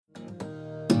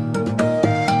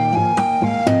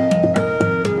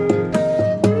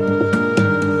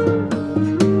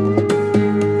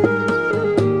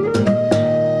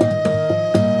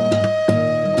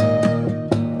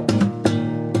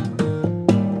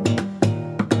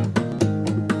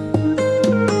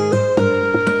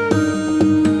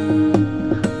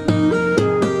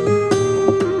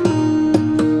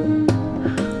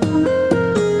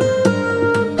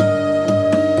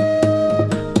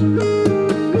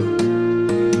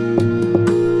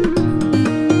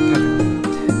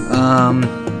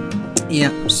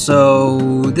Yeah,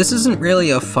 so this isn't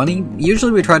really a funny...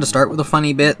 Usually we try to start with a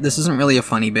funny bit. This isn't really a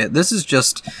funny bit. This is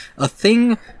just a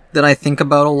thing that I think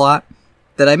about a lot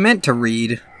that I meant to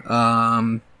read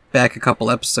back a couple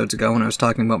episodes ago when I was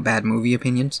talking about bad movie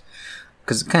opinions,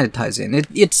 because it kind of ties in.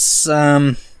 It's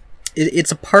a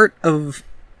part of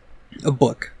a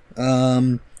book.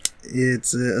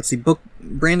 It's book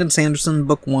Brandon Sanderson,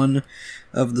 book 1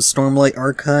 of the Stormlight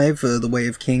Archive, The Way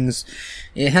of Kings.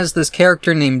 It has this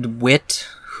character named Wit,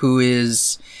 who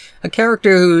is a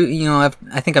character who,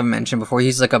 I think I've mentioned before.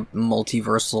 He's like a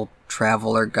multiversal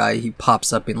traveler guy. He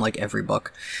pops up in like every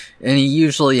book, and he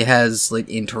usually has like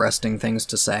interesting things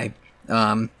to say.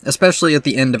 Especially at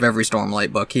the end of every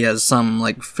Stormlight book, he has some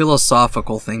like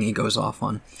philosophical thing he goes off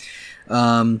on.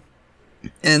 And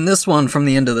this one from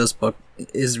the end of this book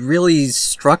is really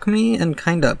struck me and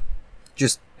kind of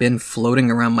just been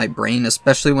floating around my brain,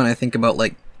 especially when I think about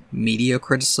like media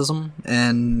criticism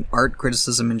and art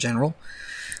criticism in general.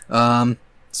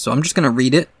 So I'm just gonna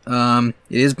read it. It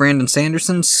is Brandon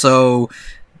Sanderson, so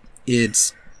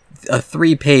it's a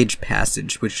 3-page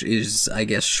passage, which is, I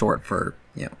guess, short for,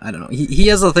 I don't know. He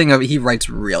has a thing of, he writes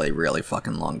really, really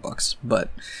fucking long books,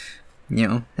 but,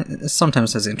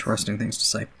 sometimes has interesting things to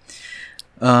say.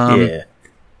 Yeah.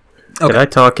 Okay. Can I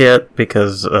talk yet?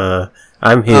 Because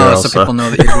I'm here also. So people know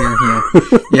that you're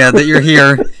here. Yeah, that you're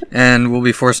here, and will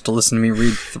be forced to listen to me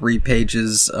read 3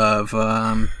 pages of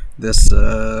this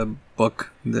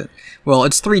book. Well,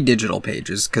 it's 3 digital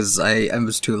pages, because I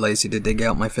was too lazy to dig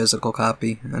out my physical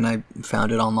copy, and I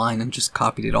found it online and just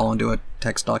copied it all into a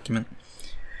text document.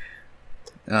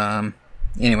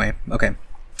 Anyway, okay.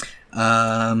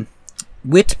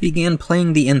 Wit began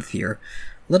playing the Enthir.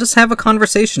 Let us have a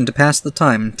conversation to pass the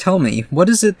time. Tell me, what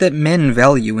is it that men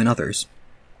value in others?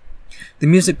 The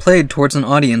music played towards an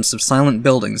audience of silent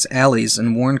buildings, alleys,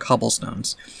 and worn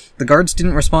cobblestones. The guards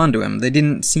didn't respond to him. They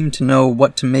didn't seem to know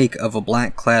what to make of a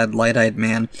black-clad, light-eyed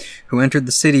man who entered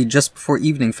the city just before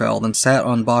evening fell, then sat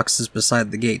on boxes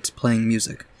beside the gates, playing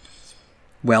music.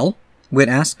 Well? Wit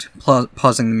asked,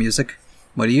 pausing the music.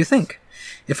 What do you think?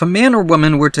 If a man or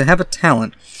woman were to have a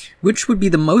talent, which would be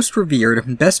the most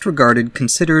revered, best regarded,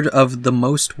 considered of the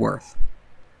most worth?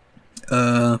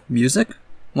 Music?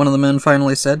 One of the men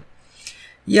finally said.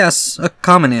 Yes, a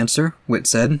common answer, Wit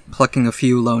said, plucking a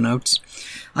few low notes.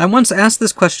 I once asked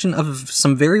this question of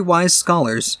some very wise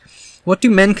scholars. What do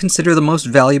men consider the most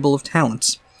valuable of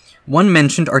talents? One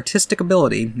mentioned artistic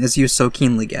ability, as you so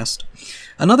keenly guessed.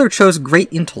 Another chose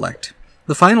great intellect.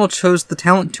 The final chose the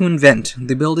talent to invent,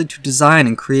 the ability to design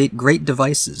and create great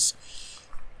devices.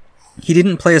 He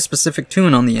didn't play a specific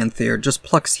tune on the Enthir, just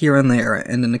plucks here and there,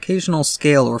 and an occasional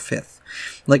scale or fifth,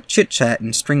 like chit-chat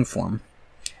in string form.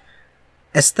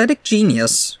 Aesthetic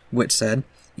genius, Wit said.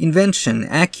 Invention,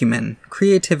 acumen,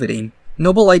 creativity.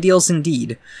 Noble ideals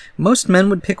indeed. Most men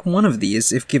would pick one of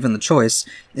these, if given the choice,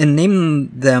 and name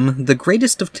them the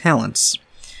greatest of talents.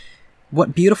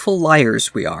 What beautiful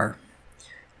liars we are.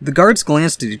 The guards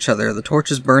glanced at each other, the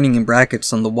torches burning in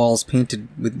brackets on the walls painted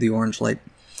with the orange light.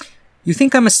 You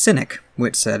think I'm a cynic,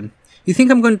 Wit said. You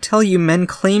think I'm going to tell you men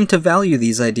claim to value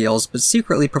these ideals, but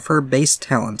secretly prefer base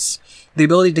talents, the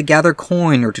ability to gather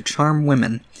coin or to charm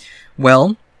women.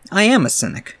 Well, I am a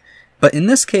cynic, but in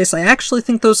this case I actually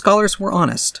think those scholars were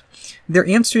honest. Their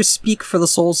answers speak for the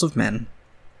souls of men.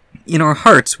 In our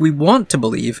hearts we want to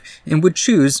believe, and would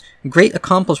choose, great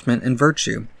accomplishment and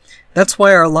virtue. That's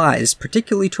why our lies,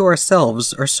 particularly to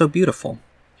ourselves, are so beautiful.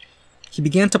 He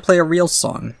began to play a real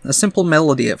song, a simple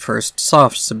melody at first,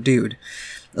 soft, subdued.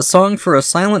 A song for a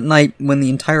silent night when the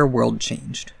entire world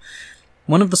changed.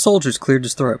 One of the soldiers cleared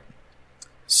his throat.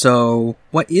 So,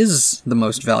 what is the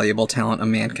most valuable talent a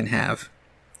man can have?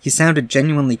 He sounded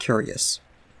genuinely curious.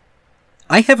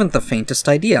 I haven't the faintest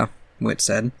idea, Wit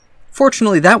said.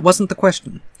 Fortunately, that wasn't the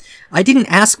question. I didn't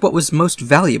ask what was most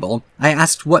valuable, I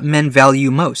asked what men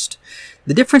value most.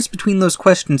 The difference between those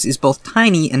questions is both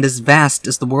tiny and as vast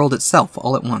as the world itself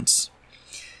all at once.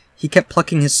 He kept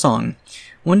plucking his song.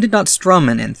 One did not strum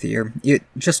an Enthir. It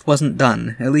just wasn't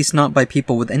done, at least not by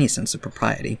people with any sense of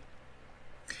propriety.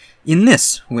 In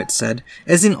this, Wit said,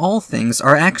 as in all things,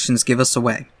 our actions give us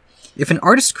away. If an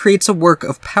artist creates a work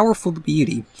of powerful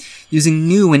beauty, using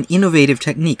new and innovative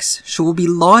techniques, she will be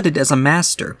lauded as a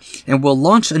master, and will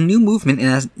launch a new movement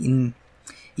in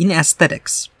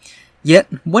aesthetics. Yet,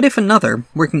 what if another,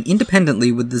 working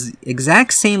independently with the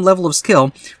exact same level of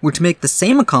skill, were to make the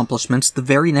same accomplishments the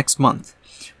very next month?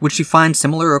 Would she find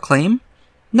similar acclaim?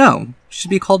 No, it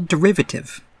should be called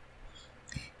derivative.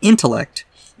 Intellect,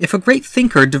 If a great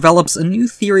thinker develops a new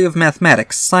theory of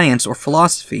mathematics, science, or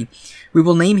philosophy, we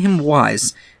will name him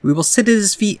wise. We will sit at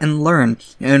his feet and learn,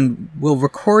 and will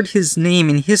record his name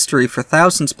in history for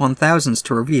thousands upon thousands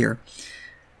to revere.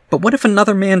 But what if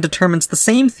another man determines the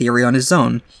same theory on his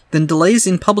own, then delays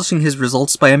in publishing his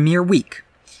results by a mere week?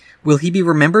 Will he be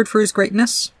remembered for his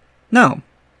greatness? No,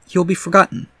 he will be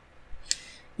forgotten.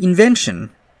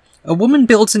 Invention. A woman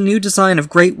builds a new design of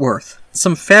great worth,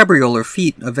 some fabrial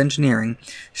feat of engineering.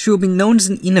 She will be known as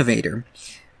an innovator.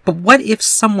 But what if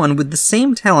someone with the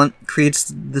same talent creates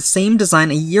the same design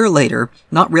a year later,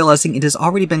 not realizing it has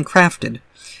already been crafted?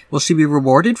 Will she be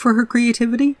rewarded for her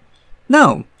creativity?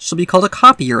 No, she'll be called a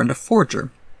copier and a forger.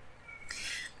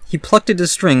 He plucked at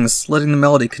his strings, letting the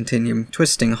melody continue,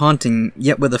 twisting, haunting,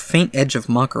 yet with a faint edge of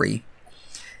mockery.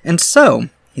 And so,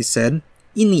 he said,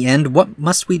 in the end, what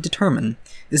must we determine?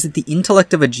 Is it the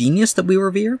intellect of a genius that we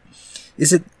revere?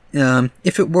 Is it,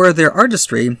 if it were their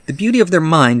artistry, the beauty of their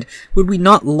mind, would we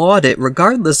not laud it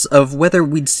regardless of whether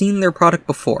we'd seen their product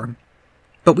before?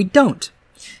 But we don't.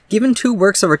 Given two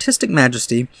works of artistic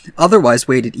majesty, otherwise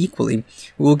weighted equally,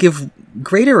 we will give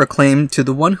greater acclaim to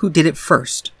the one who did it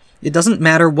first. It doesn't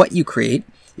matter what you create,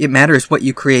 it matters what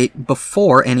you create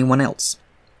before anyone else.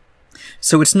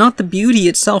 So it's not the beauty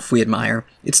itself we admire,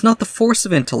 it's not the force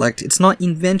of intellect, it's not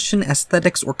invention,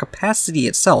 aesthetics, or capacity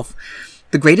itself.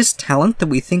 The greatest talent that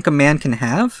we think a man can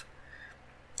have?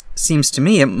 Seems to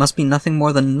me it must be nothing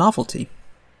more than novelty.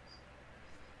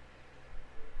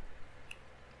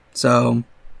 So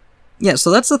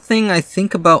that's the thing I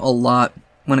think about a lot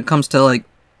when it comes to, like,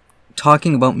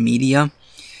 talking about media,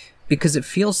 because it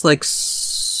feels like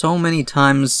so many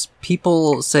times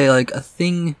people say, like, a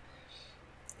thing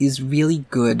is really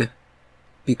good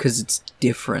because it's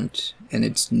different and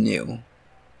it's new.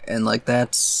 And, like,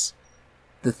 that's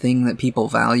the thing that people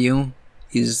value,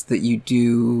 is that you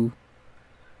do...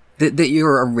 that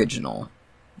you're original,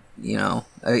 you know?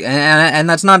 And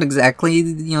that's not exactly,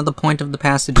 you know, the point of the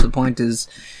passage. The point is,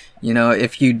 you know,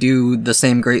 if you do the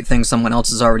same great thing someone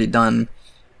else has already done,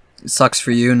 it sucks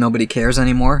for you, nobody cares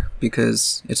anymore,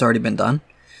 because it's already been done.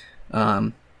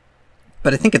 But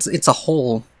I think it's a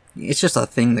whole... it's just a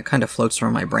thing that kind of floats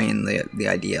through my brain, the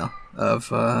idea of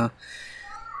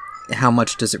how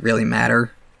much does it really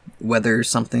matter whether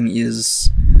something is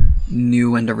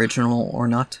new and original or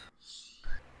not.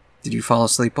 Did you fall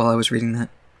asleep while I was reading that?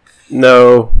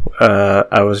 No,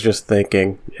 I was just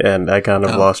thinking, and I kind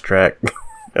of lost track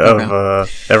of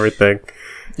everything.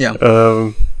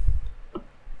 Yeah.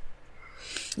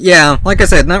 Yeah, like I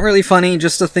said, not really funny,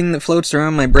 just a thing that floats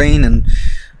around my brain, and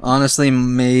honestly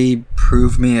may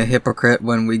prove me a hypocrite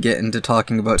when we get into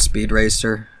talking about Speed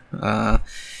Racer,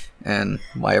 and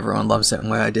why everyone loves it and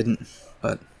why I didn't,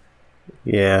 but...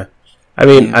 Yeah. I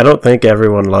mean, yeah. I don't think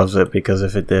everyone loves it, because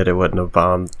if it did, it wouldn't have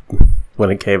bombed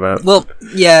when it came out. Well,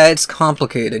 yeah, it's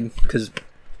complicated, because...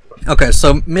 Okay,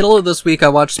 so middle of this week I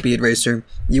watched Speed Racer.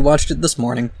 You watched it this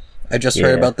morning. I just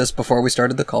heard about this before we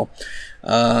started the call.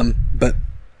 But...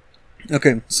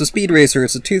 Okay, so Speed Racer,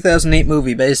 it's a 2008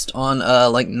 movie based on,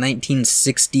 like,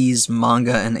 1960s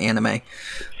manga and anime.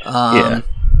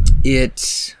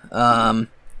 It,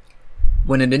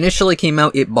 when it initially came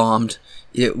out, it bombed.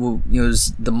 It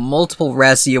was the multiple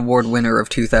Razzie Award winner of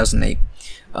 2008.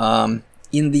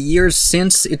 In the years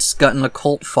since, it's gotten a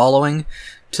cult following,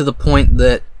 to the point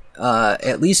that,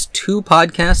 at least two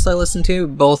podcasts I listen to,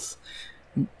 both,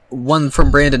 one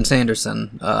from Brandon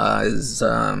Sanderson, is,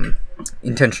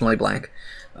 intentionally blank.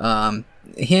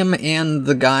 Him and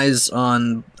the guys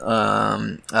on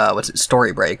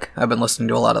Story Break. I've been listening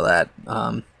to a lot of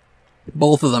that.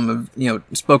 Both of them have, you know,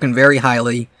 spoken very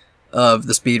highly of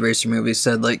the Speed Racer movie.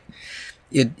 Said, like,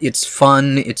 it's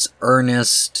fun, it's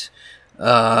earnest,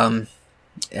 and,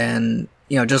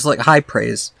 you know, just, like, high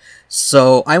praise.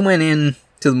 So I went in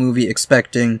to the movie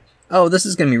expecting, oh, this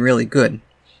is gonna be really good.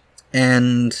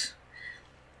 And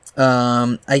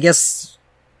I guess...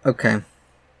 Okay,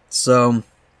 so,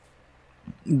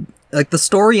 like, the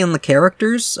story and the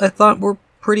characters, I thought, were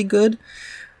pretty good,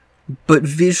 but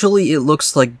visually it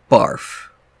looks like barf.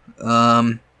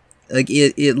 Like,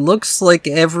 it looks like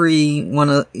every one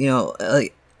of, you know,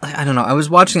 like, I don't know, I was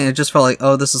watching it, it just felt like,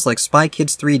 oh, this is like Spy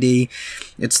Kids 3D,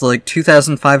 it's like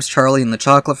 2005's Charlie and the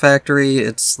Chocolate Factory,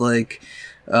 it's like,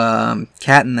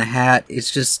 Cat in the Hat,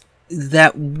 it's just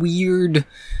that weird...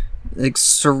 like,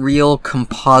 surreal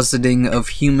compositing of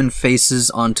human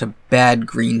faces onto bad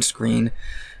green screen,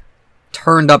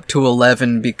 turned up to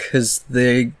 11 because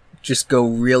they just go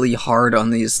really hard on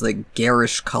these, like,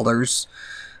 garish colors,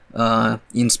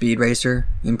 in Speed Racer,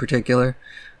 in particular,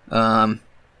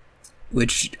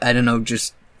 which, I don't know,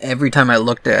 just every time I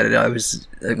looked at it, I was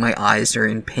like, my eyes are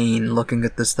in pain looking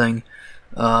at this thing.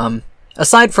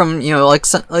 Aside from, you know, like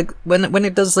when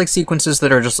it does like sequences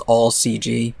that are just all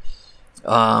CG,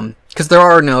 because there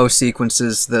are no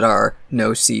sequences that are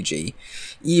no CG.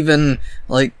 Even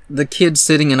like the kid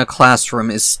sitting in a classroom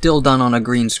is still done on a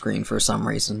green screen for some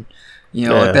reason. You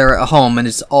know, like they're at home and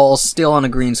it's all still on a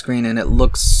green screen and it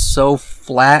looks so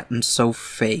flat and so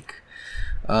fake.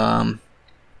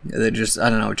 They just,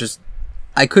 I don't know,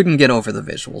 I couldn't get over the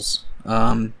visuals.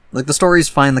 Like the story's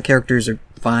fine, the characters are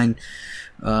fine.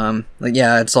 Like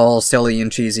yeah, it's all silly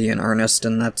and cheesy and earnest,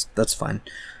 and that's fine.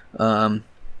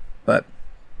 But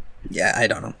yeah, I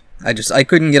don't know. I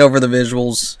couldn't get over the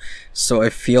visuals, so I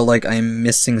feel like I'm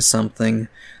missing something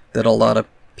that a lot of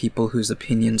people whose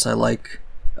opinions I like,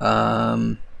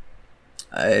 I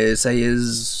say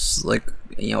is like,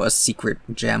 you know, a secret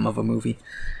gem of a movie.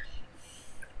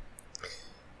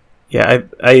 Yeah,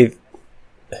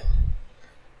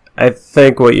 I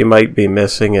think what you might be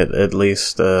missing at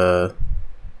least,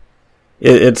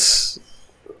 it's,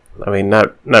 I mean,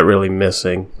 not really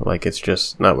missing, like it's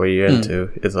just not what you're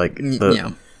into. It's like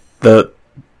the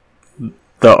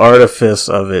artifice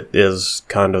of it is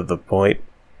kind of the point.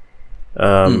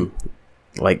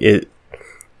 Like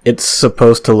it's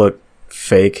supposed to look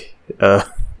fake.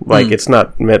 Like it's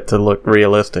not meant to look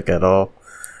realistic at all.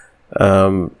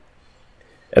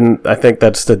 And I think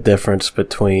that's the difference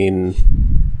between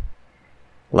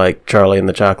like Charlie and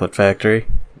the Chocolate Factory,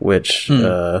 which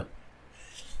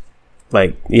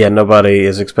like, yeah, nobody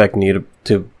is expecting you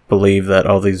to believe that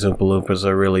all these Oompa Loompas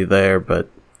are really there, but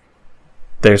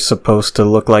they're supposed to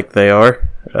look like they are.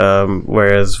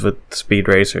 Whereas with Speed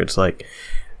Racer, it's like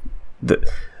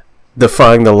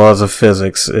defying the laws of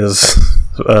physics is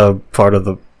part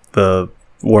of the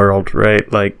world,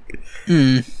 right? Like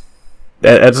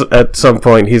at some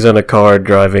point, he's in a car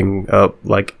driving up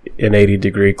like an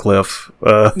 80-degree cliff.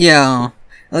 Yeah,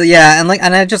 and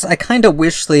I kind of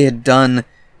wish they had done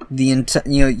you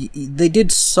know, they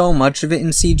did so much of it in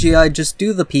CGI. Just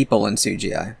do the people in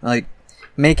CGI. Like,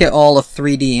 make it all a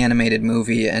 3D animated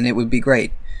movie, and it would be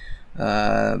great.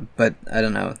 But I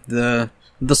don't know, the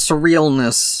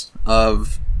surrealness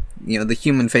of, you know, the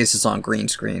human faces on green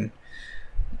screen.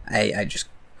 I just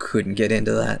couldn't get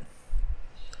into that.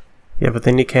 Yeah, but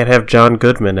then you can't have John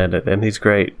Goodman in it, and he's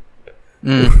great.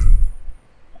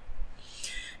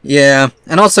 Yeah,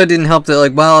 and also it didn't help that,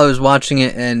 like, while I was watching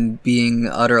it and being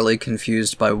utterly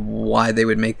confused by why they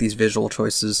would make these visual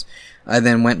choices, I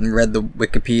then went and read the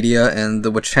Wikipedia, and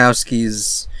the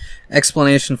Wachowskis'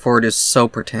 explanation for it is so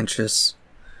pretentious.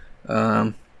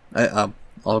 I'll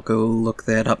go look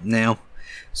that up now,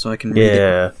 so I can read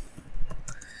it.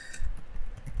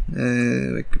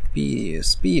 Wikipedia,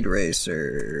 Speed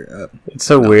Racer. It's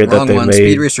so weird that they made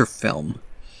Speed Racer film.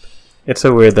 It's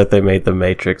so weird that they made The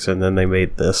Matrix and then they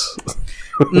made this.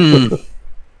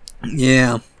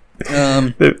 Yeah.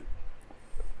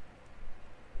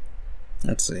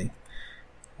 Let's see.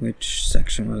 Which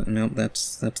section was it? Nope,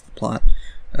 that's the plot.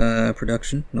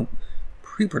 Production? Nope.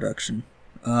 Pre-production.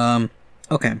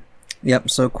 Okay.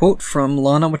 Yep, so quote from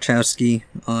Lana Wachowski,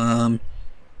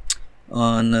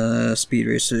 on Speed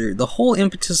Racer. The whole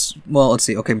impetus... Well, let's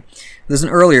see. Okay. There's an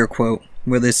earlier quote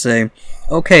where they say,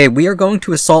 okay, we are going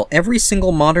to assault every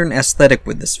single modern aesthetic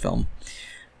with this film.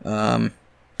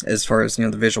 As far as, you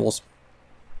know, the visuals.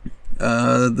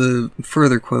 The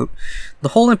further quote, the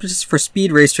whole impetus for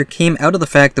Speed Racer came out of the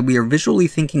fact that we are visually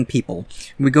thinking people.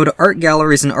 We go to art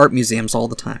galleries and art museums all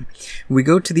the time. We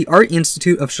go to the Art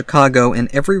Institute of Chicago, and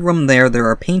every room there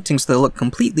are paintings that look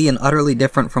completely and utterly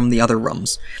different from the other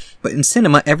rooms. But in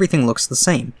cinema, everything looks the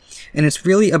same. And it's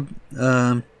really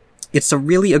it's a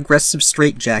really aggressive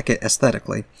straitjacket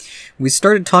aesthetically. We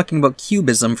started talking about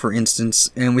cubism, for instance,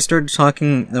 and we started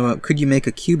talking about could you make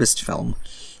a cubist film?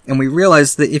 And we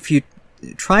realized that if you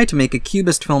try to make a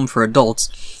cubist film for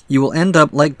adults, you will end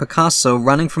up like Picasso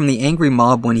running from the angry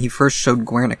mob when he first showed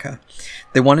Guernica.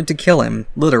 They wanted to kill him,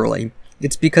 literally.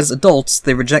 It's because adults,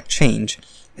 they reject change,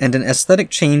 and an aesthetic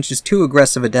change is too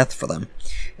aggressive a death for them.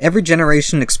 Every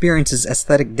generation experiences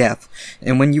aesthetic death,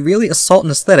 and when you really assault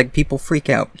an aesthetic, people freak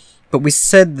out. But we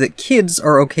said that kids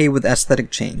are okay with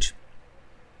aesthetic change.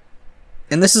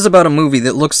 And this is about a movie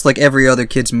that looks like every other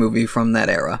kid's movie from that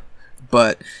era.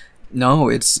 But no,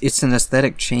 it's an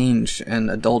aesthetic change, and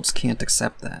adults can't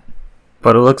accept that.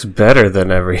 But it looks better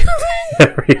than every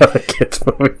other kid's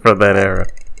movie from that era.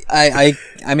 I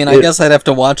mean, I guess I'd have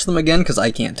to watch them again, because I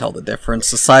can't tell the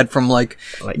difference, aside from,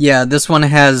 yeah, this one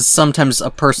has, sometimes a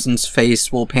person's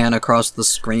face will pan across the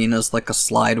screen as, like, a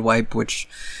slide wipe, which,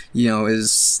 you know,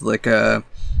 is, like,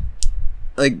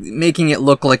 like making it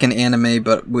look like an anime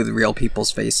but with real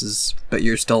people's faces, but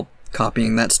you're still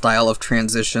copying that style of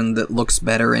transition that looks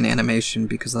better in animation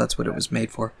because that's what it was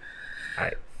made for.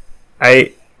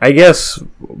 I guess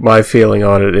my feeling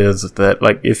on it is that,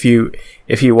 like, if you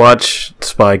watch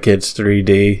Spy Kids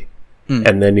 3D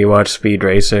and then you watch Speed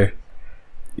Racer,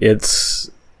 it's...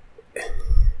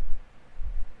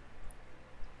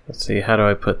 Let's see, how do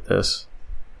I put this?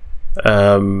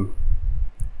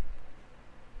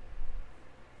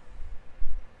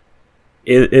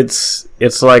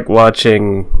 It's like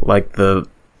watching like the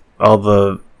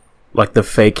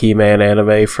fake He-Man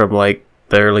anime from like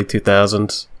the early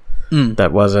 2000s.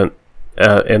 That wasn't,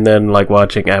 and then like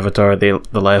watching Avatar: The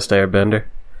Last Airbender.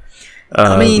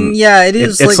 I mean, yeah, it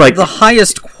is like the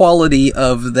highest quality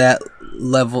of that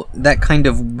level, that kind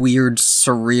of weird,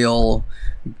 surreal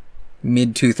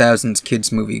mid-2000s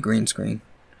kids movie green screen.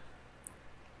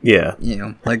 Yeah, you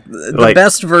know, like the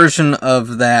best version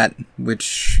of that,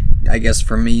 which I guess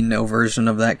for me, no version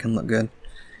of that can look good.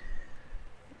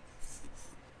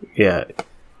 Yeah.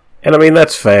 And I mean,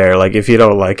 that's fair. Like, if you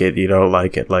don't like it, you don't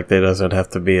like it. Like, there doesn't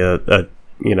have to be a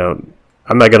you know,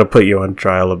 I'm not going to put you on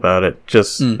trial about it.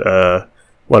 Just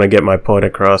want to get my point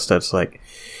across. That's like,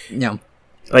 yeah.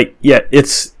 Like, yeah,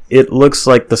 it looks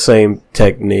like the same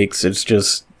techniques. It's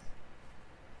just,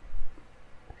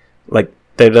 like,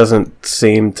 there doesn't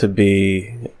seem to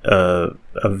be a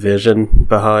vision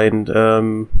behind,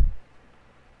 you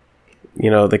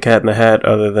know, the Cat in the Hat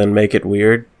other than make it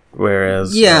weird.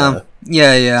 Whereas, yeah.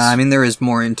 I mean, there is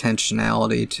more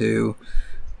intentionality to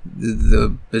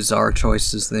the bizarre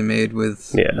choices they made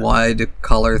with why to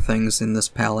color things in this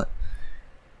palette.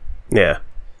 Yeah.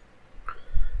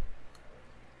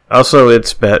 Also,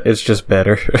 it's just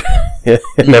better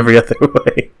in every other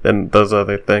way than those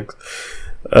other things.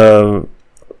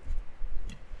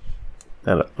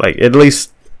 Like, at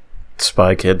least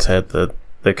Spy Kids had the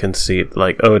conceit,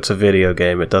 like, oh, it's a video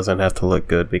game, it doesn't have to look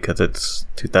good because it's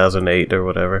 2008 or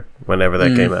whatever, whenever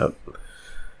that came out.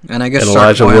 And I guess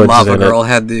Shark Boy and Lava Girl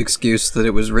had the excuse that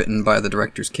it was written by the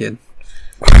director's kid.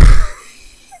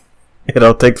 It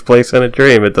all takes place in a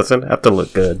dream, it doesn't have to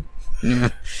look good. Yeah.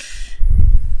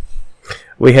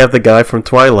 We have the guy from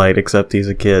Twilight, except he's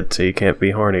a kid, so you can't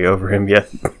be horny over him yet.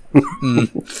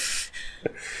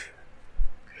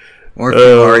 Or if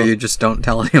you are, you just don't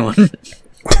tell anyone.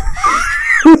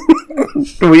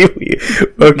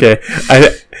 Okay,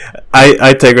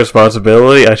 I take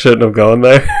responsibility. I shouldn't have gone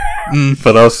there,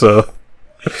 but also,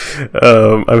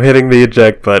 I'm hitting the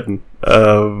eject button.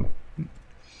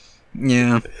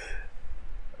 Yeah.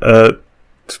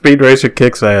 Speed Racer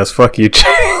kicks ass. Fuck you,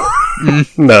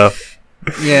 No.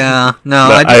 Yeah,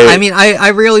 no. I mean, I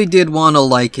really did want to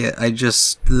like it. I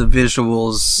just, the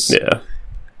visuals. Yeah.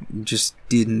 Just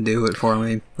didn't do it for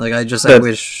me. Like, I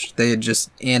wish they had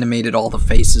just animated all the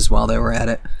faces while they were at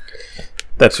it.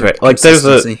 That's right. Like, there's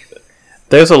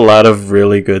a lot of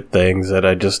really good things that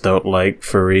I just don't like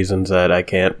for reasons that I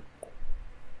can't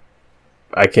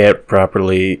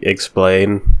properly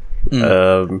explain.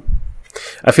 I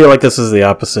feel like this is the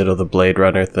opposite of the Blade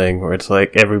Runner thing, where it's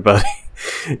like everybody,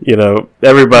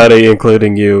 everybody,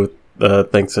 including you,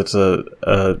 thinks it's an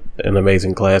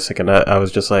amazing classic, and I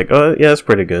was just like, oh yeah, it's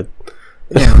pretty good.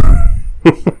 Yeah.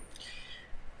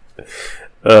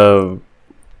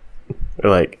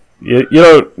 Like, you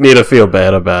don't need to feel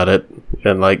bad about it,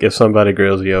 and like, if somebody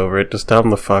grills you over it, just tell them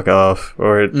to fuck off,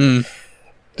 or I don't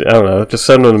know, just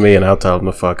send them to me and I'll tell them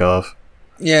to fuck off.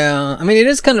 Yeah, I mean, it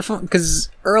is kind of fun, because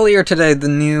earlier today, the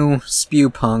new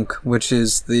Spew Punk, which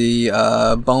is the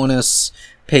bonus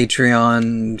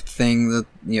Patreon thing that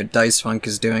Dice Funk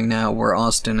is doing now, where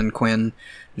Austin and Quinn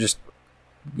just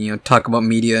talk about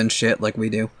media and shit like we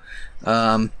do.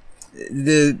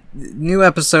 The new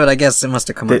episode, I guess it must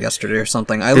have come out yesterday or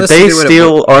something. Did they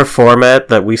steal our format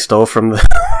that we stole from the?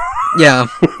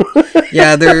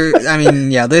 Yeah,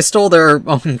 they stole their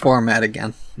own format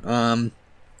again.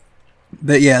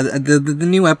 But yeah, the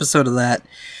new episode of that,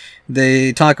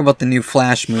 they talk about the new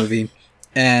Flash movie,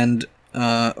 and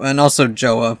also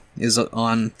Joa is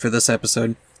on for this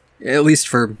episode, at least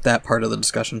for that part of the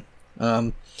discussion.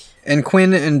 And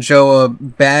Quinn and Joa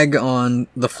bag on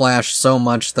the Flash so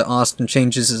much that Austin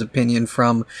changes his opinion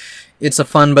from "it's a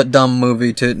fun but dumb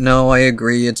movie" to "no, I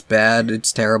agree, it's bad,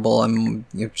 it's terrible." I'm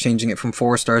changing it from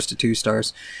 4 stars to 2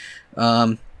 stars.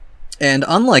 And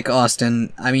unlike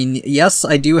Austin, I mean, yes,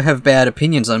 I do have bad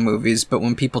opinions on movies, but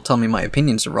when people tell me my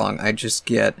opinions are wrong, I just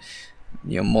get,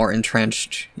 more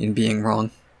entrenched in being wrong.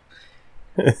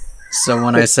 So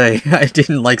when I say I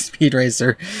didn't like Speed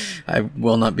Racer, I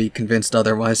will not be convinced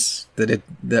otherwise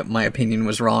that my opinion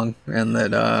was wrong, and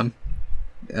that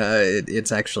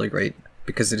it's actually great,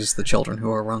 because it is the children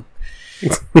who are wrong.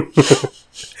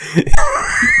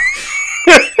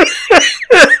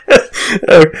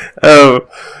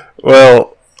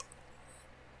 Well,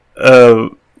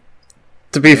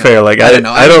 to be fair, like I don't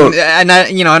know,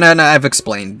 and I've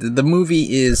explained the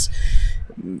movie is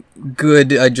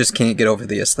good. I just can't get over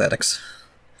the aesthetics.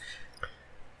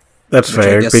 That's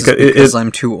fair, because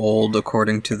I'm too old,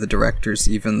 according to the directors.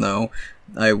 Even though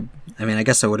I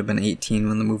guess I would have been 18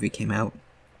 when the movie came out.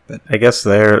 But I guess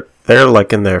they're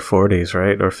like in their 40s,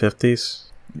 right, or 50s.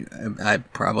 I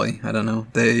don't know.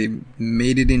 They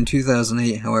made it in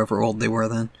 2008, however old they were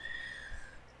then.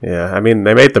 Yeah, I mean,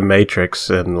 they made The Matrix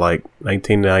in, like,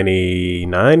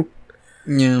 1999?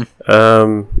 Yeah.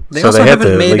 They so also they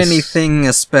haven't made anything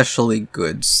especially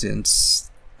good since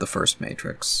the first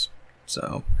Matrix,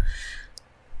 so...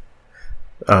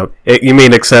 you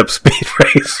mean except Speed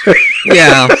Racer?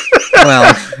 Yeah,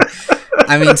 well...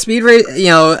 I mean, Speed Racer,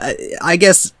 I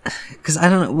guess... Because I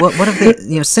don't know, what have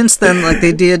they... since then, like,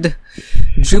 they did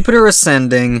Jupiter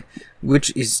Ascending,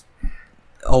 which is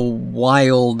a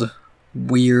wild...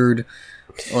 weird,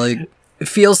 like, it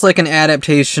feels like an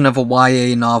adaptation of a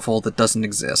YA novel that doesn't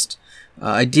exist.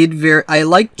 I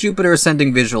liked Jupiter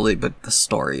Ascending visually, but the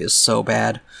story is so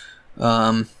bad.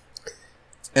 And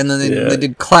then they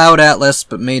did Cloud Atlas,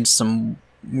 but made some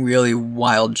really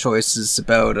wild choices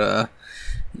about,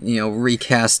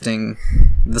 recasting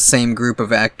the same group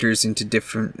of actors into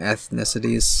different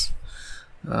ethnicities.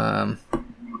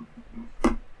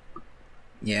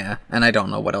 Yeah, and I don't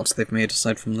know what else they've made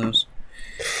aside from those.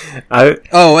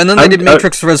 And then they did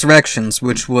Matrix Resurrections,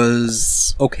 which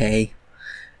was okay.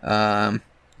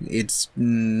 It's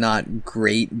not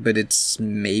great, but it's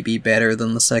maybe better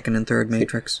than the second and third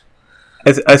Matrix.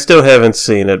 I still haven't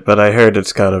seen it, but I heard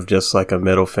it's kind of just like a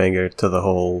middle finger to the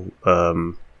whole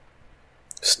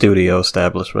studio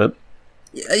establishment.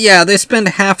 Yeah, they spend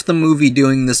half the movie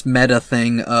doing this meta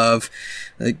thing of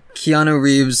Keanu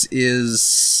Reeves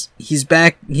he's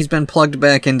been plugged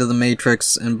back into the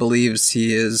Matrix and believes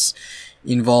he is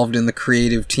involved in the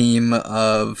creative team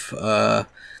of a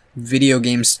video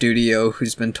game studio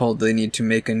who's been told they need to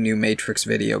make a new Matrix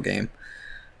video game.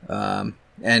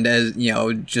 And as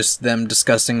just them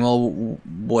discussing, well,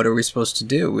 what are we supposed to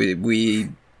do? We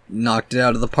knocked it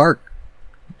out of the park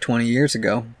 20 years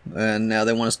ago, and now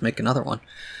they want us to make another one.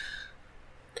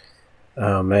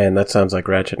 Oh man, that sounds like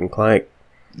Ratchet and Clank.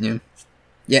 Yeah,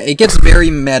 it gets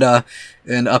very meta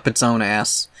and up its own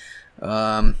ass,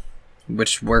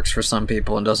 which works for some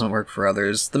people and doesn't work for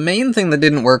others. The main thing that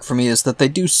didn't work for me is that they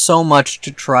do so much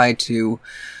to try to,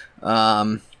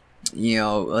 do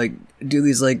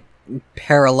these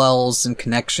parallels and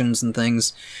connections and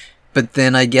things, but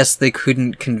then I guess they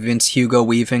couldn't convince Hugo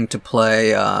Weaving to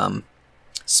play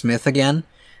Smith again,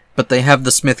 but they have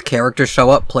the Smith character show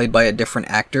up, played by a different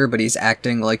actor, but he's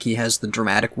acting like he has the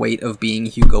dramatic weight of being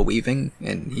Hugo Weaving,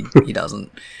 and he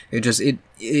doesn't.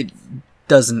 It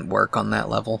doesn't work on that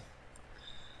level.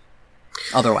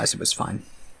 Otherwise, it was fine.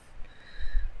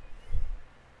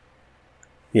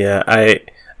 Yeah,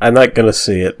 I'm not gonna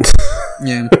see it.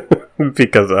 Yeah.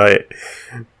 Because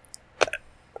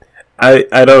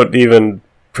I don't even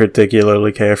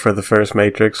particularly care for the first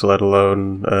Matrix, let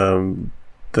alone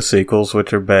the sequels,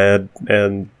 which are bad,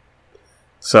 and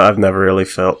so I've never really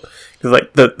felt, because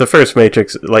the first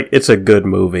Matrix, it's a good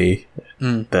movie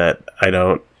that I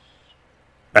don't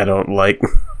like.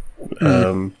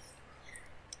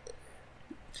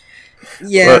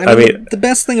 Yeah, I mean, the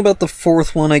best thing about the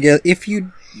fourth one, I guess, if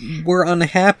you were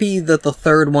unhappy that the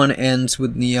third one ends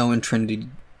with Neo and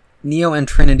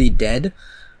Trinity dead,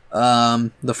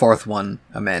 the fourth one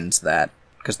amends that,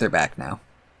 because they're back now.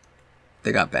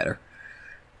 They got better.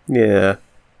 Yeah.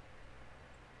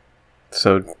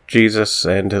 So, Jesus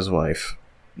and his wife.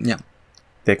 Yeah.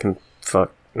 They can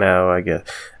fuck now, I guess.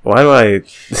 Why do I...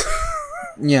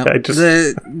 Yeah,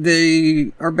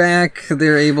 they are back.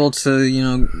 They're able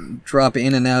to, drop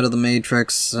in and out of the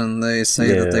Matrix, and they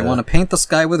say that they want to paint the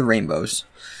sky with rainbows.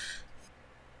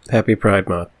 Happy Pride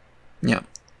Month. Yeah.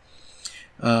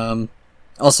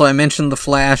 Also, I mentioned The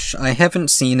Flash. I haven't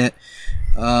seen it.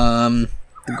 The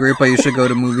group I usually go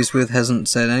to movies with hasn't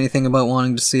said anything about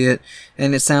wanting to see it,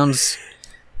 and it sounds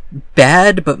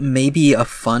bad, but maybe a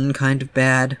fun kind of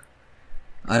bad.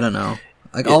 I don't know.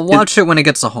 I'll watch it when it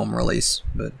gets a home release,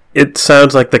 but it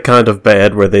sounds like the kind of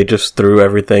bad where they just threw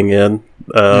everything in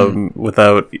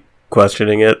without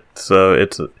questioning it. So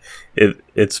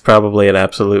it's probably an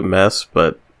absolute mess,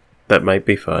 but that might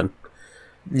be fun.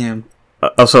 Yeah.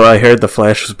 Also, I heard the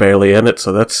Flash was barely in it,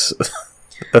 so that's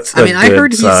I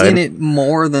heard he's in it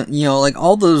more than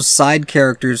all those side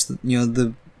characters.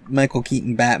 The Michael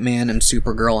Keaton Batman and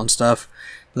Supergirl and stuff,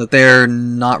 that they're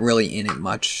not really in it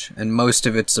much, and most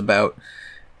of it's about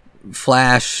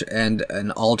Flash and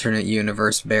an alternate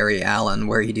universe Barry Allen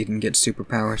where he didn't get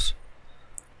superpowers.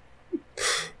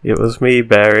 It was me,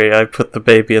 Barry. I put the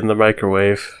baby in the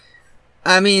microwave.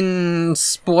 I mean,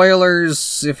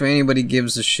 spoilers, if anybody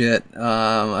gives a shit.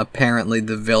 Apparently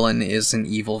the villain is an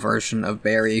evil version of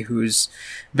Barry who's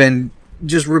been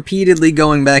just repeatedly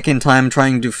going back in time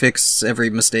trying to fix every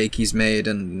mistake he's made,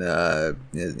 and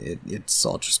it's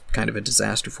all just kind of a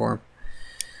disaster for him.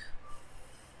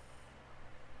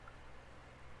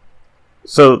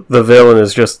 So the villain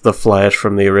is just the Flash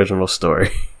from the original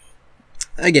story.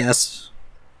 I guess.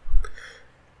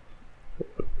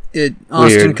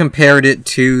 Austin compared it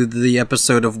to the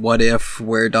episode of What If,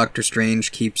 where Doctor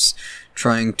Strange keeps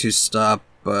trying to stop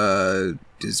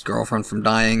his girlfriend from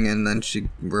dying, and then she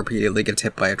repeatedly gets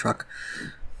hit by a truck.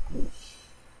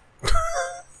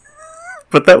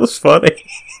 But that was funny.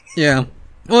 Yeah.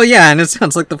 Well, yeah, and it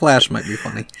sounds like the Flash might be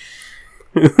funny.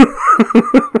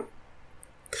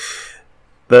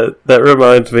 That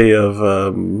reminds me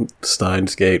of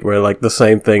Steins Gate, where like the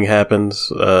same thing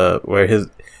happens, where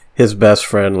his best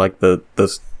friend, like the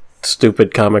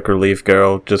stupid comic relief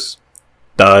girl, just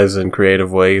dies in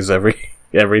creative ways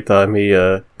every time he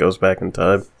goes back in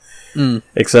time. Mm.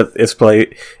 Except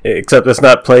it's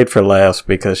not played for laughs,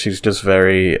 because she's just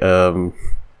very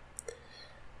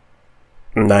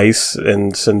nice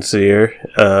and sincere,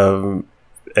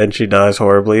 and she dies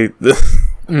horribly.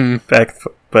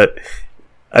 But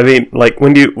I mean, like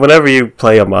whenever you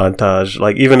play a montage,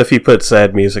 like even if you put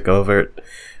sad music over it,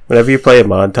 whenever you play a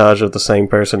montage of the same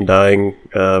person dying,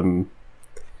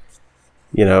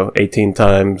 18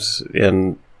 times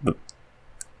in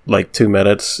like 2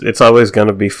 minutes, it's always going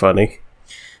to be funny.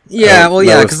 Yeah, well,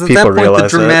 yeah, because at that point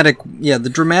the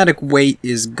dramatic weight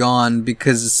is gone,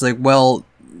 because it's like, well,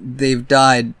 they've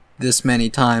died this many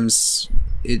times,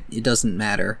 it doesn't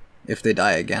matter if they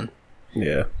die again.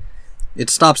 Yeah. It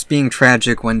stops being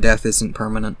tragic when death isn't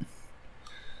permanent.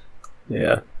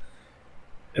 Yeah.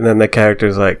 And then the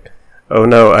character's like, oh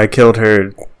no, I killed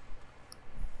her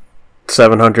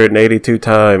 782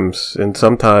 times, and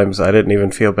sometimes I didn't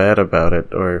even feel bad about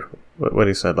it, or what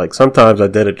he said, like, sometimes I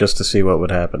did it just to see what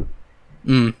would happen.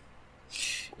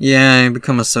 Yeah, I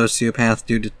become a sociopath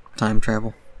due to time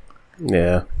travel.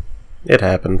 Yeah. It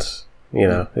happens.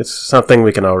 It's something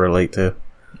we can all relate to.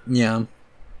 Yeah.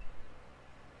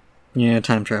 Yeah,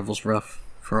 time travel's rough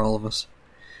for all of us.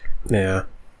 Yeah.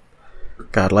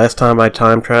 God, last time I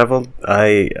time traveled,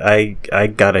 I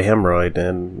got a hemorrhoid,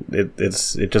 and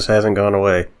it just hasn't gone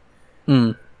away.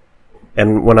 Mm.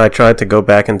 And when I tried to go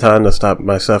back in time to stop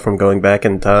myself from going back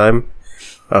in time,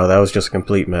 oh, that was just a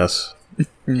complete mess.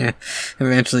 Yeah,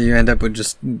 eventually you end up with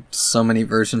just so many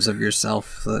versions of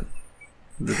yourself that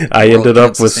I ended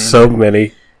up with so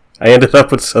many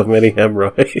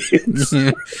hemorrhoids.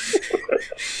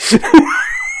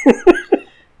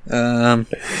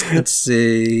 Let's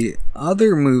see.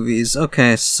 Other movies.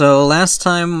 Okay, so last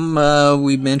time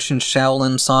we mentioned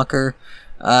Shaolin Soccer.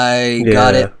 I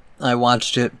got it. I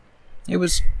watched it.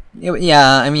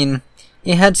 I mean,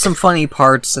 it had some funny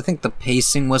parts. I think the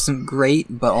pacing wasn't great,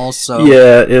 but also...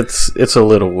 Yeah, it's a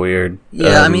little weird.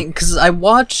 Yeah, I mean, because I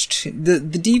watched... The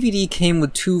DVD came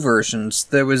with two versions.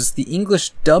 There was the English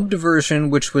dubbed version,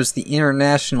 which was the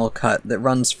international cut that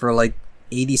runs for like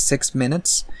 86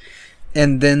 minutes.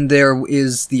 And then there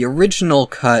is the original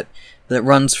cut that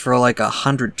runs for like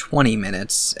 120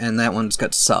 minutes, and that one's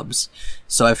got subs.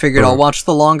 So I figured I'll watch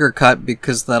the longer cut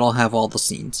because that'll have all the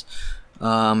scenes.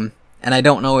 And I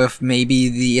don't know if maybe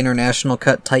the international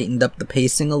cut tightened up the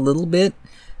pacing a little bit.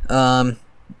 I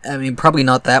mean, probably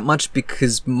not that much,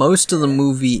 because most of the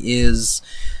movie is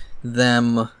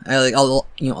them, a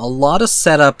lot of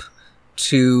setup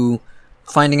to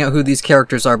finding out who these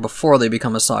characters are before they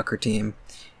become a soccer team,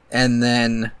 and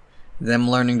then them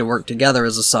learning to work together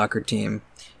as a soccer team,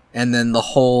 and then the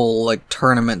whole like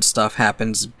tournament stuff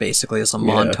happens basically as a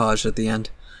montage at the end.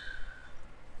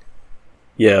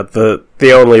 Yeah, the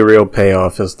only real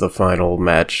payoff is the final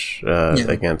match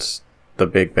against the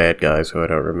big bad guys, who I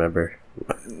don't remember.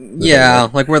 Yeah,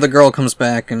 like where the girl comes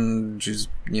back and she's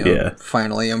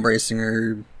finally embracing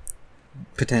her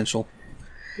potential.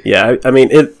 Yeah, I mean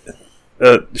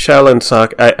Shaolin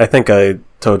Soccer. I think I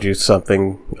told you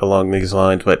something along these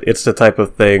lines, but it's the type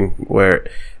of thing where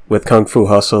with Kung Fu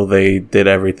Hustle they did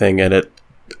everything in it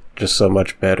just so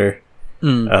much better.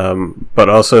 But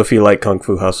also, if you like Kung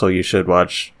Fu Hustle, you should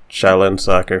watch Shaolin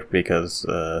Soccer, because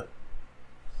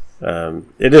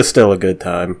it is still a good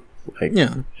time.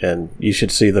 And you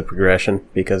should see the progression,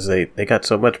 because they got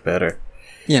so much better.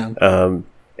 Yeah.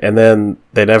 and then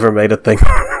they never made a thing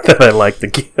that I liked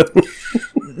again.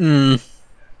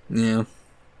 Yeah.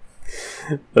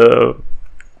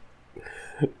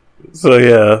 So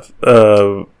yeah,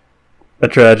 a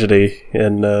tragedy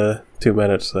in 2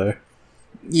 minutes there.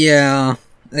 Yeah.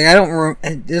 Like,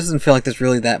 it doesn't feel like there's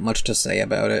really that much to say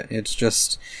about it. It's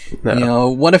just,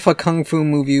 what if a kung fu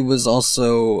movie was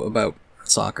also about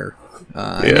soccer?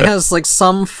 And it has like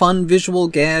some fun visual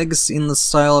gags in the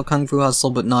style of Kung Fu Hustle,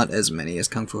 but not as many as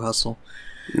Kung Fu Hustle.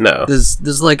 No.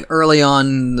 There's like early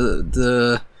on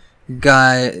the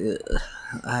guy.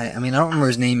 I mean, I don't remember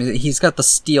his name. He's got the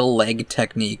steel leg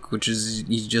technique, which is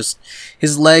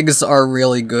his legs are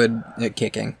really good at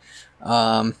kicking,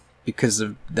 because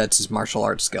that's his martial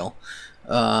arts skill.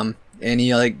 And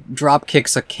he like drop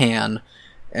kicks a can,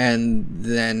 and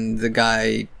then the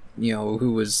guy,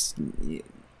 who was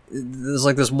there's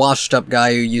like this washed up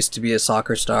guy who used to be a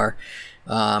soccer star.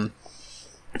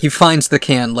 He finds the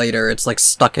can later. It's like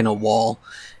stuck in a wall,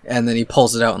 and then he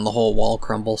pulls it out, and the whole wall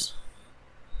crumbles.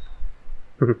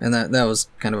 And that was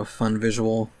kind of a fun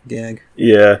visual gag.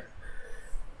 Yeah.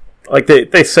 Like,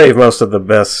 they save most of the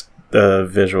best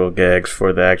visual gags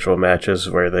for the actual matches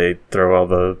where they throw all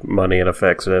the money and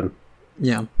effects in.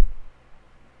 Yeah.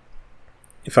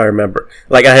 If I remember.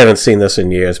 Like, I haven't seen this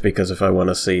in years, because if I want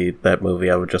to see that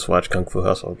movie, I would just watch Kung Fu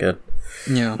Hustle again.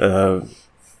 Yeah.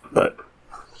 But...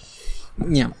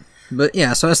 Yeah. But,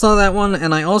 yeah, so I saw that one,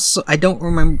 and I don't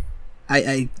remember...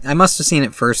 I must have seen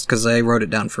it first, because I wrote it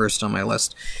down first on my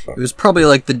list. It was probably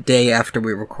like the day after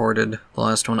we recorded the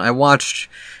last one. I watched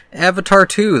Avatar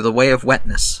 2, The Way of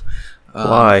Wetness.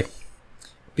 Why?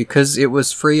 Because it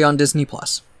was free on Disney+.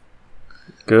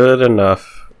 Good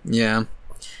enough. Yeah.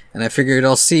 And I figured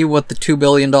I'll see what the $2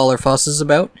 billion fuss is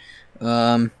about.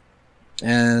 And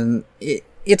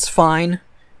it's fine.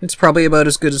 It's probably about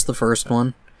as good as the first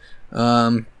one.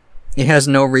 It has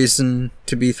no reason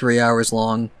to be 3 hours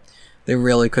long. They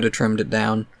really could have trimmed it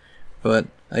down, but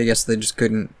I guess they just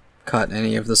couldn't cut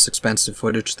any of this expensive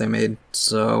footage they made.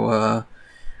 So,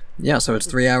 so it's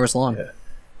 3 hours long.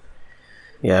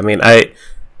 Yeah, I mean,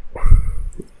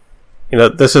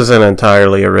 this is an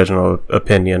entirely original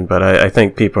opinion, but I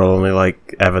think people only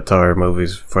like Avatar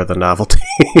movies for the novelty.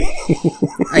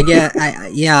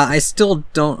 I still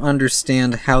don't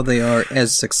understand how they are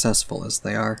as successful as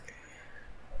they are.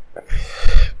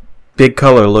 Big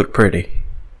color look pretty.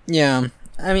 Yeah,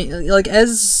 I mean, like,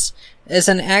 as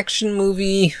an action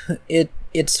movie,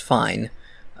 it's fine.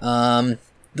 The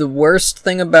worst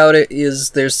thing about it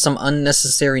is there's some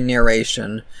unnecessary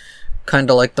narration, kind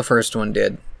of like the first one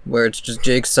did, where it's just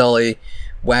Jake Sully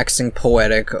waxing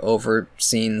poetic over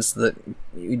scenes that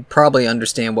you'd probably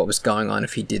understand what was going on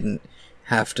if he didn't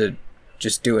have to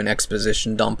just do an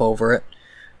exposition dump over it.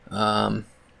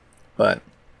 But,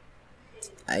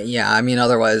 yeah, I mean,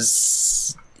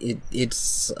 otherwise...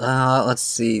 It's let's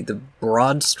see, the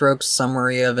broad stroke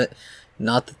summary of it,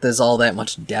 not that there's all that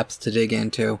much depth to dig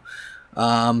into.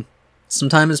 Some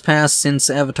time has passed since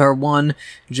Avatar 1.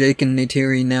 Jake and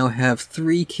Neytiri now have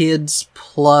 3 kids,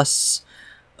 plus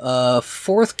a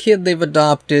 4th kid they've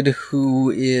adopted, who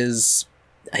is,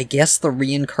 I guess, the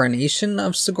reincarnation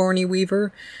of Sigourney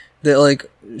Weaver. That,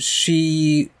 like,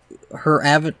 her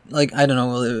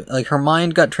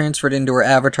mind got transferred into her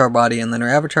avatar body, and then her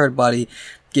avatar body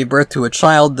gave birth to a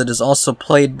child that is also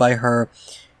played by her,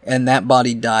 and that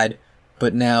body died.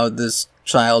 But now this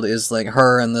child is like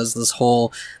her, and there's this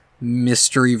whole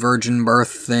mystery virgin birth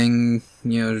thing,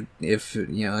 if,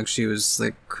 like she was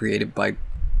like created by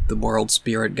the world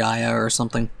spirit Gaia or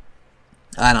something.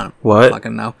 I don't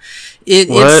fucking know.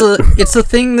 It's a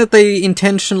thing that they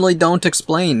intentionally don't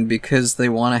explain because they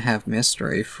want to have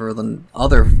mystery for the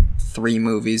other 3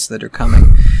 movies that are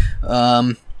coming.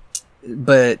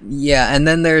 But yeah, and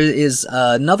then there is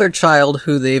another child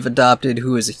who they've adopted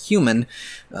who is a human,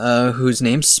 whose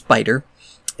name's Spider,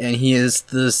 and he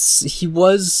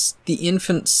was the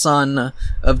infant son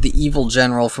of the evil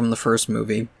general from the first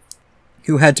movie,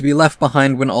 who had to be left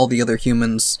behind when all the other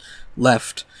humans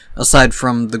left, aside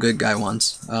from the good guy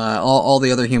ones. All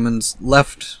the other humans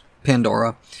left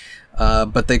Pandora,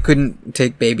 but they couldn't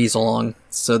take babies along,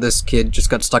 so this kid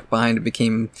just got stuck behind and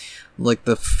became like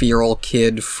the feral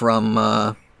kid from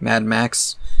Mad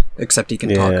Max, except he can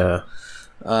talk.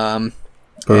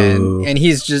 And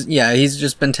he's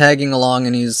just been tagging along,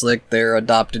 and he's like their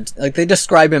adopted, like they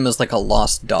describe him as like a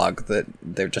lost dog that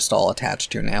they're just all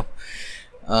attached to now.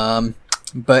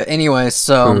 But anyway,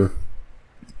 so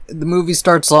the movie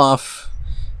starts off,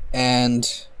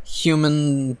 and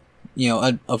human,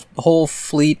 a whole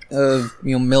fleet of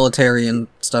military and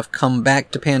stuff come back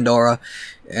to Pandora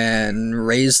and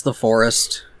raise the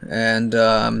forest, and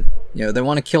They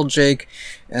want to kill Jake,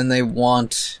 and they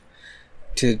want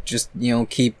to just,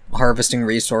 keep harvesting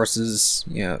resources.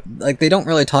 Like, they don't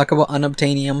really talk about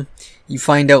unobtainium. You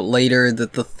find out later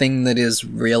that the thing that is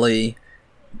really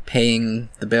paying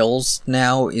the bills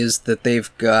now is that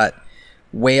they've got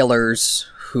whalers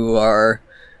who are,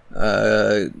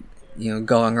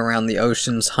 going around the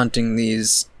oceans hunting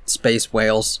these space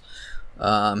whales,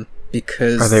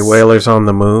 because... Are they whalers on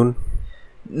the moon?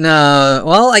 No,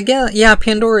 well, I guess, yeah,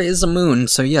 Pandora is a moon,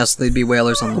 so yes, they'd be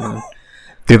whalers on the moon.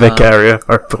 Do they carry a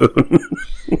harpoon?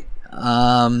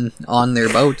 On their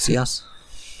boats, yes.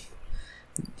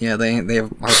 Yeah, they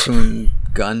have harpoon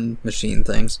gun machine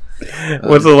things.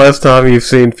 When's the last time you've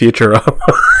seen Futurama?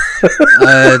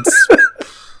 It's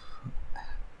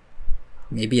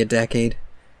maybe a decade.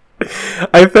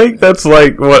 I think that's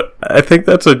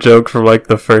a joke from like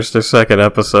the first or second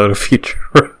episode of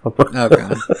Futurama.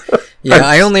 Okay. Yeah,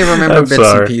 I only remember bits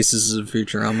and pieces of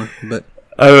Futurama, but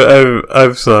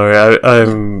I'm sorry.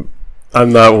 I'm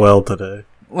not well today.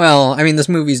 Well, I mean, this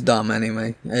movie's dumb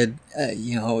anyway.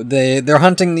 They're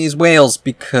hunting these whales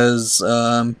because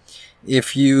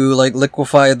if you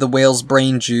liquefy the whale's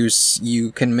brain juice,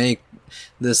 you can make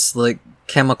this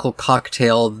chemical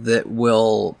cocktail that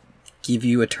will give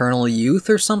you eternal youth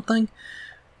or something.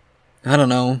 I don't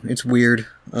know. It's weird.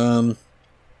 But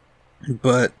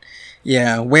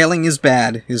yeah, whaling is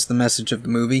bad is the message of the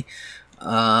movie.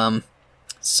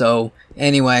 So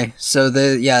anyway,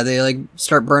 they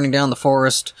start burning down the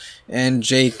forest, and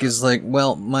Jake is like,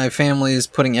 well, my family is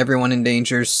putting everyone in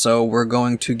danger, so we're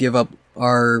going to give up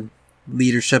our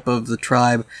leadership of the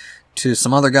tribe to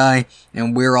some other guy,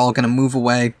 and we're all going to move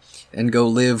away and go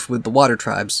live with the water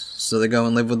tribes. So they go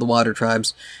and live with the water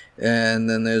tribes, and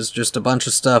then there's just a bunch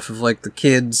of stuff of the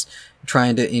kids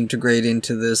trying to integrate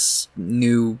into this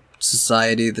new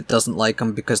society that doesn't like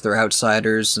them because they're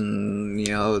outsiders, and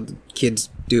the kids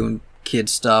doing kid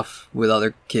stuff with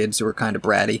other kids who are kind of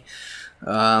bratty,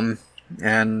 and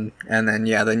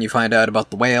then you find out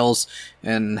about the whales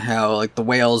and how the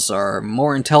whales are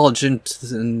more intelligent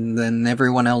than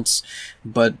everyone else,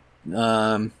 but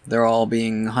they're all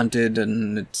being hunted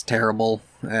and it's terrible,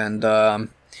 and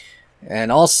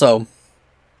also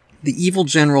the evil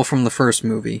general from the first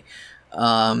movie,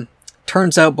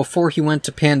 turns out before he went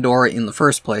to Pandora in the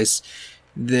first place,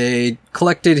 they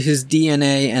collected his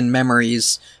DNA and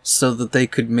memories so that they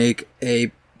could make a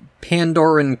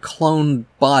Pandoran clone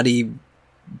body,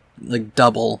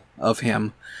 double of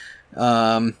him,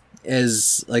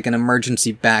 as an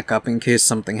emergency backup in case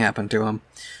something happened to him.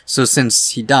 So since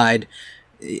he died,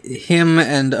 him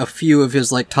and a few of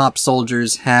his top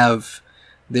soldiers have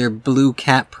their blue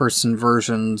cat person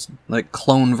versions,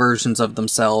 clone versions of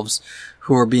themselves,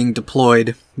 who are being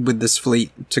deployed with this fleet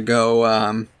to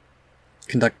go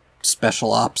conduct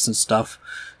special ops and stuff,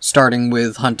 starting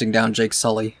with hunting down Jake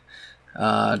Sully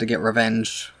to get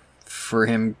revenge for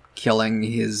him killing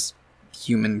his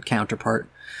human counterpart.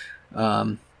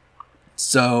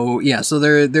 So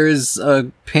there is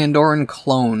a Pandoran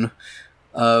clone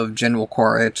of General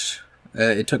Quaritch.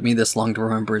 It took me this long to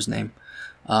remember his name.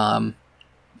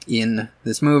 In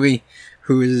this movie,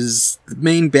 who is the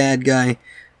main bad guy.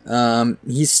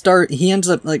 He ends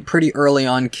up pretty early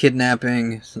on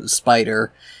kidnapping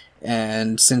Spider,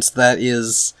 and since that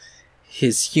is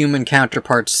his human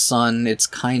counterpart's son, it's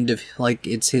kind of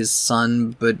it's his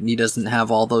son, but he doesn't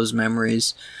have all those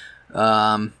memories.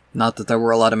 Not that there were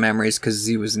a lot of memories, because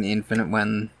he was an infant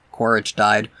when Quaritch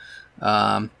died.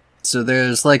 So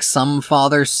there's some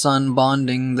father-son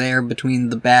bonding there between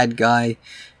the bad guy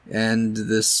and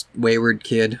this wayward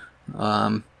kid.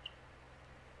 But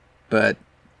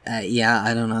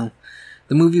I don't know.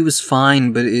 The movie was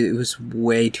fine, but it was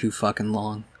way too fucking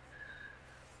long.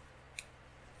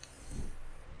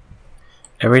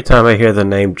 Every time I hear the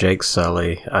name Jake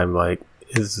Sully, I'm like,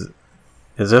 is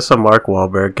this a Mark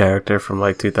Wahlberg character from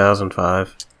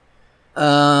 2005?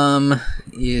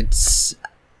 It's...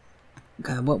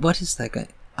 God, what is that guy?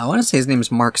 I want to say his name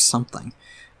is Mark something.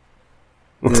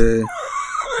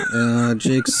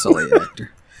 Jake Sully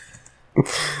actor.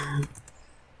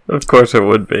 Of course it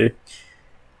would be.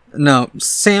 No,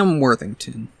 Sam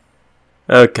Worthington.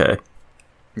 Okay.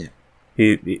 Yeah.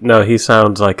 He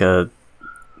sounds like a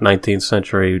 19th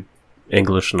century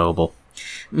English noble.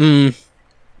 Yeah.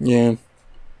 Let's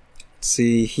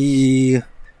see, he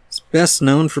is best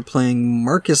known for playing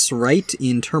Marcus Wright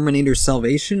in Terminator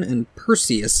Salvation and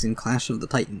Perseus in Clash of the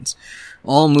Titans.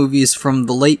 All movies from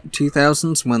the late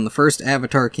 2000s when the first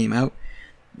Avatar came out.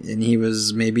 And he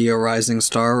was maybe a rising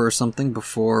star or something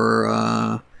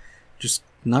before just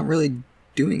not really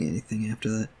doing anything after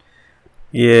that.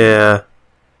 Yeah.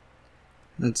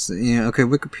 That's okay.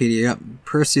 Wikipedia. Yep.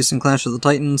 Perseus in Clash of the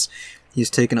Titans. He's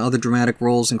taken other dramatic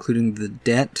roles, including The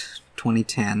Debt,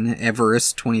 2010,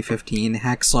 Everest, 2015,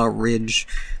 Hacksaw Ridge,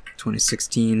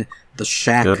 2016, The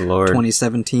Shack,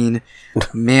 2017,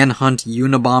 Manhunt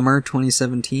Unabomber,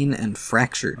 2017, and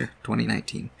Fractured,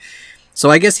 2019. So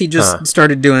I guess he just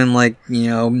started doing, like,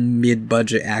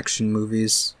 mid-budget action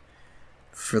movies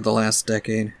for the last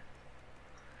decade.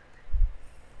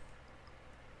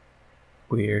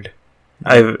 Weird.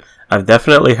 I've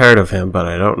definitely heard of him, but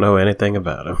I don't know anything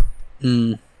about him.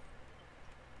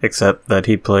 Except that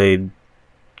he played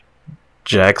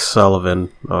Jack Sullivan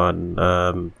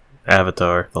on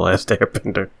Avatar: The Last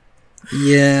Airbender.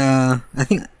 Yeah, I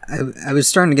think I was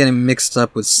starting to get him mixed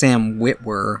up with Sam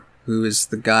Witwer, who is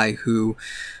the guy who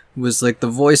was like the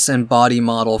voice and body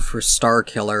model for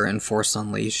Starkiller and Force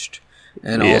Unleashed,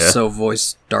 and also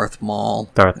voiced Darth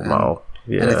Maul. Maul.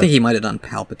 Yeah. And I think he might have done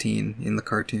Palpatine in the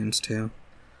cartoons too.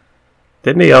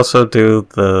 Didn't he also do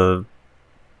the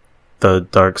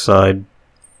dark side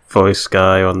voice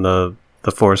guy on the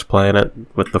Force planet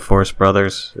with the Force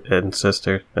brothers and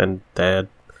sister and dad?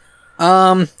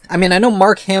 I mean, I know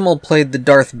Mark Hamill played the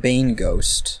Darth Bane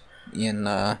ghost in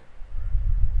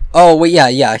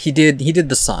he did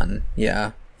the son.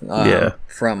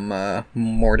 From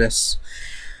Mortis.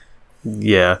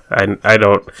 Yeah, I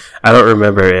don't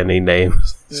remember any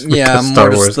names. Yeah,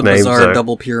 Star Wars the names bizarre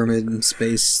double pyramid in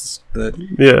space that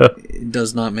it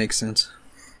does not make sense.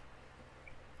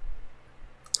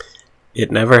 It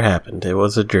never happened. It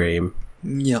was a dream.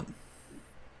 Yep.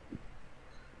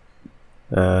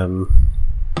 Well,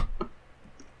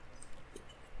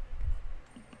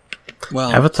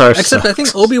 Avatar except sucks. I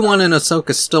think Obi-Wan and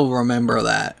Ahsoka still remember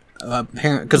that.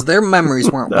 Because their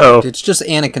memories weren't wiped. It's just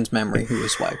Anakin's memory who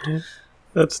was wiped.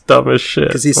 That's dumb as shit.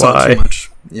 Because he saw too much.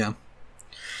 Yeah.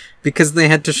 Because they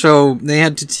had to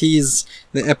tease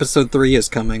the episode 3 is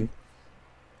coming.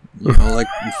 Like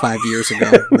 5 years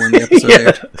ago when the episode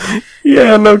aired.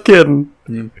 Yeah, no kidding.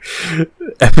 Yeah.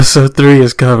 Episode 3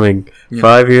 is coming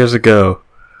 5 years ago.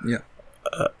 Yeah.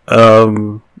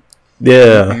 Yeah.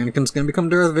 Anakin's gonna become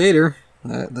Darth Vader.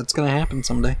 That's gonna happen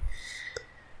someday.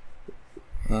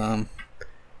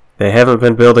 They haven't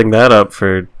been building that up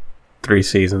for 3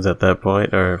 seasons at that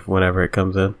point, or whenever it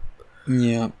comes in.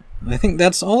 Yeah, I think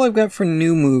that's all I've got for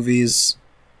new movies.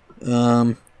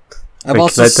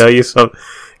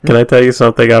 Can I tell you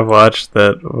something I've watched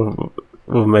that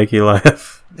will make you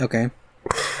laugh? Okay.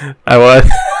 I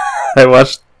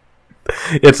watched.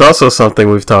 It's also something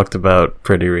we've talked about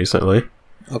pretty recently.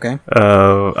 Okay.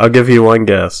 I'll give you one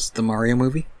guess. The Mario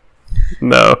movie?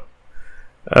 No.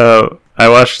 I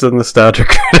watched the Nostalgia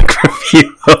Critic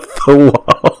review of The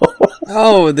Wall.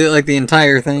 Oh, the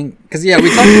entire thing? Because, we talked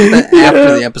about that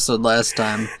after the episode last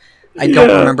time. I don't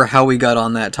remember how we got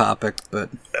on that topic, but...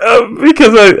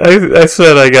 because I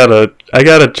said I got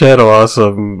a Channel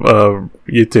Awesome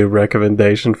YouTube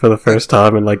recommendation for the first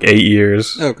time in like 8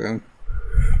 years. Okay.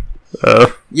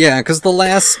 Because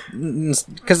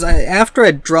after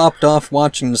I dropped off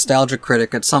watching Nostalgia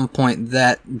Critic, at some point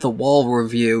that The Wall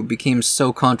review became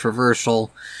so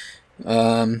controversial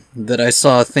that I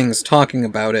saw things talking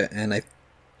about it, and I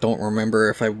don't remember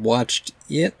if I watched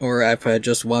it or if I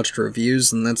just watched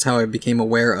reviews, and that's how I became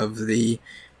aware of the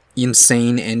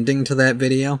insane ending to that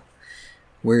video,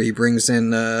 where he brings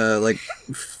in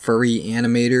furry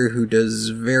animator who does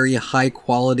very high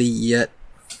quality yet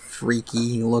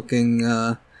freaky looking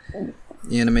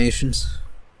animations.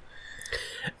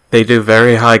 They do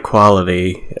very high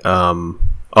quality,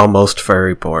 almost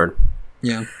furry porn.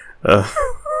 Yeah.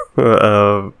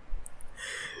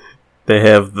 They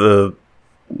have the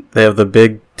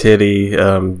big titty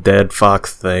dead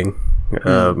fox thing,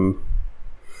 and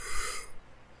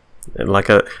like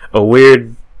a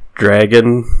weird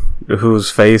dragon whose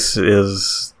face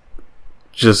is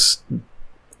just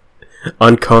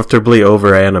uncomfortably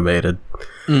over animated,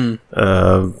 and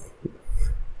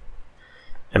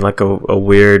like a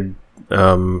weird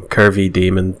curvy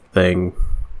demon thing,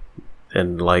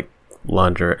 and like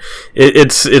lingerie.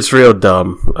 It's real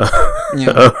dumb.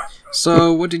 Yeah.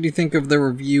 So, what did you think of the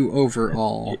review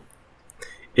overall?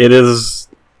 It is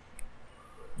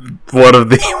one of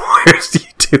the worst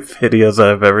YouTube videos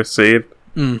I've ever seen.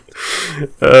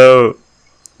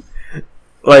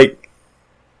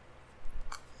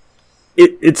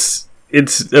 It's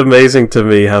amazing to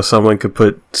me how someone could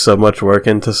put so much work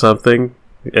into something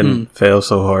and fail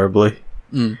so horribly.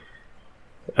 The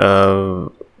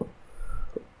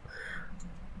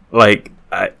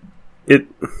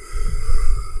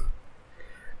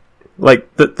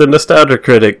Nostalgia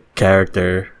Critic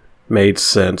character made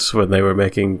sense when they were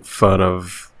making fun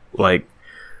of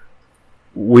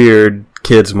weird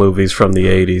kids movies from the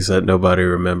 80s that nobody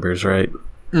remembers, right?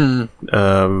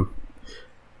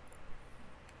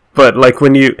 But like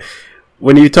when you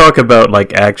talk about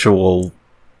like actual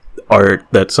art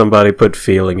that somebody put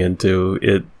feeling into,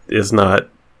 it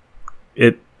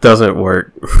doesn't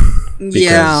work.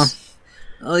 Yeah.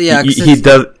 Oh yeah.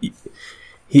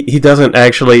 He doesn't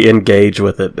actually engage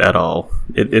with it at all.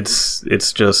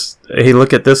 It's just, hey,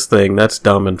 look at this thing. That's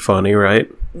dumb and funny,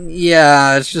 right?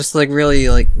 Yeah, it's just like really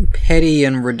like petty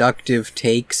and reductive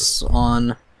takes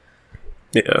on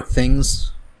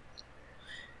things.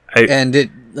 And it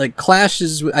like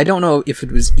clashes. I don't know if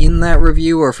it was in that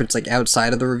review or if it's like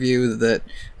outside of the review that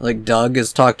like Doug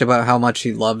has talked about how much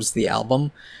he loves the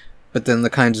album, but then the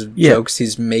kinds of jokes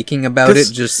he's making about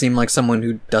it just seem like someone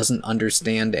who doesn't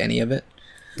understand any of it.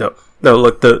 No,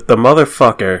 look, the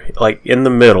motherfucker, like, in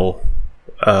the middle,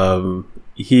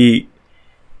 he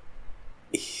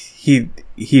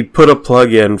put a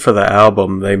plug-in for the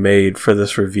album they made for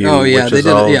this review. Oh, yeah, which they is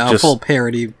did all a full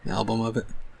parody album of it.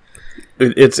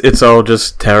 It's all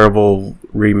just terrible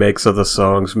remakes of the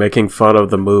songs, making fun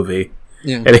of the movie.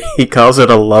 Yeah. And he calls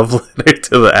it a love letter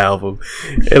to the album.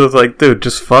 And it's like, dude,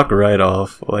 just fuck right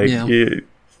off. Like,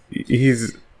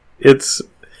 it's,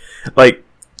 like,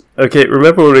 okay,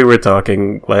 remember when we were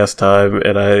talking last time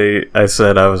and I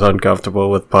said I was uncomfortable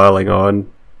with piling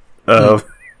on?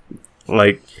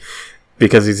 Like,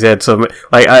 because he's had some...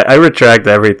 Like, I retract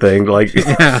everything. Like,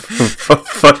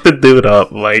 fuck the dude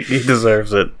up. Like, he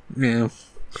deserves it. Yeah.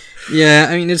 Yeah,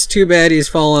 I mean, it's too bad he's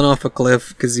fallen off a cliff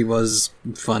because he was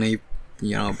funny,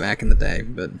 you know, back in the day,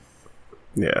 but...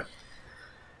 Yeah.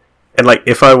 And, like,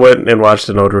 if I went and watched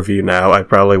an old review now, I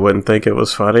probably wouldn't think it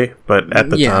was funny. But at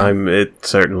the time, it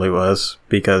certainly was.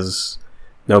 Because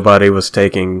nobody was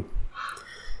taking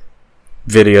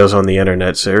videos on the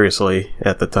internet seriously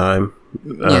at the time.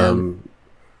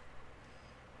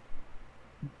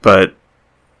 But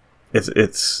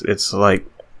it's like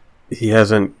he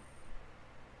hasn't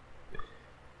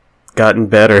gotten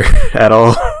better at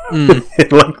all in,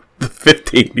 like, the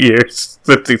 15 years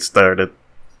since he started.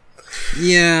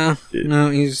 Yeah, no,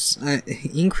 he's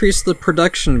increased the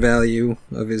production value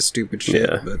of his stupid shit,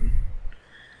 but...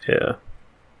 Yeah.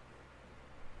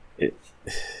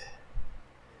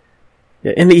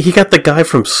 Yeah, and he got the guy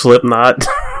from Slipknot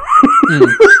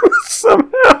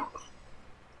somehow.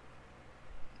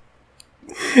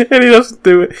 And he doesn't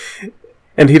do it.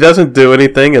 And he doesn't do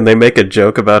anything, and they make a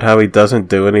joke about how he doesn't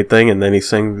do anything, and then he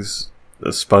sings a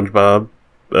SpongeBob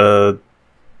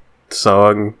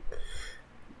song.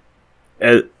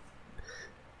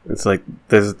 It's like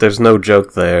there's no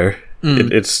joke there.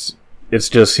 It's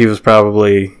just he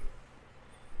probably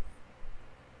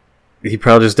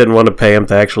just didn't want to pay him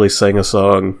to actually sing a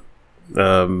song,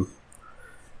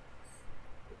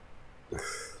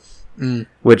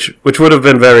 which would have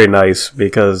been very nice,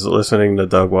 because listening to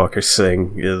Doug Walker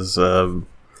sing is about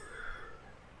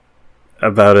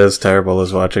as terrible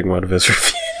as watching one of his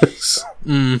reviews.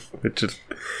 Which is.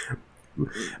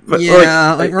 But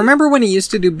yeah, like remember when he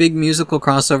used to do big musical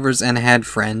crossovers and had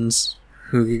friends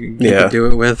who he could do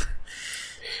it with?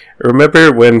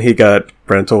 Remember when he got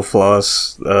Brental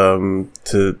Floss to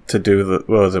do the,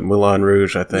 what was it, Moulin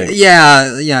Rouge, I think?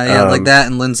 Yeah, like that,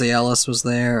 and Lindsay Ellis was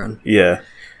there. And... Yeah.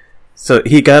 So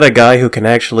he got a guy who can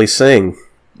actually sing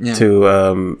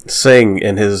to sing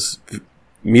in his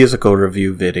musical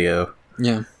review video.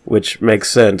 Yeah. Which makes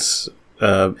sense.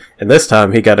 And this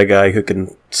time he got a guy who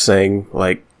can sing,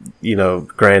 like, you know,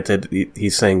 granted, he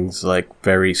sings, like,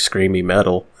 very screamy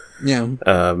metal. Yeah.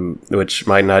 Which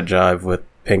might not jive with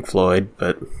Pink Floyd,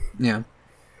 but... Yeah.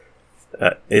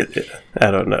 I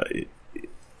don't know.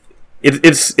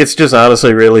 It's just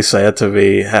honestly really sad to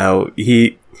me how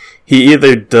he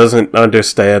either doesn't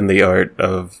understand the art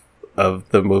of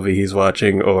the movie he's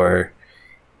watching, or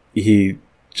he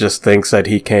just thinks that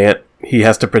he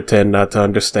has to pretend not to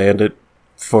understand it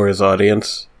for his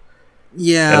audience.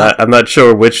 Yeah. And I'm not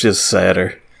sure which is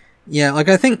sadder. Yeah, like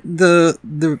I think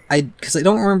because I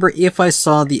don't remember if I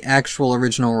saw the actual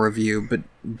original review, but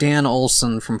Dan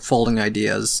Olson from Folding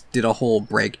Ideas did a whole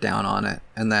breakdown on it,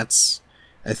 and that's,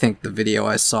 I think, the video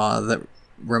I saw that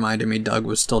reminded me Doug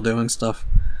was still doing stuff.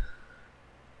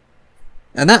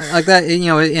 And that, like that, you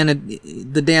know,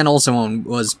 the Dan Olson one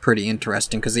was pretty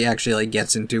interesting, because he actually, like,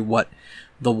 gets into what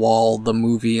The Wall, the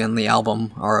movie, and the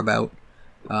album are about,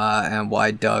 and why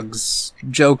Doug's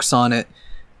jokes on it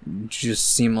just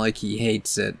seem like he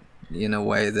hates it in a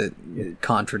way that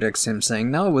contradicts him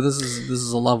saying, no, well, this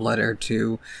is a love letter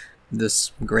to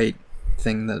this great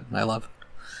thing that I love.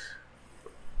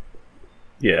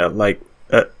 Yeah, like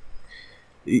at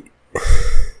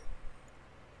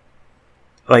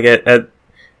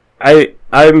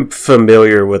I'm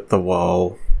familiar with The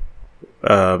Wall,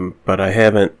 but I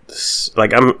haven't...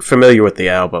 Like, I'm familiar with the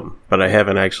album, but I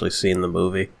haven't actually seen the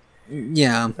movie.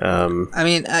 Yeah. I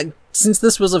mean, since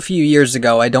this was a few years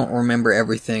ago, I don't remember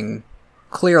everything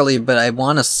clearly, but I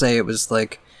want to say it was,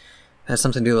 like, has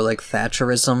something to do with, like,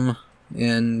 Thatcherism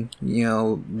in, you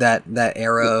know, that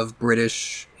era of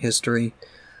British history.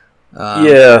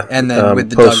 Yeah. And then with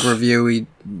the Doug review, he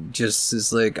just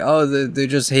is like, oh, they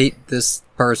just hate this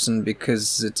person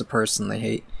because it's a person they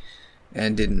hate,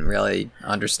 and didn't really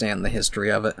understand the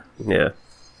history of it. Yeah.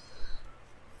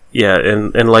 Yeah,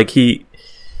 and like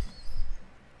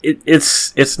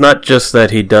it's not just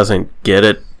that he doesn't get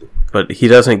it, but he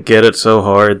doesn't get it so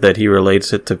hard that he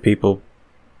relates it to people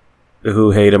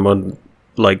who hate him on,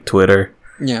 like, Twitter.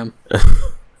 Yeah.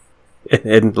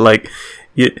 and like,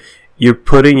 you're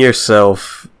putting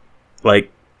yourself,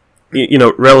 like, you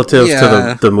know, relative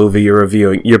to the movie you're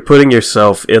reviewing, you're putting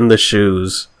yourself in the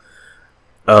shoes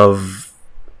of,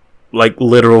 like,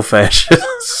 literal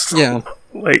fascists. Yeah.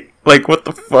 Like, what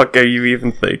the fuck are you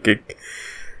even thinking?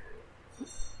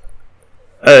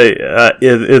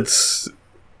 It's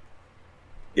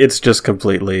just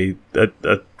completely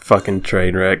a fucking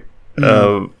train wreck.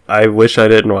 I wish I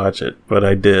didn't watch it, but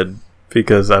I did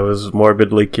because I was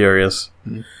morbidly curious.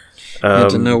 And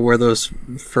to know where those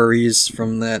furries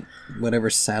from that whatever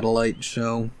satellite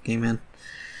show came in.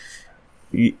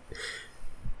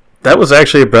 That was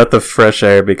actually a breath of fresh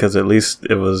air because at least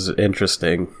it was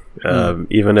interesting,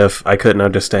 even if I couldn't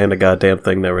understand a goddamn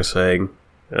thing they were saying.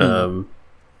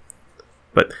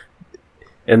 But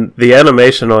and the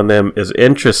animation on them is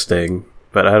interesting,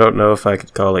 but I don't know if I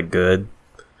could call it good.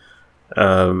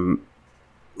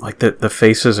 Like the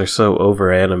faces are so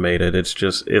over animated. It's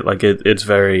just it's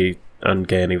very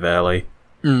uncanny valley.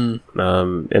 And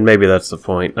maybe that's the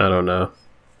point. I don't know.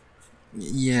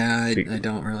 Yeah, I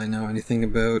don't really know anything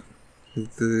about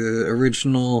the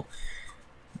original,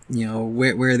 you know,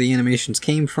 where the animations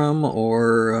came from,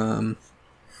 or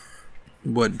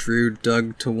what drew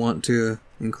Doug to want to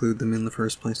include them in the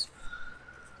first place.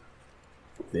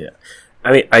 Yeah.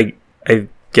 I mean, I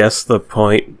guess the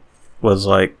point was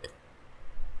like,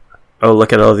 oh,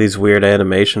 look at all these weird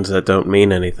animations that don't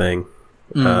mean anything.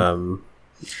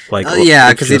 Like,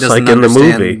 yeah, because he doesn't like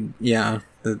understand. In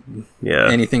the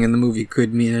movie. Anything in the movie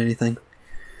could mean anything.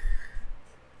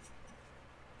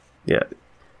 Yeah,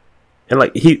 and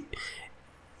like he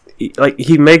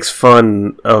makes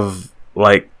fun of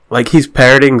like he's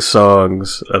parroting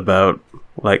songs about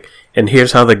like, and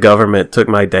here's how the government took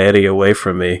my daddy away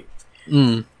from me.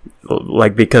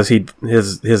 Like, because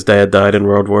his dad died in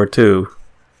World War II.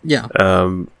 Yeah.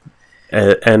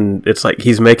 And it's like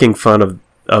he's making fun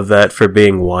of that for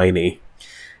being whiny.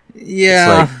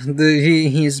 Yeah,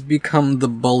 he's become the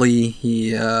bully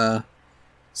he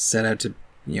set out to,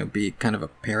 you know, be kind of a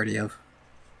parody of.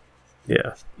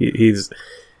 Yeah, his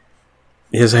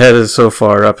head is so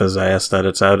far up his ass that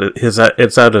it's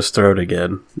out his throat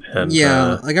again. And,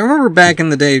 yeah, like I remember back in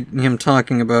the day him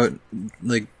talking about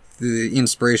like the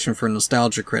inspiration for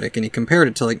Nostalgia Critic, and he compared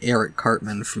it to like Eric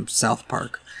Cartman from South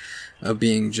Park, of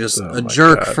being just a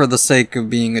jerk for the sake of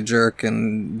being a jerk,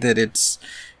 and that it's,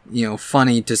 you know,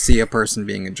 funny to see a person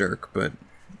being a jerk. But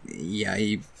yeah,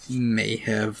 he may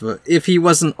have, if he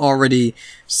wasn't already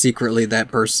secretly that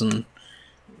person,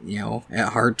 you know, at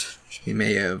heart, he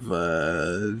may have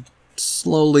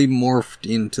slowly morphed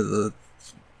into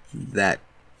that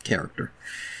character.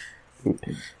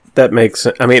 That makes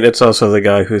sense. I mean, it's also the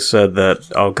guy who said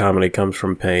that all comedy comes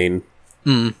from pain.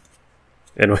 In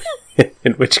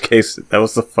which case, that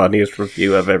was the funniest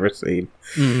review I've ever seen.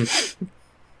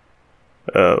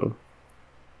 But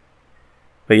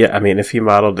yeah, I mean, if he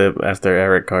modeled it after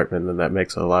Eric Cartman, then that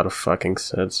makes a lot of fucking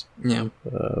sense. Yeah.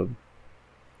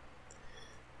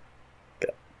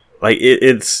 Like,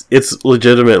 it's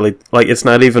legitimately, like, it's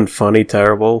not even funny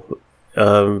terrible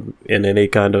in any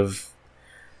kind of,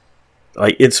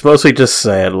 like, it's mostly just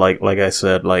sad, like I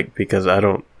said, like, because I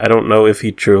don't know if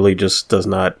he truly just does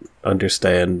not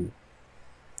understand,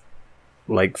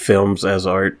 like, films as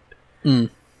art,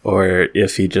 or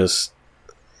if he just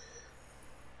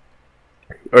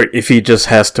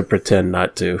has to pretend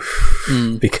not to,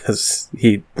 because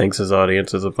he thinks his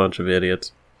audience is a bunch of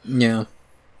idiots. Yeah.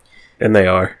 And they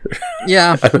are.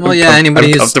 Yeah, well, yeah,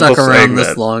 anybody who's stuck around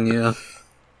this long, yeah.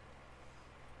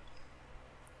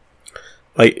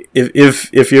 Like,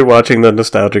 if you're watching the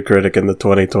Nostalgia Critic in the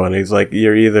 2020s, like,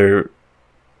 you're either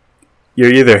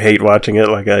hate watching it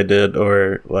like I did,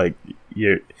 or like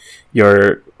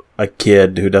you're a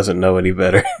kid who doesn't know any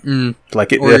better.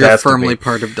 Like, or you're firmly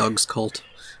part of Doug's cult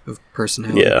of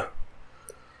personality.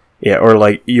 Yeah, or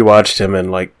like you watched him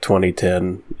in like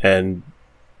 2010, and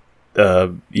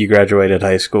you graduated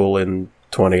high school in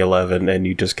 2011, and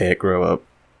you just can't grow up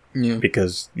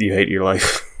because you hate your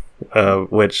life.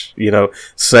 Which,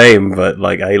 same, but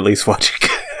like I at least watch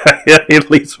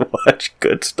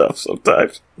good stuff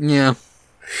sometimes. Yeah.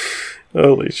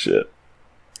 Holy shit.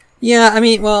 Yeah, I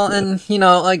mean, well, and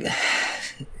like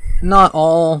not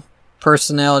all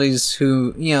personalities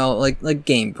who like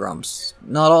Game Grumps.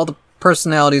 Not all the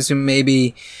personalities who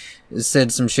maybe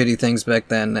said some shitty things back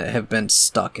then have been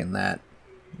stuck in that.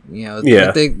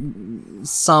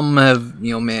 Some have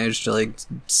managed to like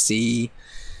see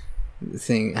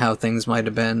how things might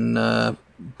have been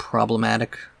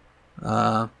problematic,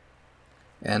 and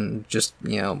just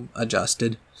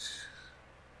adjusted.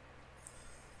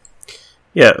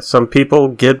 Yeah, some people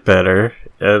get better,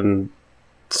 and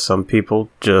some people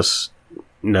just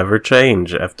never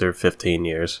change after 15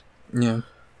 years. Yeah.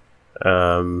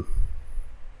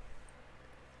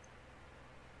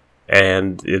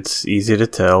 And it's easy to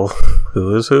tell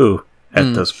who is who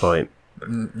at this point.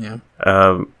 Yeah.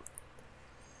 Because,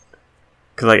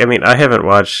 like, I mean, I haven't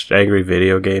watched Angry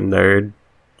Video Game Nerd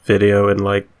video in,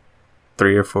 like,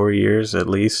 3 or 4 years, at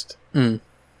least.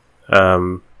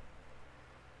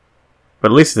 But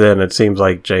at least then, it seems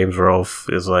like James Rolfe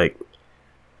is like,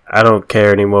 I don't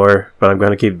care anymore, but I'm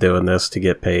going to keep doing this to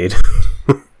get paid.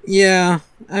 Yeah.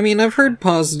 I mean, I've heard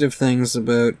positive things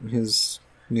about his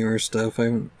newer stuff. I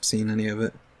haven't seen any of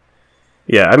it.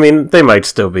 Yeah, I mean, they might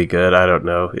still be good. I don't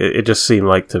know. It just seemed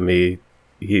like to me,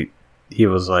 he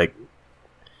was like,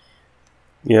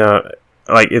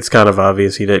 like, it's kind of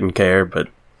obvious he didn't care, but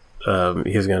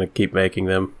he's going to keep making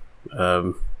them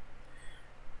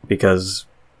because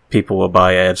people will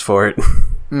buy ads for it.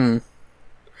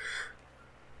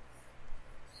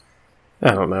 I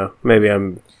don't know. Maybe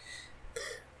I'm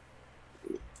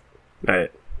going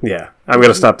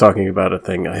to stop talking about a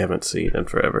thing I haven't seen in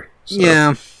forever. So.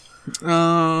 Yeah.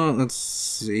 Let's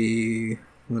see.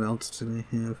 What else did I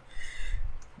have?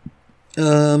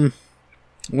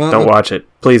 Well, don't watch it.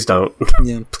 Please don't.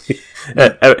 Yeah.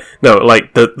 No,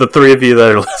 like, the three of you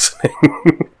that are listening,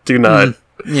 do not.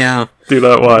 Yeah. Do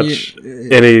not watch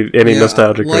any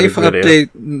Nostalgia Critic Life video.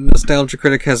 update, Nostalgia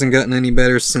Critic hasn't gotten any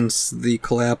better since the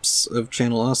collapse of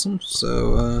Channel Awesome,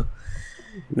 so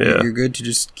you're good to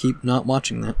just keep not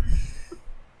watching that.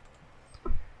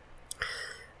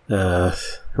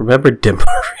 Remember Demo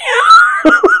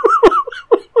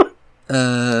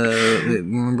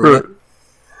Remember what?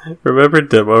 Remember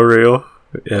Demo Reel?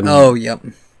 Oh, yep.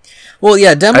 Well,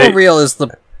 yeah, Demo Reel is the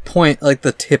point, like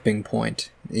the tipping point.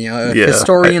 If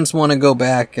historians want to go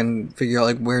back and figure out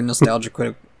like where Nostalgia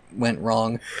Critic went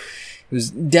wrong,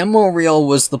 Demo Reel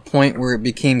was the point where it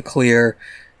became clear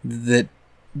that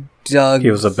Doug...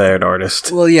 He was a bad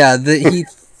artist. Well, yeah, that he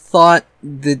thought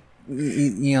that,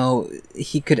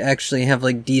 he could actually have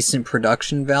like decent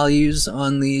production values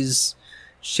on these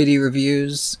shitty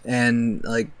reviews and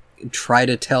like try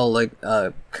to tell like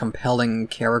a compelling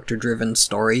character-driven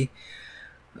story.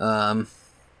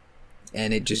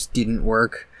 And it just didn't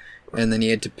work, and then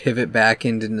he had to pivot back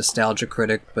into Nostalgia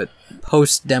Critic, but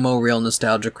post-Demo Reel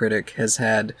Nostalgia Critic has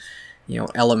had,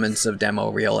 elements of Demo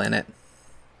Reel in it.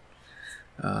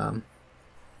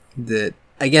 That,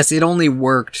 I guess it only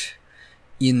worked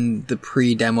in the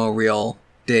pre-Demo Reel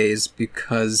days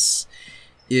because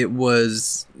it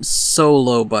was so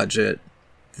low budget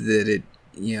that it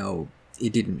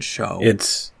didn't show.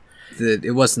 That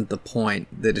it wasn't the point,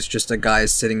 that it's just a guy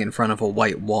sitting in front of a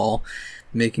white wall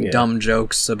making dumb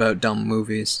jokes about dumb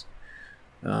movies.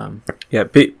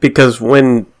 Because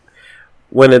when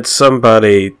it's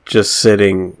somebody just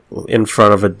sitting in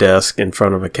front of a desk in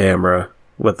front of a camera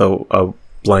with a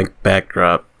blank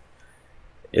backdrop,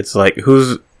 it's like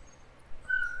who's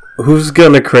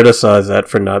gonna criticize that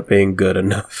for not being good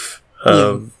enough?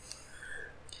 But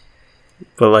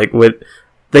like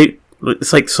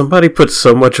it's like somebody put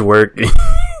so much work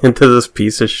into this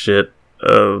piece of shit.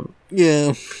 I'm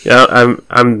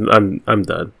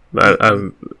done.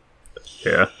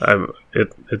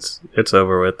 It's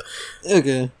over with.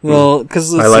 Okay, well,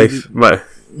 because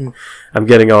I'm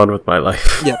getting on with my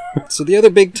life. Yeah. So the other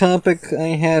big topic I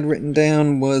had written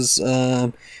down was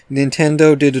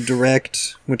Nintendo did a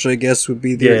Direct, which I guess would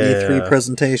be their E3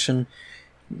 presentation,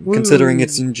 considering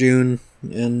it's in June,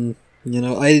 and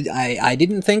I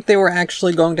didn't think they were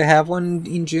actually going to have one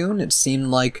in June. It seemed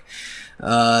like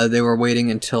they were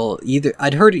waiting until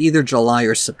I'd heard either July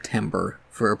or September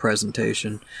for a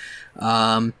presentation.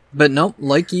 But nope,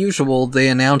 like usual, they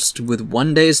announced with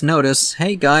 1 day's notice,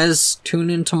 hey guys,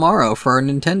 tune in tomorrow for our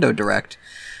Nintendo Direct,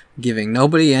 giving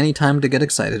nobody any time to get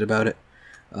excited about it.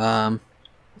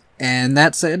 And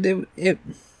that said,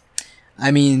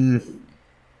 I mean,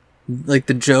 like,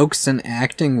 the jokes and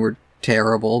acting were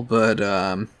terrible, but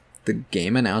the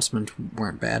game announcements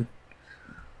weren't bad.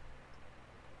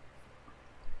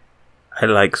 I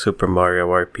like Super Mario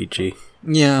RPG.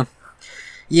 Yeah.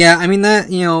 Yeah, I mean,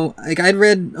 that, like, I'd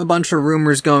read a bunch of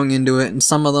rumors going into it, and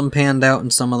some of them panned out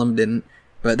and some of them didn't.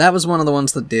 But that was one of the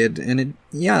ones that did, and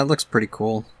it looks pretty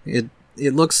cool. It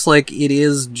looks like it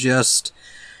is just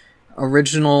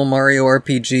original Mario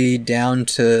RPG down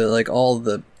to, like, all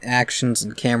the actions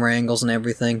and camera angles and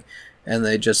everything, and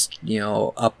they just,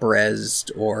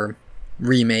 up-resed or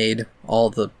remade all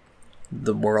the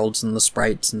worlds and the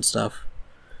sprites and stuff.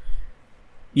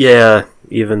 Yeah,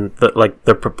 even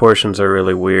the proportions are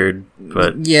really weird,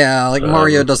 but yeah, like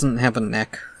Mario doesn't have a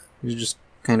neck. He's just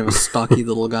kind of a stocky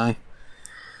little guy.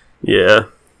 Yeah,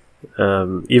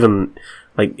 even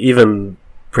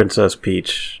Princess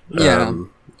Peach,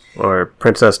 or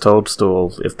Princess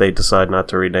Toadstool, if they decide not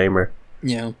to rename her.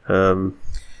 Yeah.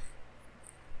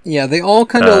 Yeah, they all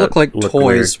kind of look like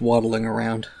toys weird. waddling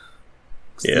around.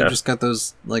 So yeah, they just got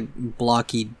those like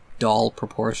blocky doll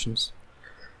proportions.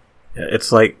 Yeah,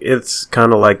 it's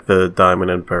kind of like the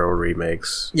Diamond and Pearl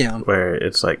remakes. Yeah, where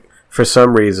it's like for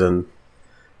some reason,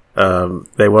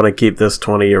 they want to keep this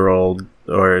 20-year-old,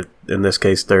 or in this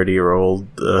case 30-year-old,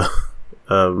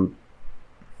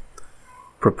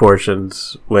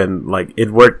 proportions when like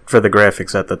it worked for the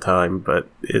graphics at the time, but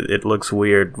it looks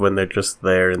weird when they're just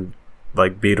there in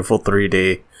like beautiful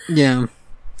 3D. Yeah,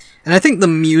 and I think the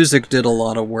music did a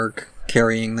lot of work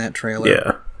carrying that trailer.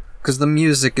 Yeah, because the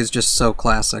music is just so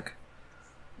classic.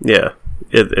 Yeah,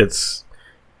 it's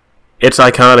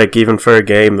iconic even for a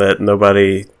game that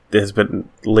nobody has been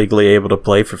legally able to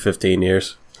play for 15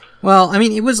 years. Well, I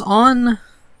mean, it was on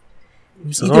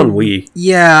Wii.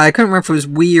 Yeah, I couldn't remember if it was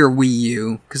Wii or Wii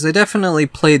U, because I definitely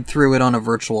played through it on a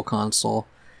virtual console,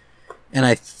 and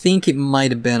I think it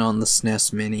might have been on the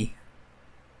SNES Mini.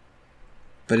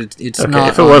 But it's okay, not.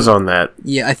 If it was on that,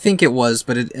 yeah, I think it was,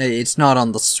 but it's not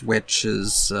on the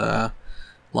Switch's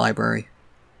library.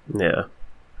 Yeah,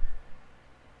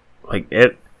 like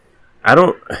it. I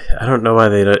don't know why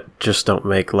they just don't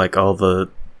make like all the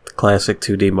classic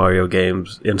 2D Mario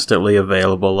games instantly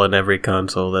available on every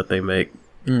console that they make.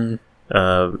 Including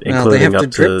they have to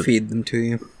drip feed them to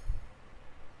you.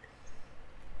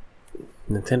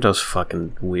 Nintendo's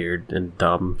fucking weird and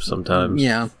dumb sometimes.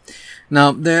 Yeah.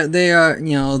 No, they're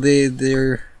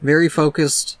very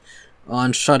focused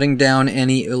on shutting down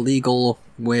any illegal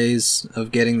ways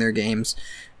of getting their games,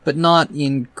 but not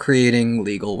in creating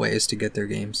legal ways to get their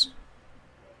games.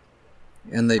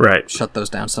 And they shut those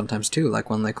down sometimes too, like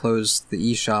when they closed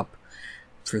the eShop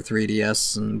for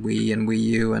 3DS and Wii and Wii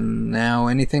U, and now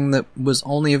anything that was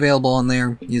only available on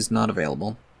there is not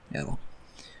available at all.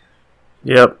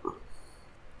 Yep.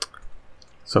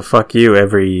 So fuck you,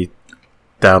 every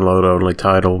download-only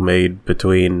title made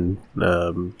between,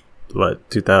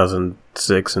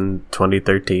 2006 and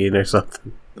 2013 or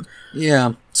something.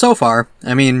 Yeah, so far.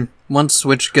 I mean, once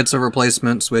Switch gets a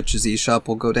replacement, Switch's eShop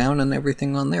will go down and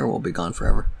everything on there will be gone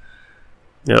forever.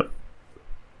 Yep.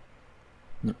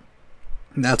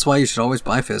 That's why you should always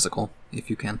buy physical, if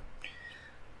you can.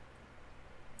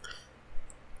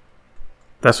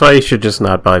 That's why you should just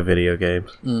not buy video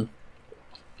games. Mm.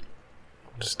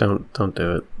 Just don't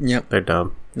do it. Yep. They're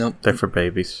dumb. Nope. They're for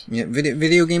babies. Yeah,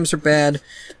 video games are bad.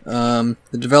 The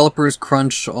developers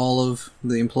crunch all of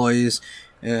the employees,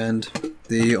 and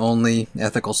the only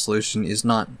ethical solution is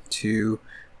not to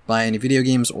buy any video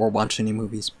games or watch any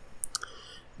movies.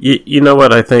 You know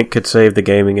what I think could save the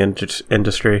gaming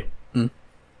industry? Mm.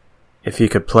 If you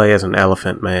could play as an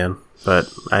elephant man,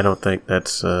 but I don't think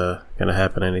that's going to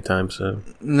happen anytime soon.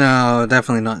 No,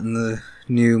 definitely not in the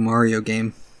new Mario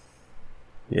game.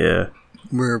 Yeah.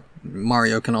 Where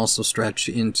Mario can also stretch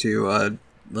into a,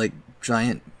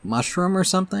 giant mushroom or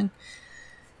something.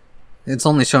 It's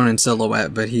only shown in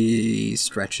silhouette, but he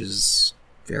stretches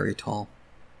very tall.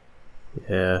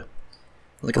 Yeah.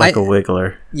 Like a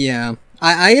wiggler. Yeah.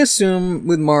 I assume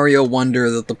with Mario Wonder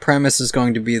that the premise is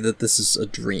going to be that this is a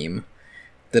dream.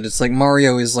 That it's like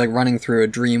Mario is running through a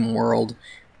dream world,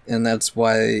 and that's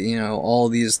why, all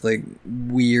these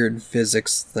weird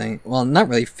physics thing. Well, not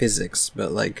really physics,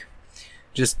 but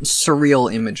just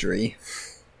surreal imagery.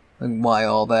 Why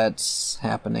all that's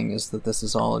happening is that this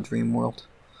is all a dream world.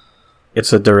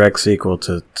 It's a direct sequel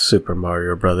to Super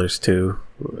Mario Brothers 2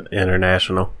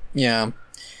 International. Yeah.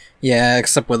 Yeah,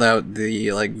 except without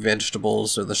the,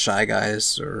 vegetables or the Shy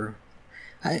Guys, or...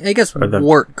 I guess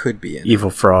Wart could be in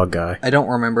Evil Frog guy. I don't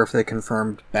remember if they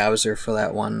confirmed Bowser for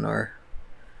that one or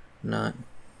not.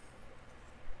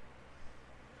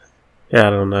 Yeah, I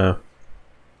don't know.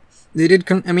 They did,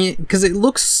 because it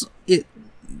looks,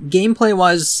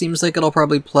 gameplay-wise, seems like it'll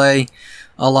probably play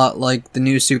a lot like the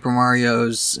new Super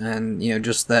Mario's and,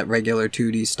 just that regular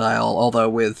 2D style, although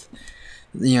with,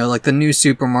 like the new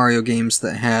Super Mario games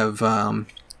that have,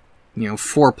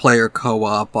 4-player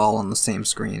co-op all on the same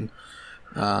screen.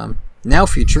 Now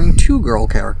featuring 2 girl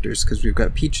characters, because we've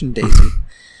got Peach and Daisy.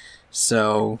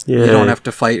 So, you don't have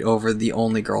to fight over the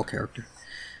only girl character.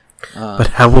 But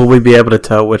how will we be able to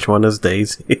tell which one is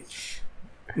Daisy?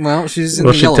 Well, she's in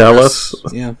will the she yellow tell dress.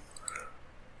 us? Yeah.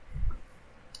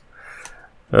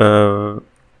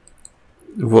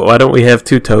 Why don't we have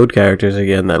 2 Toad characters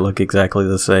again that look exactly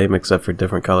the same except for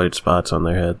different colored spots on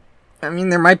their head? I mean,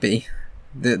 there might be.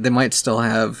 They might still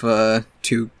have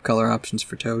 2 color options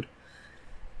for Toad.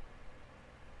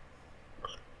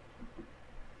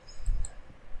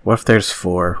 What if there's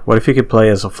 4? What if you could play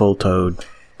as a full Toad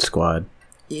squad?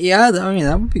 Yeah,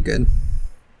 that would be good.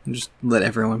 Just let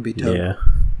everyone be Toad. Yeah.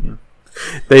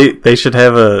 They should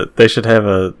have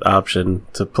a option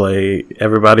to play.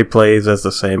 Everybody plays as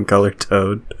the same color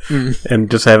Toad, and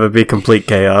just have it be complete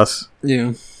chaos.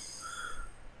 Yeah,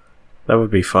 that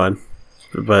would be fun.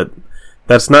 But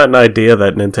that's not an idea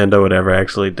that Nintendo would ever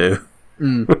actually do.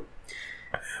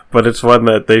 But it's one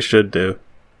that they should do.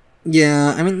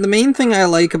 Yeah, I mean, the main thing I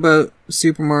like about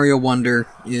Super Mario Wonder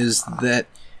is that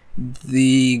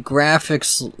the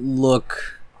graphics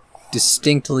look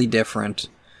distinctly different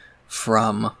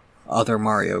from other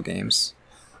Mario games,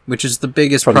 which is the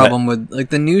biggest problem with, like,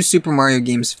 the new Super Mario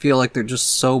games feel like they're just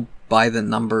so by the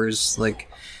numbers, like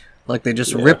they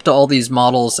just ripped all these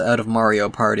models out of Mario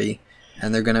Party,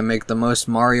 and they're gonna make the most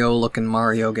Mario-looking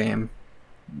Mario game.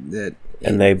 And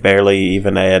they barely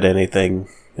even add anything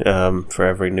for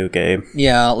every new game.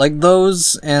 Yeah, like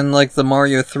those and like the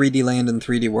Mario 3D Land and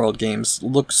 3D World games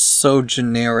look so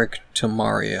generic to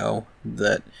Mario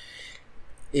that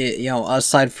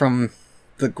aside from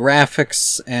the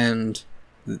graphics and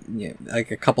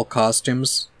like a couple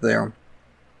costumes, they're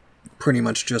pretty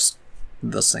much just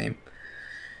the same.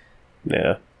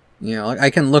 Yeah. I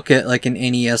can look at like an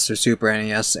NES or Super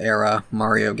NES era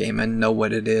Mario game and know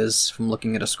what it is from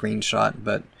looking at a screenshot,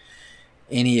 but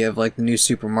any of like the new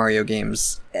Super Mario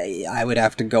games, I would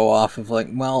have to go off of like,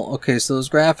 well, okay, so those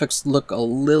graphics look a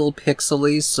little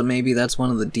pixely, so maybe that's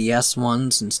one of the DS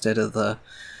ones instead of the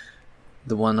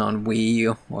one on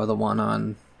Wii, or the one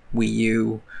on Wii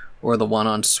U, or the one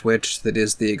on Switch that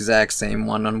is the exact same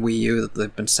one on Wii U that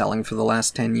they've been selling for the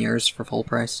last 10 years for full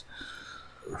price.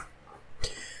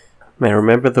 Man,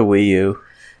 remember the Wii U?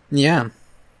 Yeah.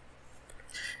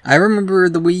 I remember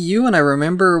the Wii U, and I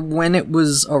remember when it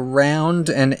was around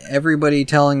and everybody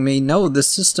telling me, no, this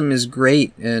system is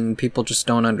great, and people just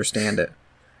don't understand it.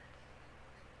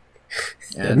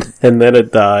 And then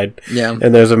it died. Yeah.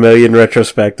 And there's a million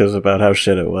retrospectives about how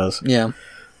shit it was. Yeah.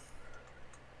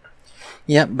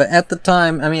 Yeah, but at the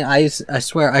time, I mean, I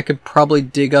swear I could probably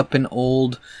dig up an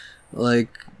old, like,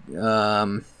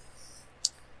 Game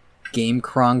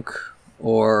Crunk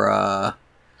or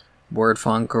Word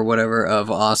Funk or whatever of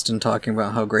Austin talking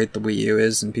about how great the Wii U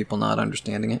is and people not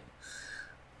understanding it.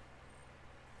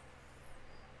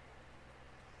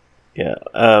 Yeah,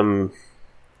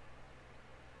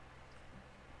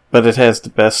 but it has the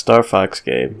best Star Fox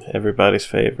game, everybody's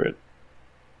favorite.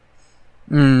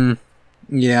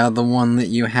 Yeah, the one that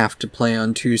you have to play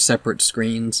on 2 separate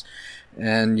screens,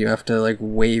 and you have to, like,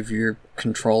 wave your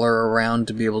controller around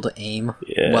to be able to aim,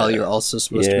 while you're also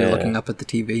supposed to be looking up at the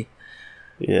TV.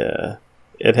 Yeah.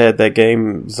 It had that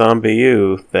game Zombie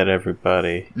U that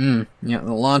everybody yeah,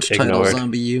 the launch ignored. title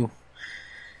Zombie U.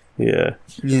 Yeah.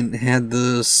 It had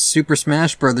the Super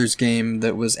Smash Brothers game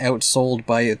that was outsold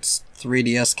by its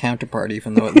 3DS counterpart,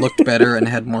 even though it looked better and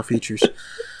had more features.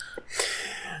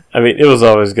 I mean, it was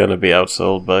always going to be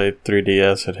outsold by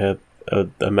 3DS. It had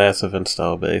a massive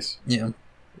install base. Yeah.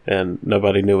 And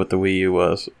nobody knew what the Wii U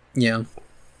was. Yeah.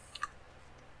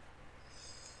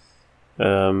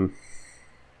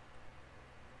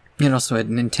 You also had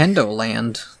Nintendo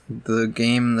Land, the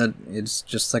game that it's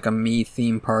just like a Mii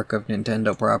theme park of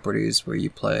Nintendo properties where you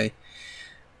play,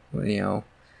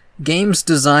 games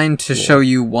designed to show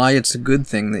you why it's a good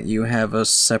thing that you have a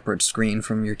separate screen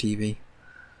from your TV.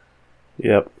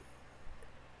 Yep.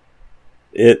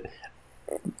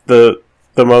 The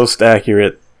most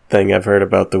accurate thing I've heard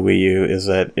about the Wii U is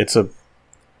that it's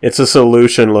a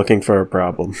solution looking for a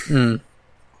problem.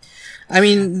 I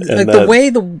mean, like the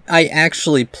way I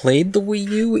actually played the Wii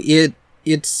U,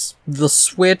 it's the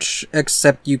Switch,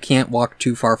 except you can't walk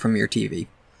too far from your TV.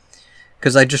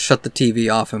 Because I just shut the TV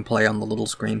off and play on the little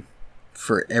screen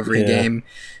for every game.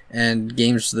 And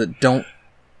games that don't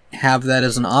have that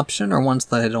as an option, or ones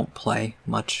that I don't play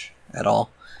much at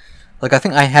all. Like, I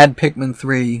think I had Pikmin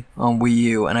 3 on Wii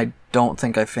U, and I don't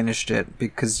think I finished it,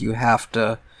 because you have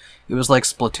to... It was like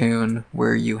Splatoon,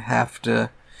 where you have to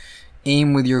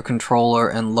aim with your controller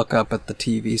and look up at the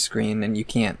TV screen, and you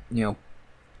can't,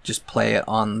 just play it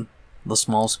on the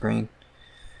small screen.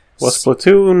 Was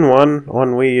Splatoon 1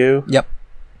 on Wii U? Yep.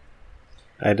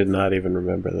 I did not even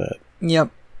remember that.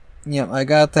 Yep, I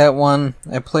got that one.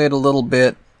 I played a little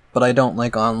bit, but I don't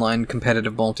like online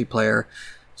competitive multiplayer,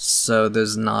 so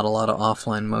there's not a lot of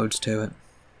offline modes to it.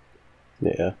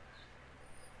 Yeah.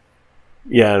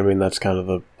 Yeah, I mean, that's kind of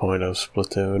the point of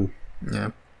Splatoon.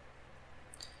 Yeah.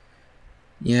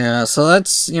 Yeah, so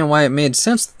that's, why it made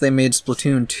sense that they made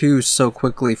Splatoon 2 so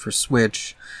quickly for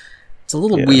Switch. It's a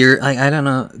little weird. I don't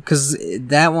know, because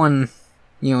that one,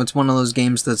 it's one of those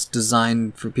games that's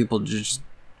designed for people to just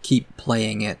keep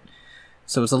playing it.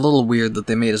 So it's a little weird that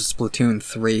they made a Splatoon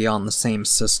 3 on the same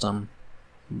system.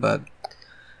 But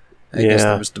I guess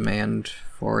there was demand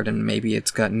for it, and maybe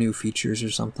it's got new features or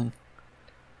something.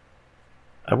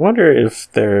 I wonder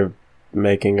if they're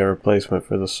making a replacement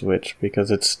for the Switch,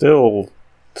 because it still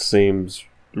seems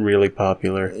really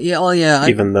popular. Yeah, well, yeah.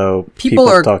 Even though people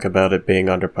talk about it being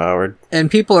underpowered.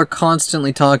 And people are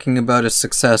constantly talking about a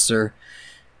successor.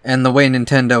 And the way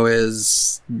Nintendo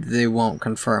is, they won't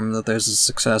confirm that there's a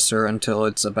successor until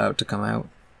it's about to come out.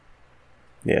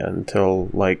 Yeah, until,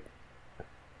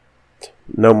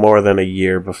 no more than a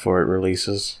year before it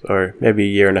releases. Or maybe a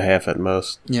year and a half at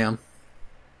most. Yeah.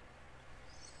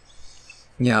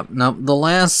 Yeah, now, the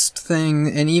last thing,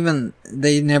 and even,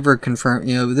 they never confirmed,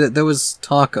 there was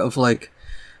talk of,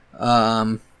 a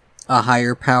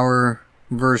higher power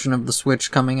version of the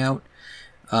Switch coming out,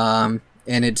 and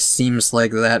it seems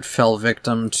like that fell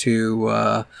victim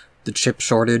to, the chip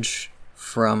shortage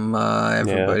from,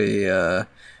 everybody,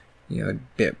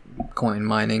 Bitcoin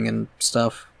mining and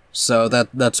stuff. So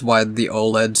that's why the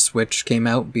OLED Switch came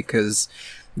out, because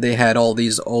they had all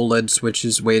these OLED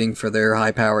Switches waiting for their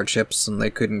high-power chips, and they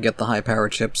couldn't get the high-power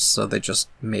chips, so they just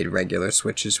made regular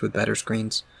Switches with better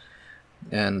screens,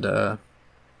 and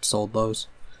sold those.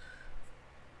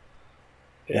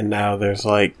 And now there's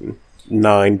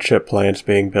 9 chip plants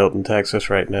being built in Texas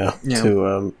right now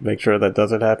to make sure that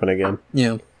doesn't happen again.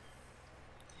 Yeah.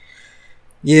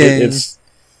 Yeah. It's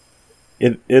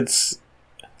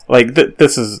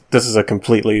this is a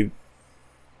completely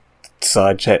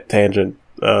side tangent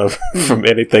from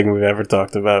anything we've ever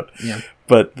talked about. Yeah.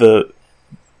 But the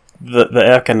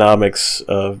economics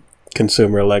of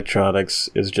consumer electronics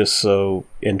is just so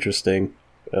interesting.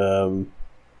 I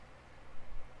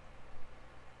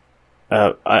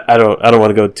don't want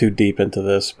to go too deep into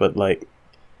this, but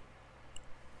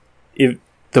if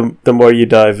the more you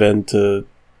dive into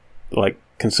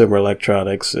consumer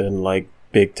electronics and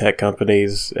big tech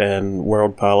companies and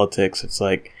world politics, it's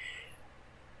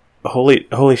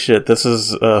holy shit, this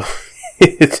is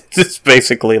it's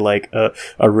basically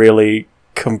a really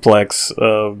complex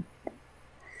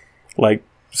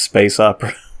space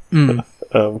opera.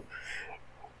 Where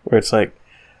it's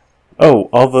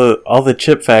all the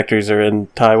chip factories are in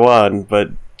Taiwan, but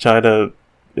China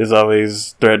is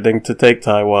always threatening to take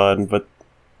Taiwan, but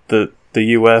the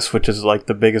US, which is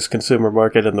the biggest consumer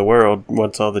market in the world,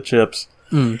 wants all the chips.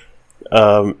 And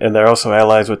they're also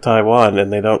allies with Taiwan,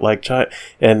 and they don't like China.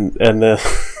 And then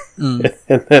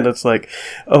and then it's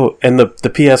and the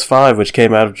PS5, which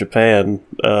came out of Japan,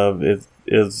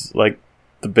 is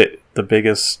the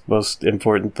biggest, most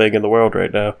important thing in the world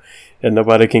right now, and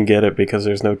nobody can get it because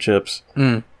there's no chips.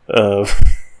 I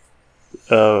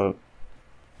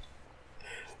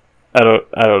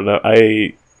don't know.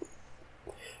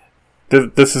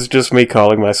 This is just me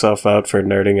calling myself out for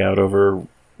nerding out over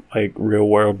real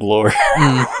world lore.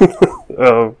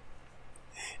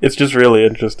 It's just really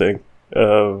interesting.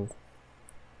 I'm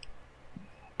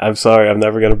sorry, I'm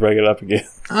never going to bring it up again.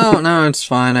 Oh, no, it's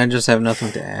fine. I just have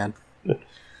nothing to add.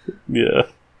 Yeah.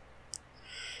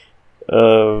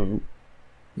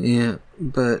 Yeah,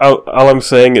 but all I'm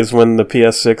saying is when the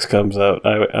PS6 comes out,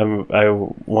 I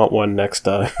want one next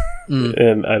time.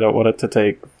 And I don't want it to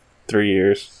take 3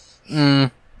 years.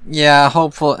 Yeah,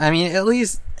 hopeful. I mean, at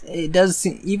least it does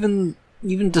seem,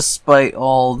 even despite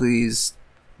all these,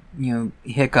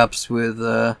 hiccups with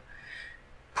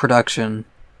production,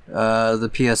 the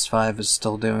PS5 is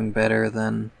still doing better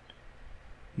than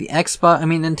the Xbox. I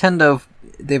mean, Nintendo,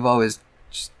 they've always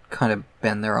just kind of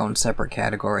been their own separate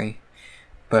category,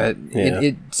 but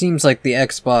it seems like the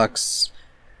Xbox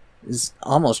is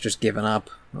almost just given up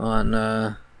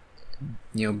on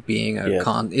being a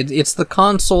it's the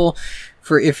console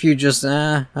for if you just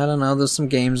I don't know, there's some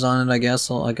games on it, I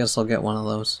guess I'll get one of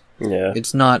those. Yeah.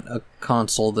 It's not a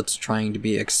console that's trying to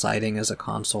be exciting as a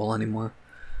console anymore.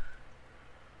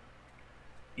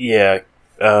 Yeah.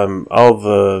 All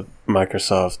the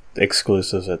Microsoft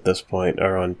exclusives at this point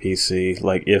are on PC.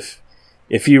 Like if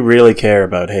you really care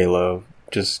about Halo,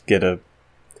 just get a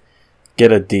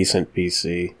decent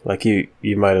PC. Like you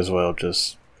might as well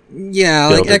just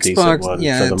build a decent one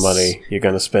for the money you're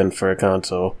going to spend for a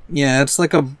console. Yeah, it's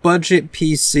like a budget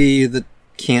PC that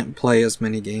can't play as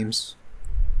many games.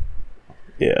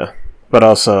 Yeah, but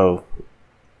also,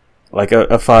 like a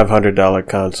 $500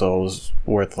 console is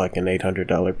worth like an $800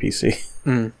 PC.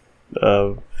 Mm.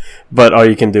 But all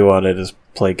you can do on it is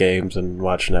play games and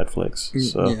watch Netflix.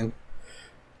 So,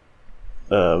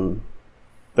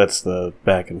 that's the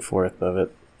back and forth of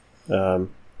it. I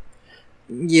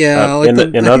think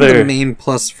the main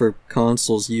plus for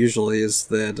consoles usually is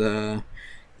that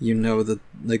that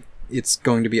like it's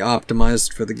going to be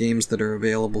optimized for the games that are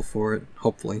available for it.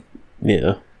 Hopefully.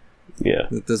 Yeah. Yeah.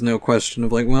 That there's no question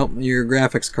of like, well, your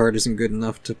graphics card isn't good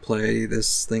enough to play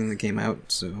this thing that came out,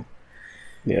 so.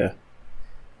 Yeah.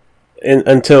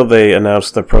 Until they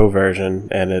announced the Pro version,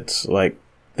 and it's like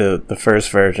the first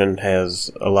version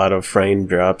has a lot of frame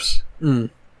drops,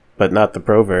 but not the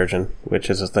Pro version, which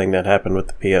is a thing that happened with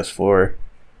the PS4.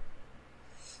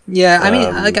 Yeah, I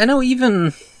mean, like I know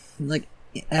even like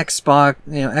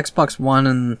Xbox One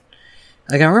and.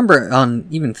 Like, I remember on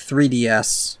even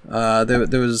 3DS,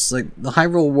 there was, like, the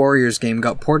Hyrule Warriors game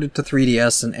got ported to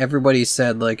 3DS, and everybody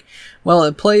said, like, well,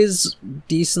 it plays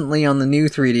decently on the new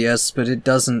 3DS, but it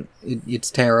doesn't,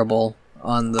 it's terrible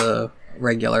on the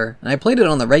regular. And I played it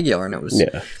on the regular, and it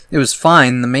was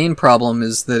fine. The main problem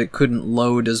is that it couldn't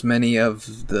load as many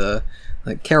of the,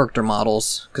 like, character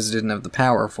models, because it didn't have the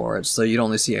power for it, so you'd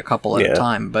only see a couple at a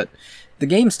time, but the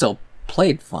game still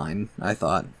played fine, I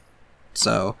thought.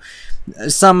 So,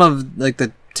 some of like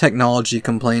the technology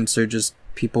complaints are just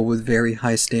people with very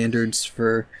high standards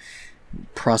for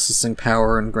processing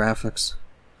power and graphics.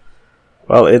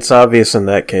 Well, it's obvious in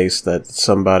that case that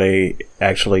somebody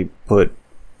actually put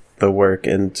the work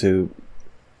into,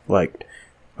 like,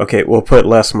 okay, we'll put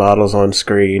less models on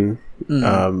screen,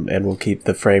 and we'll keep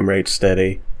the frame rate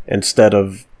steady, instead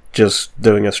of just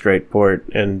doing a straight port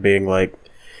and being like,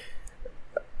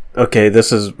 okay,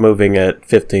 this is moving at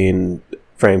 15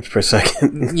 frames per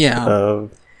second. Yeah.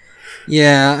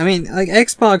 Yeah, I mean, like,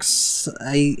 Xbox,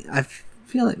 I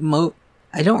feel like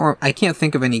I can't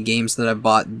think of any games that I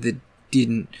bought that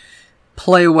didn't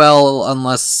play well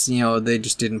unless, they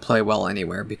just didn't play well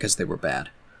anywhere because they were bad.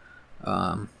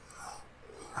 I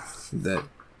don't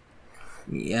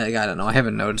know, I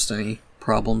haven't noticed any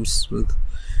problems with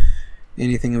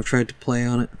anything I've tried to play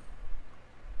on it.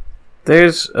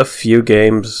 There's a few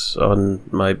games on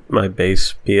my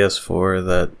base PS4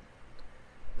 that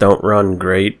don't run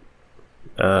great.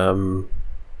 I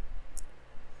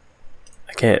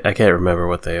can't remember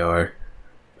what they are.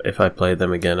 If I played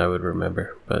them again, I would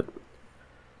remember. But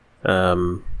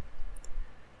the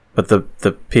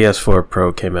PS4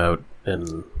 Pro came out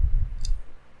in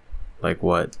like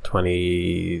what,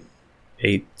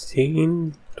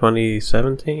 2018,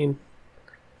 2017?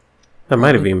 That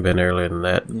might have even been earlier than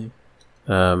that. Yeah.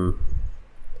 And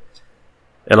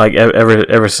like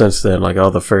ever since then, like all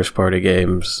the first party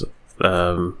games,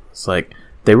 it's like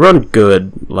they run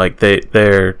good. Like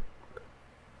they're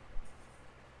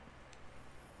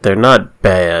not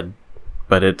bad,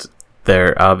 but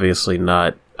they're obviously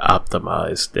not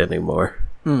optimized anymore.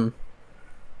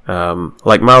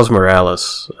 Like Miles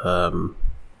Morales,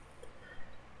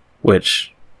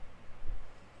 which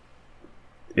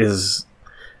is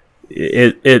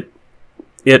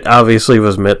it obviously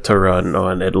was meant to run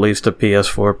on at least a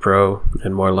PS4 Pro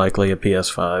and more likely a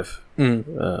PS5.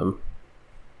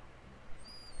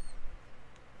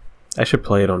 I should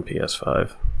play it on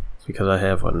PS5 because I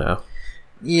have one now.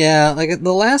 Yeah, like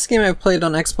the last game I played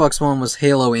on Xbox One was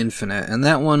Halo Infinite, and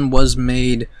that one was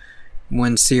made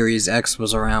when Series X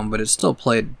was around, but it still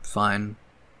played fine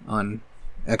on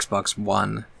Xbox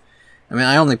One. I mean,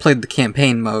 I only played the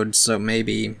campaign mode, so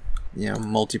maybe,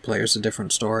 multiplayer's a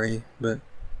different story, but...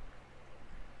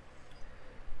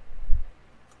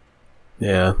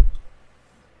 Yeah.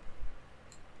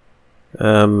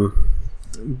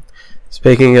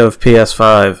 Speaking of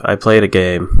PS5, I played a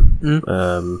game.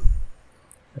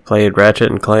 I played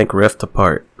Ratchet and Clank Rift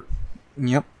Apart.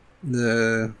 Yep.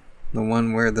 The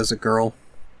one where there's a girl.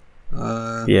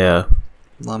 Yeah.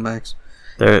 Lombax.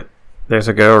 There's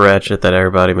a girl Ratchet that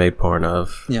everybody made porn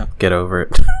of. Yeah. Get over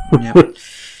it. Yep.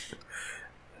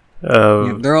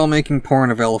 Yeah, they're all making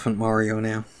porn of Elephant Mario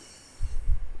now.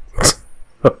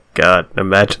 Oh God!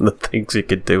 Imagine the things you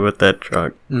could do with that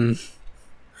trunk.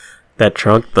 That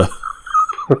trunk, though.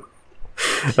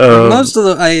 Most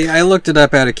of I looked it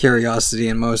up out of curiosity,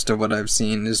 and most of what I've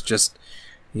seen is just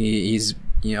he's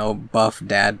buff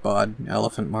dad bod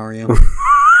Elephant Mario.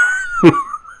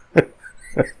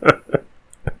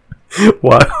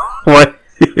 Why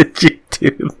did you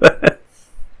do that?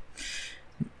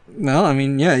 Well, I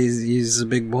mean, yeah, he's a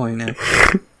big boy now.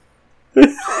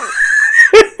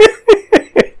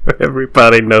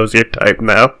 Everybody knows your type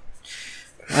now.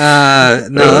 No,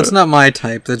 that's not my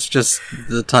type. That's just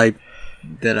the type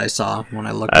that I saw when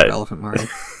I looked up Elephant Mario.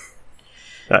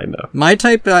 I know. My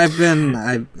type, I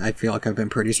feel like I've been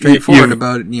pretty straightforward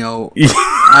about,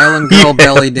 island girl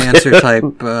belly dancer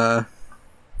type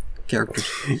characters.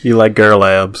 You like girl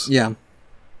abs. Yeah.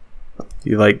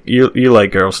 You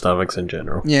like girl stomachs in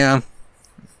general. Yeah.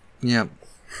 Yeah.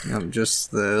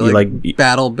 Just the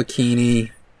battle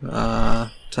bikini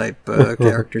type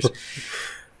characters.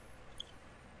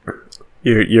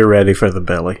 You're ready for the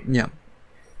belly. Yeah.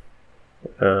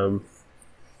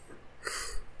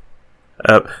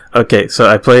 Okay, so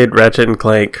I played Ratchet and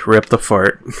Clank Rip the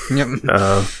Fart. Yep.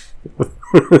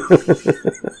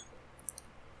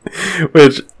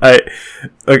 Which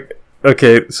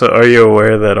okay, so are you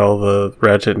aware that all the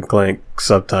Ratchet and Clank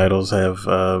subtitles have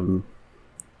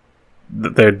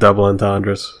they're double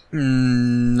entendres?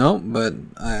 No, but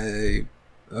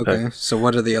okay. So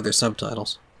what are the other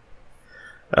subtitles?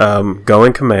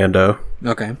 Going Commando.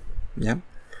 Okay. Yep.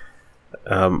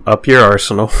 Up Your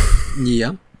Arsenal.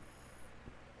 Yeah.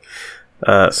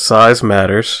 Size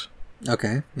matters.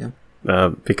 Okay. Yeah.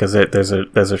 Because there's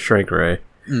a shrink ray.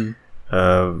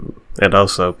 And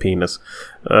also penis.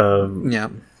 Yeah.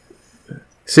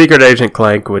 Secret Agent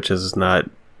Clank, which is not.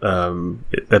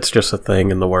 That's just a thing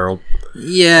in the world.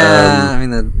 Yeah, I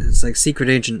mean, it's like Secret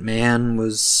Agent Man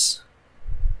was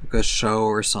like a show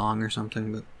or song or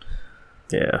something, but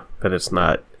yeah, but it's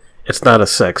not. It's not a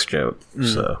sex joke.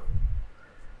 So,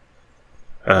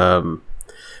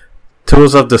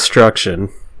 Tools of Destruction,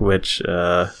 which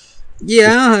yeah,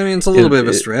 I mean, it's a little bit of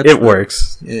a stretch. It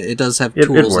works. It does have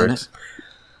tools in it.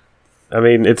 I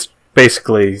mean, it's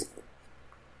basically.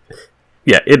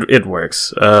 Yeah, it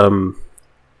works.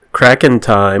 Crack in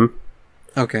Time.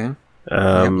 Okay.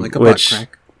 Like a which, butt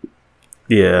crack.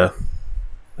 Yeah.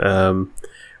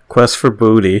 Quest for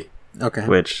Booty. Okay.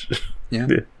 Which yeah,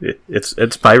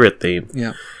 it's pirate themed.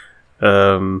 Yeah.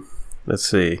 Let's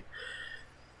see.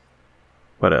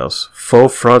 What else? Full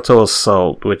Frontal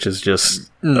Assault, which is just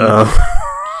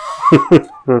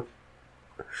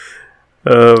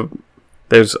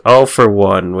there's All for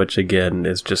One, which again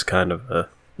is just kind of a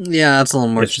that's a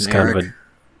little more it's generic. Just kind of a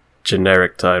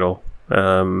generic title.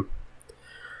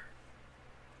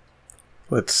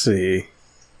 Let's see.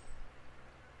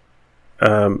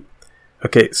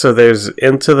 Okay, so there's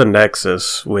Into the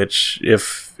Nexus, which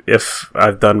if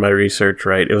I've done my research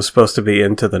right, it was supposed to be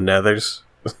Into the Nethers.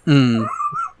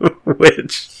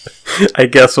 Which I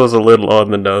guess was a little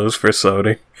on the nose for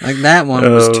Sony. Like that one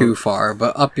was too far,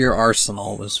 but Up Your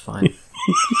Arsenal was fine.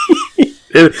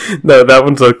 No, that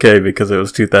one's okay because it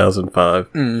was 2005.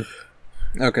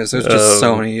 Okay, so it's just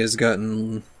Sony has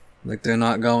gotten like they're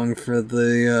not going for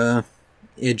the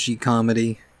edgy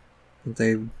comedy that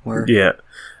they were. Yeah.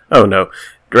 Oh no,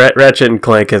 Ratchet and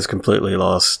Clank has completely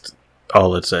lost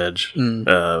all its edge.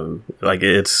 Like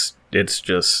it's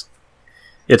just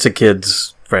it's a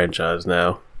kid's franchise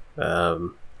now,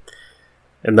 and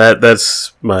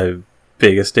that's my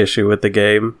biggest issue with the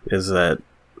game is that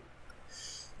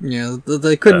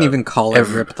they couldn't even call it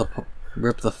Rip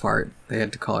the Fart. They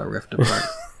had to call it Rift Apart.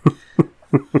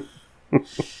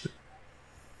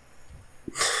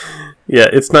 Yeah,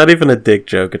 it's not even a dick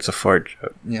joke; it's a fart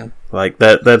joke. Yeah, like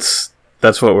that's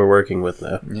what we're working with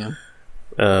now. Yeah.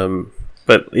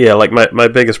 But yeah, like my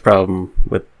biggest problem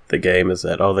with the game is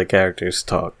that all the characters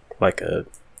talk like a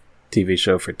TV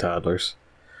show for toddlers.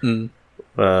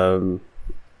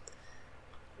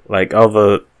 Like all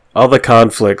the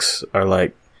conflicts are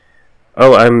like,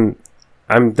 oh,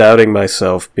 I'm doubting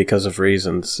myself because of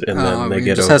reasons, and then they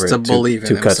get over it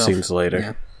two cutscenes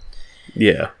later.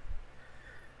 Yeah.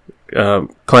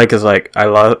 Clank is like, I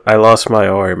lost my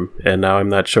arm, and now I'm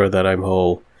not sure that I'm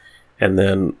whole. And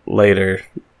then later,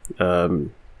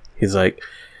 he's like,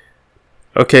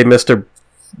 okay, Mr.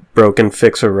 Broken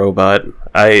Fixer Robot,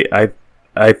 I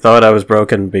thought I was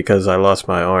broken because I lost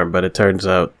my arm, but it turns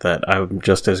out that I'm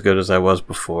just as good as I was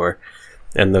before.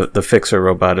 And the Fixer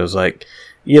Robot was like,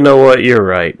 you know what, you're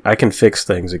right, I can fix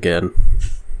things again.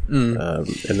 And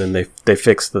then they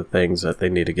fix the things that they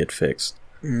need to get fixed.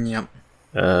 Yep.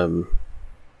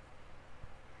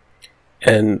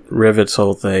 And Rivet's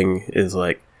whole thing is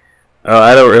like, oh,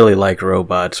 I don't really like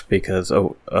robots because a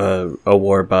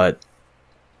warbot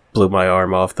blew my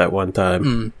arm off that one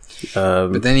time.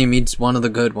 But then he meets one of the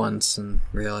good ones and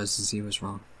realizes he was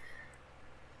wrong.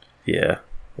 Yeah.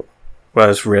 Well,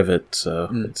 it's Rivet, so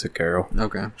it's a girl.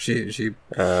 Okay. She.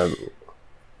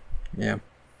 Yeah.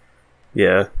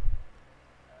 Yeah.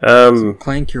 So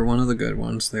Clank, you're one of the good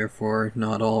ones. Therefore,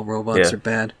 not all robots are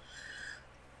bad.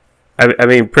 I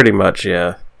mean, pretty much,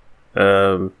 yeah.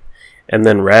 And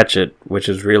then Ratchet, which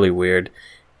is really weird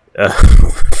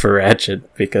for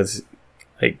Ratchet because,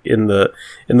 like, in the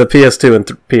PS2 and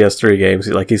PS3 games,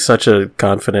 he's such a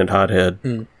confident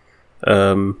hothead.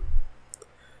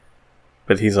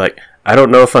 But he's like, I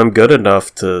don't know if I'm good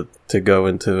enough to go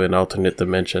into an alternate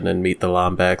dimension and meet the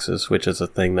Lombaxes, which is a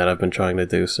thing that I've been trying to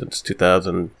do since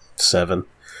 2007.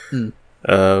 And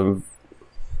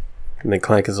then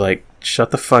Clank is like,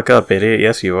 shut the fuck up, idiot.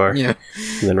 Yes, you are. Yeah.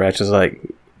 And then Ratchet's like,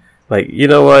 you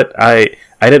know what? I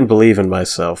didn't believe in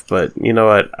myself, but you know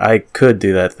what? I could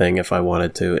do that thing if I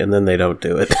wanted to, and then they don't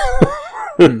do it.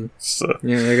 So,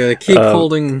 yeah, they gotta keep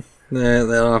holding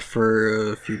that off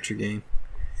for a future game.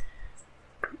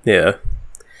 Yeah.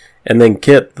 And then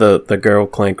Kit, the girl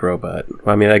Clank robot.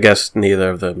 I mean, I guess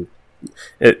neither of them...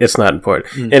 It's not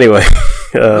important. Anyway.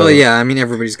 Well, yeah, I mean,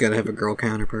 everybody's gotta have a girl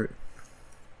counterpart.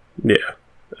 Yeah.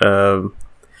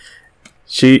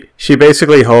 She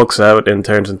basically hulks out and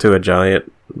turns into a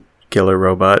giant killer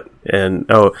robot. And,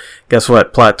 oh, guess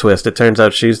what? Plot twist. It turns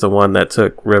out she's the one that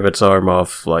took Rivet's arm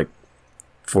off,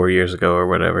 4 years ago or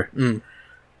whatever.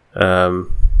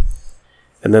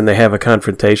 And then they have a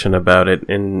confrontation about it,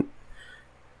 and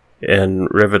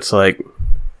Rivet's like,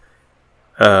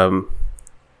 look,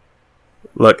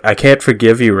 I can't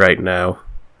forgive you right now,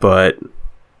 but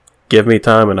give me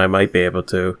time and I might be able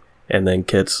to. And then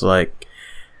Kit's like,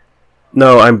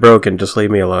 no, I'm broken, just leave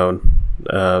me alone.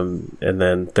 And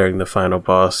then during the final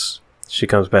boss, she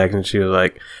comes back and she was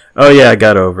like, oh yeah, I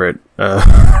got over it.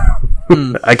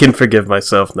 I can forgive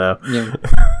myself now. Yeah.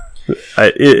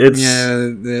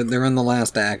 They're in the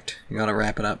last act. You gotta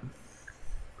wrap it up.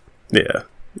 Yeah.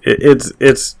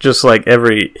 It's just like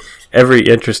every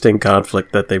interesting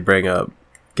conflict that they bring up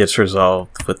gets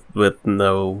resolved with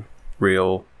no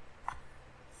real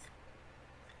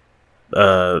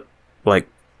no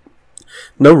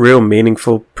real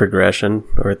meaningful progression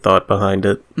or thought behind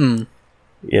it. You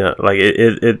know,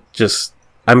 it just,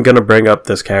 I'm gonna bring up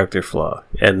this character flaw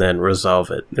and then resolve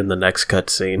it in the next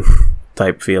cutscene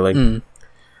type feeling.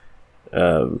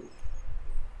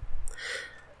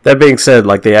 That being said,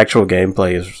 the actual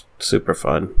gameplay is super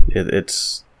fun.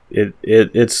 It's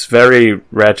very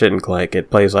Ratchet and Clank.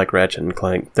 It plays like Ratchet and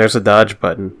Clank. There's a dodge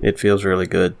button. It feels really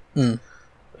good.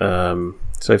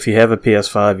 So if you have a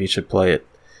PS5, you should play it.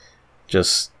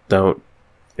 Just don't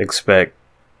expect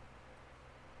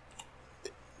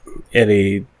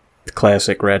any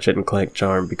classic Ratchet and Clank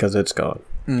charm because it's gone.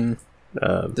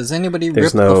 Does anybody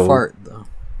rip the fart, though?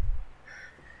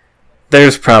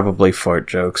 There's probably fart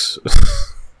jokes.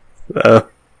 I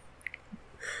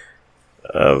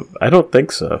don't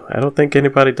think so. I don't think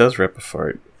anybody does rip a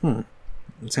fart. It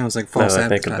sounds like false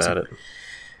advertising. I think about it.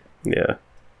 Yeah.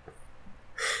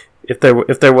 If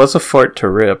there was a fart to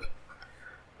rip...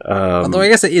 although I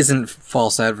guess it isn't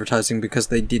false advertising because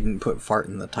they didn't put fart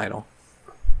in the title.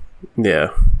 Yeah.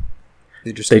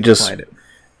 They just implied it.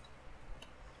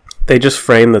 They just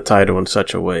framed the title in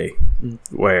such a way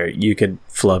where you could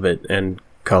flub it and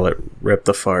call it Rip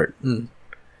the Fart.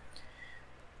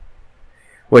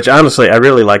 Which, honestly, I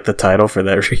really like the title for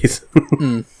that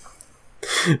reason.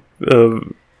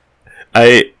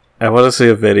 I want to see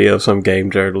a video of some game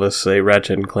journalists say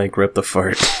Ratchet and Clank Rip the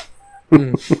Fart.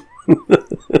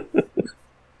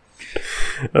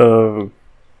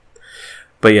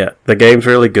 But yeah, the game's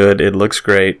really good. It looks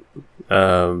great.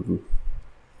 The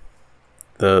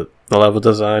level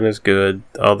design is good.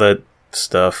 All that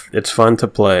stuff. It's fun to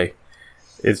play.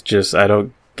 It's just I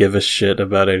don't give a shit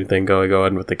about anything going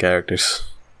on with the characters.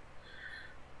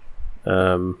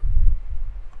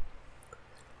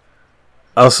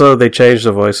 Also, they changed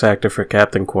the voice actor for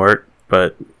Captain Quark,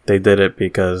 but they did it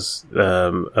because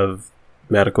of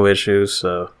medical issues,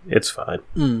 so it's fine.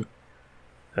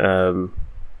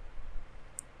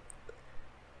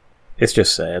 It's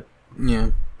just sad.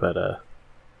 Yeah. But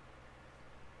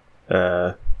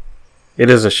it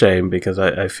is a shame because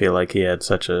I feel like he had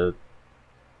such a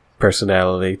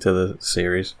personality to the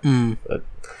series. But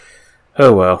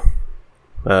oh well.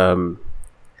 The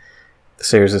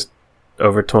series is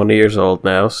over 20 years old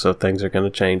now, so things are going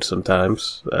to change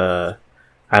sometimes. I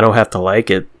don't have to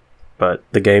like it, but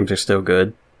the games are still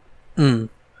good. Mm.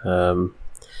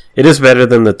 It is better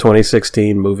than the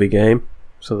 2016 movie game,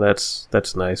 so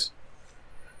that's nice.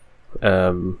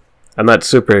 I'm not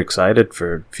super excited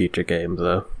for future games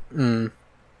though. Mm.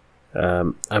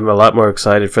 I'm a lot more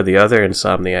excited for the other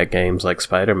Insomniac games like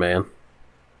Spider-Man,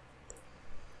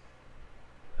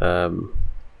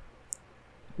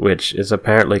 which is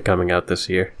apparently coming out this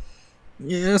year.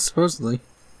 Yeah, supposedly.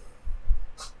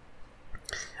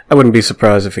 I wouldn't be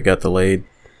surprised if it got delayed.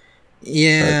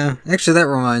 Yeah, actually, that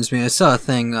reminds me. I saw a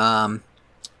thing,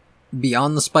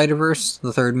 Beyond the Spider-Verse,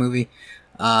 the third movie.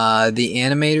 The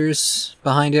animators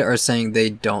behind it are saying they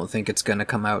don't think it's going to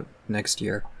come out next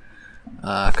year.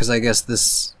 Because I guess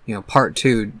this, part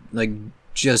 2,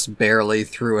 just barely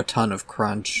through a ton of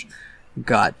crunch,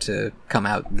 got to come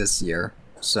out this year.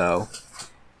 So,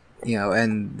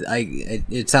 and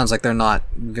it sounds like they're not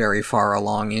very far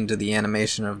along into the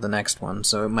animation of the next one,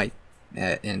 so it might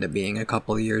end up being a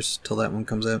couple of years till that one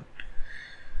comes out.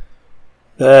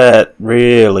 That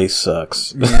really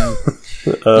sucks. Yeah,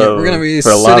 we're going to be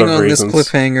sitting on reasons. this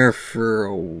cliffhanger for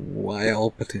a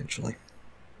while, potentially.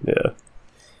 Yeah.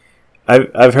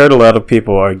 I've heard a lot of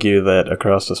people argue that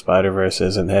Across the Spider-Verse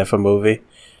isn't half a movie.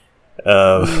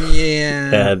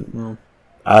 Yeah. And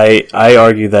I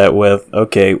argue that with,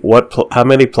 okay, how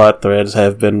many plot threads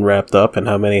have been wrapped up and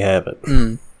how many haven't?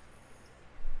 Mm.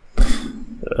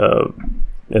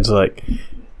 It's like,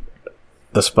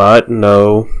 The Spot,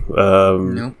 no.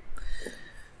 Nope.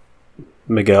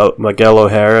 Miguel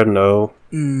O'Hara, no.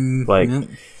 Nope.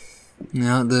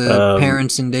 No, the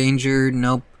parents endangered,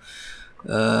 nope.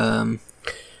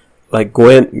 Like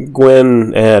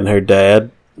Gwen and her dad,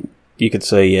 you could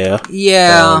say yeah.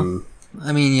 Yeah.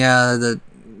 I mean, yeah,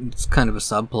 it's kind of a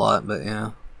subplot, but yeah.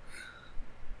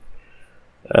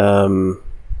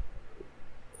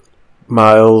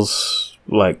 Miles,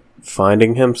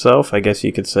 finding himself, I guess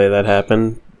you could say that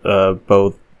happened,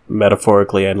 both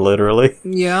metaphorically and literally.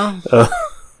 Yeah.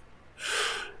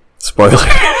 Spoilers.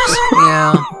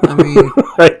 Yeah, I mean,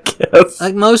 I guess.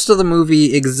 Most of the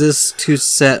movie exists to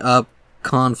set up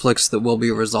conflicts that will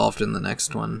be resolved in the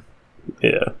next one.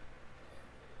 Yeah.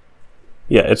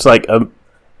 Yeah, it's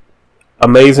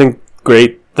amazing,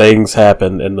 great things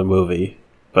happen in the movie,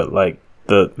 but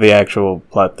the actual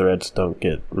plot threads don't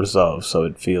get resolved, so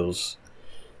it feels,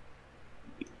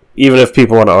 even if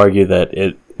people want to argue that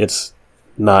it's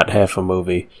not half a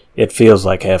movie, it feels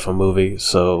like half a movie,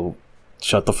 so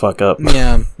shut the fuck up.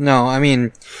 Yeah, no, I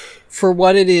mean, for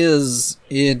what it is,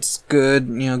 it's good,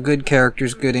 good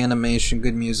characters, good animation,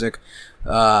 good music,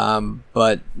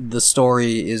 but the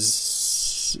story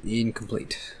is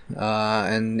incomplete,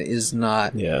 and is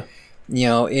not,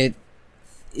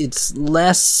 it's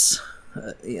less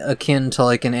akin to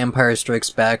an Empire Strikes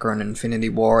Back or an Infinity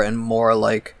War, and more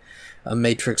like a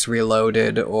Matrix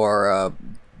Reloaded or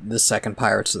the second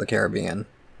Pirates of the Caribbean,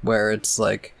 where it's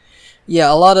a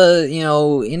lot of,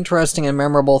 interesting and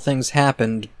memorable things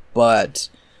happened, but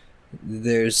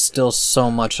there's still so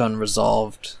much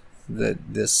unresolved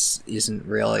that this isn't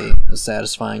really a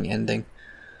satisfying ending.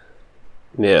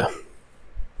 Yeah.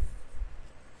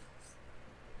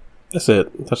 That's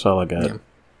it. That's all I got. Yeah.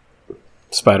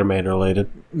 Spider-Man related.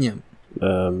 Yeah.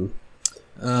 The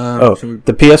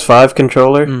PS5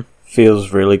 controller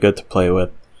feels really good to play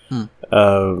with.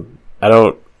 I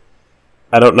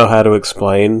don't know how to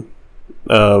explain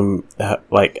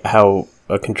how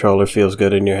a controller feels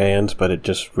good in your hands, but it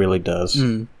just really does.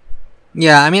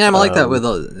 Yeah, I mean, I'm like that with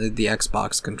the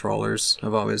Xbox controllers.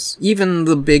 I've always, even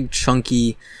the big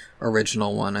chunky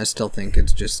original one, I still think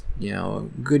it's just,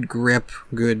 good grip,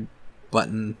 good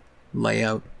button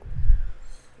layout.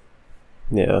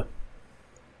 Yeah.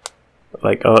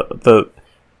 The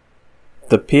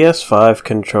PS5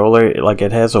 controller,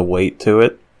 it has a weight to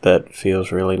it that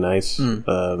feels really nice.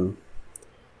 I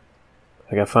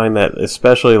find that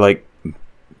especially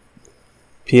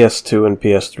PS2 and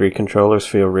PS3 controllers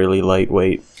feel really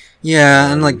lightweight.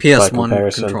 Yeah, and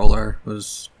PS1 controller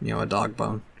was, a dog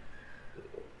bone.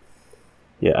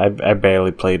 Yeah, I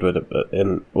barely played with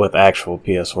it with actual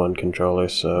PS1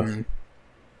 controllers, so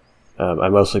I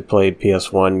mostly played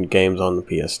PS1 games on the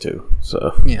PS2.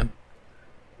 So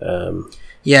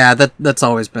yeah, that's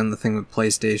always been the thing with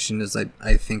PlayStation. Is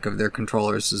I think of their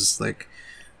controllers as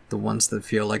the ones that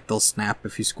feel like they'll snap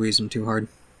if you squeeze them too hard.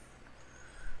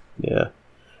 Yeah,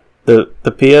 the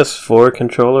PS4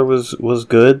 controller was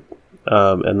good,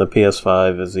 and the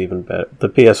PS5 is even better. The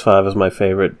PS5 is my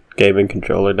favorite gaming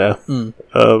controller now,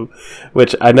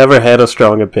 which I never had a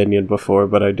strong opinion before,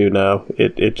 but I do now.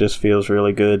 It just feels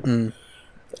really good.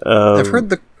 I've heard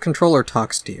the controller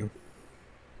talks to you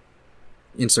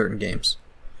in certain games.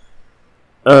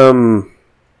 Well,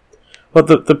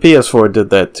 the PS4 did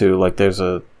that too. Like, there's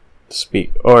a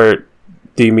or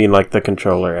do you mean like the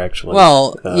controller actually?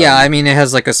 Well, yeah, I mean it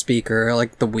has like a speaker,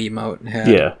 like the Wiimote had.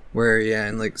 Yeah. Where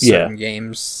in like certain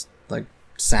games, like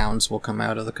sounds will come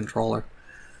out of the controller.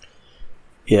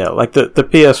 Yeah, like the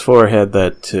PS4 had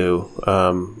that too.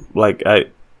 Like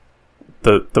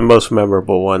the most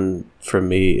memorable one for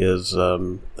me is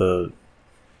the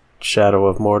Shadow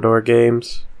of Mordor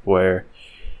games, where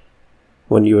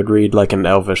when you would read like an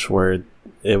Elvish word,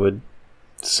 it would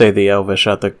say the Elvish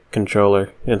at the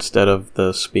controller instead of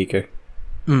the speaker.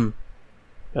 Mm.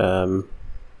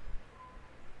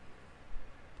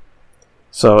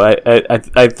 So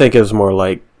I think it was more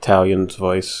like Talion's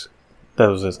voice. That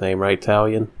was his name, right?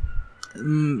 Talion?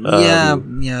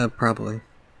 Yeah, probably.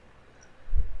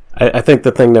 I think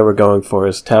the thing they were going for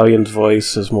is Talion's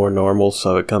voice is more normal,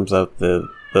 so it comes out the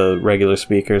regular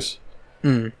speakers.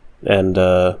 Mm. And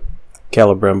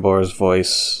Celebrimbor's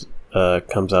voice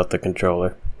comes out the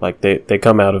controller. Like, they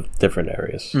come out of different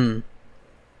areas. Mm.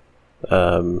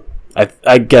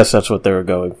 I guess that's what they were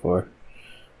going for.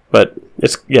 But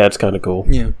it's kind of cool.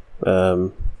 Yeah.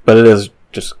 But it is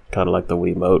just kind of like the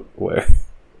Wiimote, where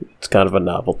it's kind of a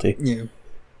novelty. Yeah.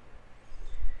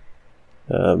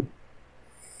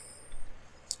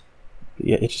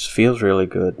 Yeah, it just feels really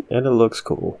good, and it looks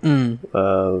cool. Mm.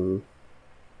 The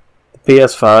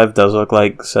PS5 does look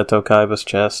like Seto Kaiba's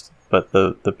chest, but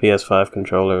the PS5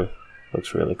 controller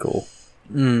looks really cool.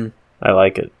 Mm. I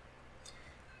like it.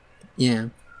 Yeah.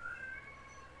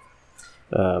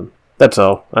 That's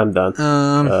all. I'm done.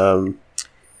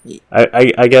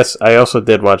 I guess I also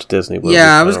did watch Disney movies.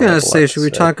 Yeah, I was gonna say, should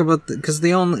we talk about because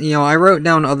the only I wrote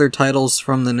down other titles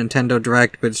from the Nintendo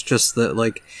Direct, but it's just that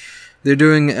like they're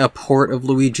doing a port of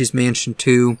Luigi's Mansion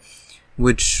 2,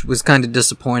 which was kind of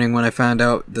disappointing when I found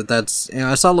out that that's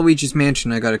I saw Luigi's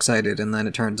Mansion, I got excited, and then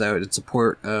it turns out it's a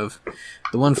port of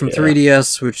the one from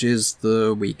 3DS, which is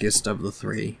the weakest of the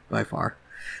three by far.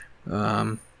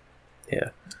 Yeah,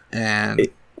 and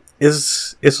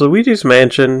is Luigi's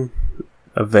Mansion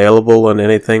available on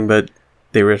anything but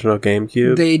the original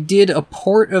GameCube? They did a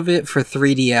port of it for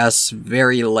 3DS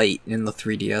very late in the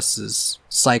 3DS's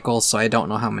cycle, so I don't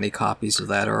know how many copies of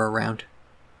that are around.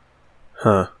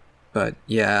 Huh. But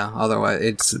yeah, otherwise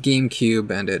it's GameCube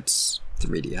and it's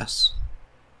 3DS.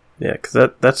 Yeah, because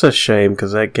that's a shame,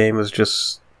 because that game is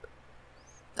just...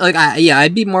 Like,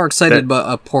 I'd be more excited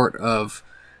about a port of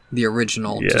the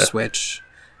original to Switch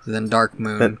than Dark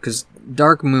Moon, because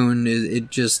Dark Moon,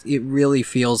 it really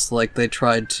feels like they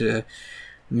tried to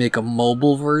make a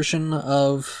mobile version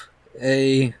of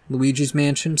a Luigi's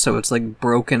Mansion, so it's like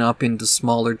broken up into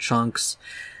smaller chunks,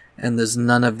 and there's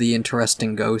none of the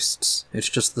interesting ghosts. It's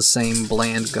just the same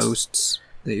bland ghosts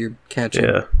that you're catching.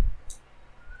 Yeah.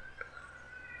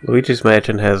 Luigi's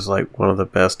Mansion has like one of the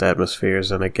best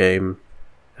atmospheres in a game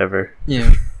ever.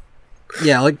 Yeah.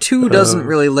 Yeah, like 2 doesn't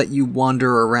really let you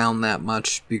wander around that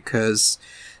much because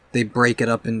they break it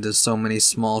up into so many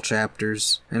small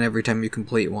chapters, and every time you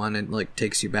complete one, it like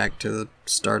takes you back to the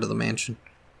start of the mansion.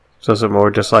 So is it more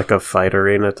just like a fight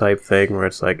arena type thing, where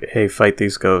it's like, hey, fight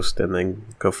these ghosts, and then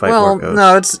go fight more ghosts?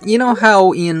 No, it's, you know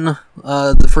how in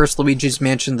the first Luigi's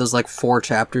Mansion there's like 4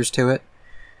 chapters to it?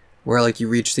 Where like you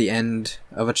reach the end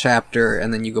of a chapter,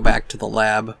 and then you go back to the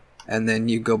lab, and then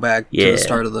you go back to the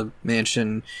start of the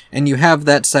mansion, and you have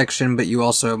that section, but you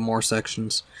also have more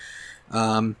sections.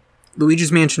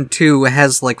 Luigi's Mansion 2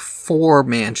 has like 4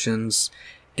 mansions,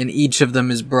 and each of them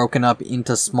is broken up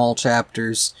into small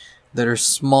chapters that are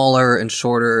smaller and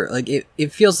shorter. Like,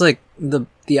 it feels like the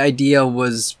idea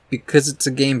was, because it's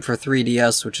a game for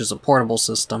 3DS, which is a portable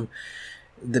system,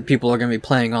 that people are going to be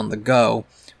playing on the go,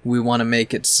 we want to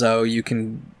make it so you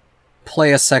can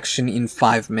play a section in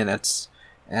 5 minutes,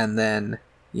 and then,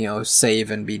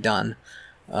 save and be done.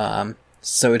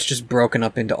 So it's just broken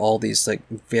up into all these, like,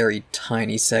 very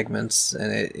tiny segments,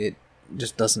 and it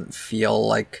just doesn't feel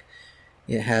like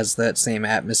it has that same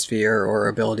atmosphere or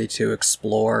ability to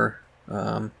explore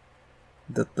that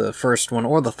the first one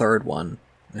or the third one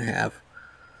have.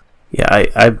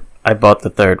 Yeah, I bought the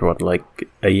third one like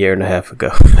a year and a half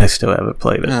ago. I still haven't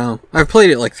played it. No, I've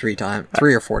played it like 3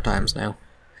 or 4 times now.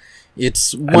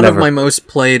 It's one of my most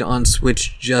played on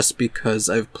Switch just because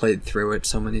I've played through it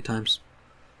so many times.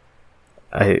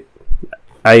 I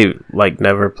like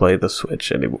never play the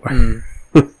Switch anymore.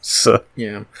 So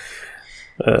yeah.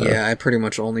 Yeah, I pretty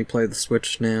much only play the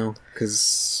Switch now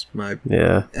because my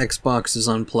Xbox is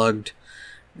unplugged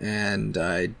and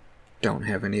I don't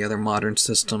have any other modern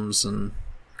systems and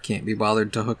can't be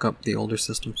bothered to hook up the older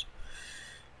systems.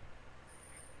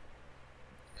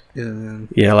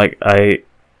 Yeah, like I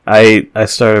I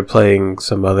started playing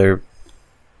some other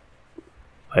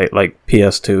like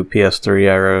PS2, PS3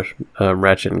 era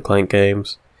Ratchet and Clank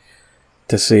games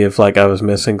to see if like I was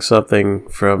missing something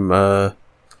from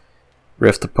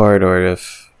Rift Apart, or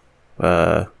if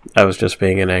I was just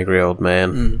being an angry old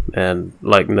man. And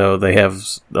like, no, they have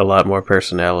a lot more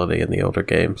personality in the older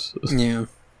games. Yeah.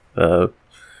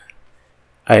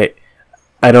 I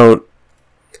don't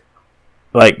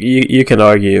like you can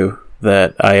argue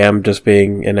that I am just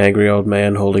being an angry old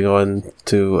man holding on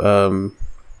to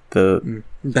the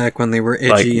back when they were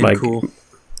edgy and cool.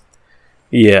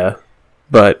 Yeah,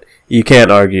 but you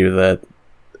can't argue that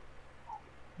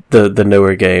the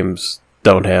newer games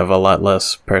don't have a lot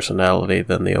less personality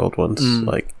than the old ones.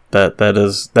 Like that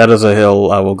is a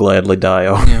hill I will gladly die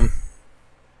on.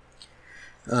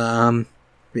 Yeah.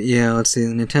 But yeah, let's see.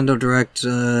 The Nintendo Direct,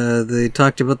 they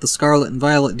talked about the Scarlet and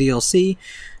Violet DLC.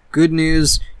 Good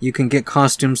news, you can get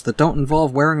costumes that don't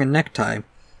involve wearing a necktie.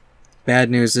 Bad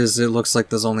news is it looks like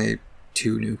there's only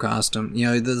 2 new costumes. You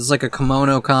know, there's like a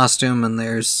kimono costume and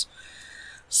there's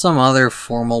some other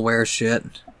formal wear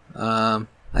shit. I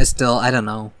don't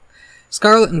know.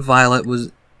 Scarlet and Violet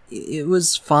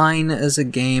was fine as a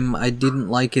game. I didn't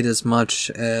like it as much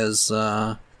as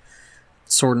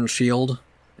Sword and Shield,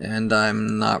 and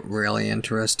I'm not really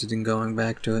interested in going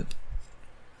back to it.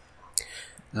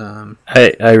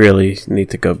 I really need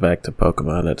to go back to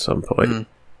Pokemon at some point.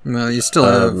 Well, you still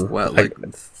have,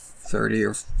 30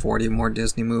 or 40 more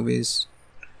Disney movies?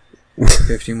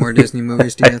 50 more Disney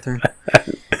movies to get through?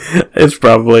 It's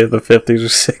probably the 50s or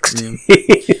 60s.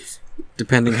 Yeah.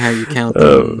 Depending how you count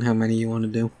them and how many you want to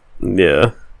do.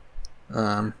 Yeah.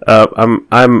 I'm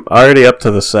already up to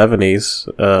the 70s.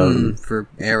 For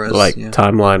eras, like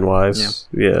timeline wise.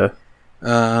 Yeah.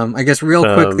 I guess real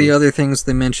quick, the other things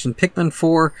they mentioned, Pikmin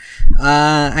 4.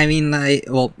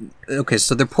 Okay,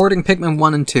 so they're porting Pikmin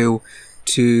 1 and 2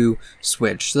 to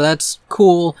Switch, so that's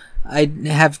cool. I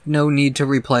have no need to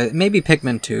replay it. Maybe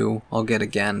Pikmin 2 I'll get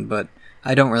again, but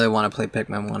I don't really want to play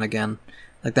Pikmin 1 again.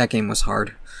 Like, that game was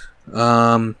hard.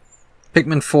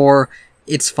 Pikmin 4,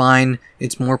 it's fine.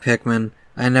 It's more Pikmin.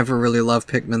 I never really loved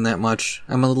Pikmin that much.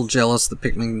 I'm a little jealous that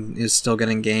Pikmin is still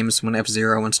getting games when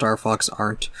F-Zero and Star Fox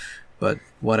aren't. But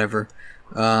whatever.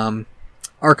 Arkham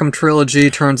Trilogy,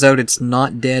 turns out it's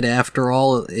not dead after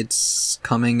all. It's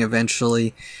coming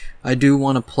eventually. I do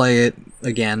want to play it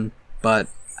again, but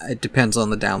it depends on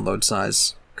the download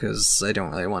size, because I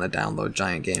don't really want to download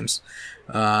giant games.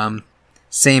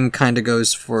 Same kind of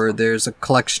goes for, there's a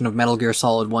collection of Metal Gear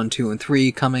Solid 1, 2, and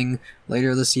 3 coming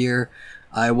later this year.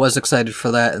 I was excited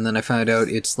for that, and then I found out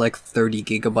it's like 30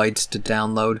 gigabytes to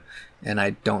download, and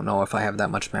I don't know if I have that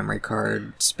much memory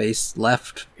card space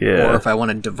left, or if I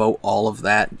want to devote all of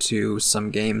that to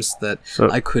some games that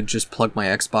I could just plug my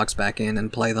Xbox back in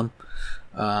and play them.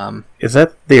 Is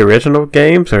that the original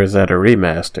games, or is that a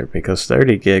remaster? Because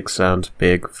 30 gigs sounds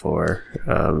big for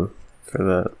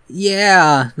that.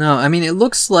 Yeah, no, I mean, it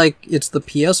looks like it's the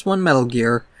PS1 Metal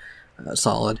Gear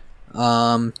Solid.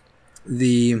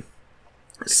 The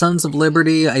Sons of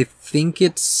Liberty, I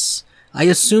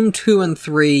assume 2 and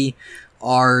 3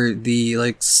 are the,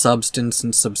 like, Substance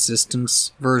and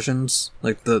Subsistence versions.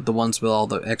 Like, the ones with all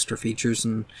the extra features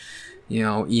and, you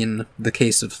know, in the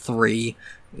case of 3,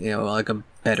 you know, like a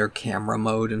better camera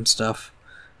mode and stuff.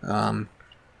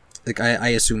 Like, I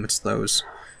assume it's those.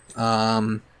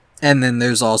 And then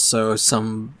there's also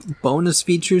some bonus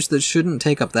features that shouldn't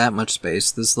take up that much space.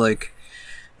 There's, like,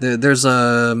 there's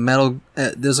a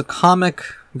comic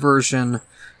version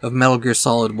of Metal Gear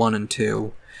Solid 1 and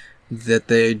 2 that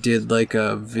they did, like,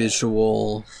 a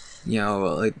visual, you know,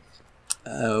 like,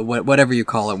 whatever you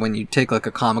call it, when you take, like,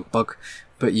 a comic book,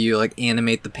 but you, like,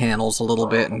 animate the panels a little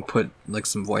bit and put, like,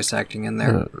 some voice acting in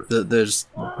there. There's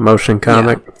motion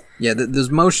comic? Yeah, there's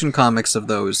motion comics of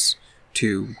those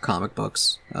 2 comic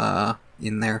books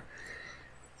in there.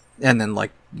 And then,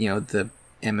 like, you know, the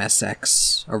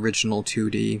MSX original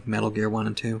 2D Metal Gear 1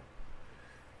 and 2.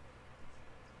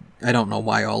 I don't know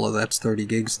why all of that's 30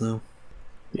 gigs, though.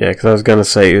 Yeah, because I was going to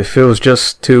say, if it was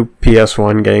just 2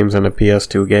 PS1 games and a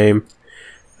PS2 game,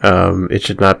 it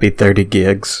should not be 30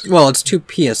 gigs. Well, it's 2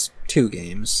 PS2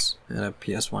 games and a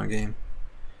PS1 game.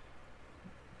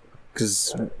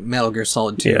 Because Metal Gear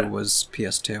Solid 2 was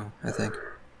PS2, I think.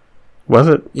 Was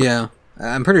it? Yeah,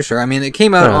 I'm pretty sure. I mean, it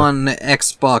came out on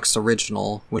Xbox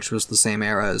Original, which was the same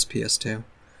era as PS2.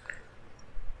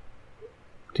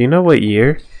 Do you know what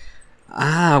year?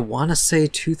 I want to say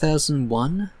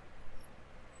 2001?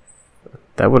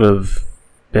 That would have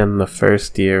been the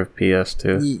first year of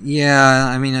PS2. Yeah,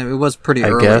 I mean, it was pretty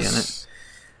early in it.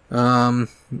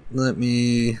 Let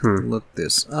me look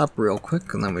this up real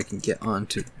quick, and then we can get on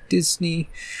to Disney.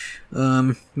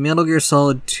 Metal Gear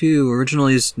Solid 2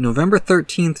 originally is November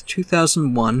 13th,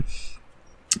 2001.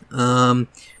 And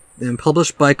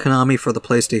published by Konami for the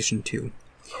PlayStation 2.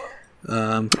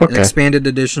 An expanded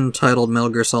edition titled Metal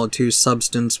Gear Solid 2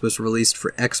 Substance was released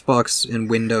for Xbox and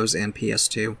Windows and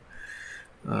PS2.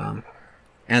 And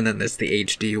then there's the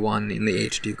HD one in the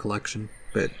HD collection.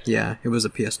 But yeah, it was a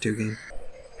PS2 game.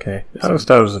 Okay. I always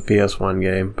thought it was a PS1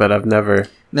 game, but I've never...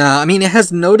 No, I mean, it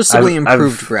has noticeably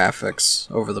improved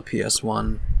graphics over the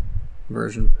PS1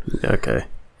 version. Okay.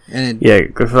 And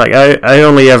like I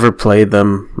only ever played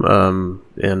them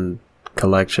in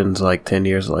collections like 10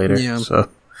 years later. Yeah. So.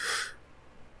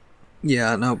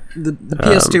 Yeah, no, the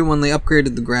PS2 one, they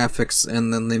upgraded the graphics,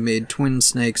 and then they made Twin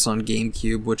Snakes on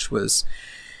GameCube, which was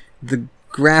the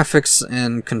graphics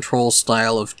and control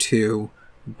style of 2,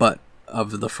 but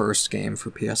of the first game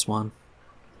for PS1.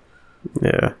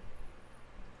 Yeah.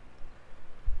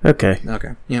 Okay.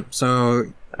 Yep,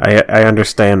 so... I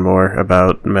understand more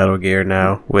about Metal Gear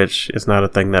now, which is not a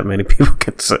thing that many people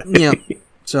can say. Yep.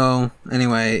 So,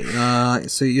 anyway,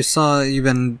 so you've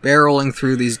been barreling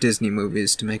through these Disney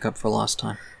movies to make up for lost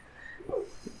time.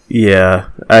 Yeah,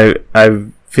 I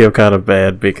feel kind of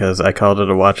bad because I called it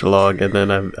a watch-along, and then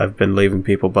I've been leaving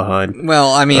people behind.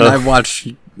 Well, I mean, I've watched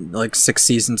like 6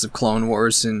 seasons of Clone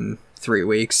Wars in 3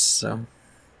 weeks, so...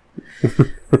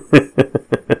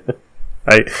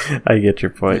 I get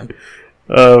your point.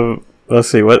 Yeah. Let's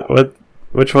see,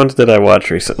 which ones did I watch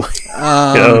recently?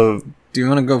 Do you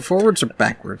want to go forwards or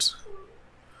backwards?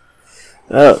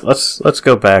 Let's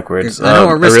go backwards. I know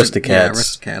Aristocats. Yeah,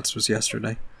 Aristocats was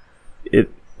yesterday.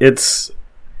 It's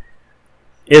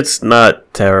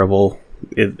not terrible.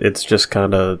 It's just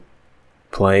kind of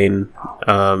plain,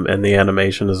 and the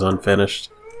animation is unfinished.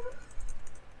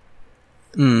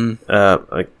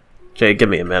 Jay, give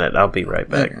me a minute. I'll be right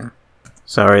back. Okay.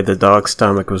 Sorry, the dog's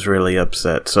stomach was really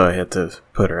upset, so I had to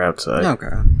put her outside.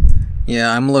 Okay.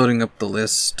 Yeah, I'm loading up the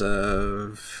list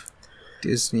of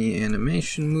Disney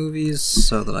animation movies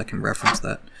so that I can reference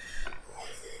that.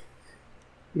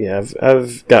 Yeah,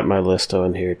 I've got my list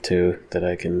on here too that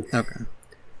I can. Okay.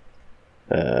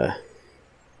 I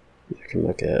can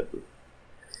look at.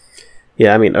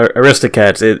 Yeah, I mean,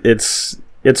 Aristocats.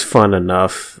 It's fun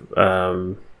enough,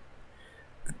 but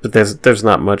there's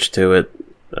not much to it,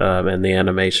 and the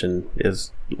animation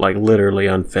is like literally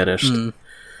unfinished.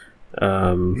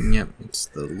 Yep, it's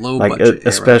the low like budget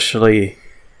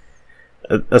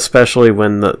especially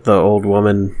when the old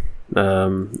woman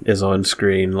is on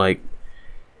screen. Like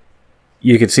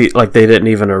you could see, like they didn't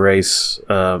even erase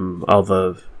all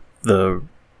the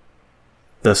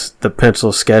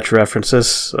pencil sketch references,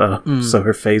 so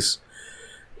her face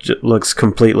looks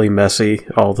completely messy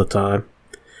all the time.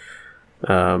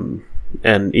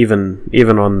 And even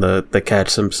on the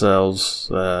cats themselves,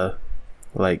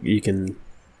 like you can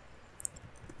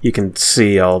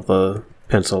see all the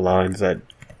pencil lines that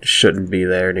shouldn't be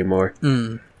there anymore.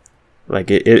 Like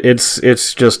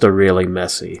it's just a really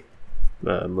messy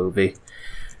movie.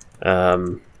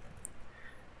 And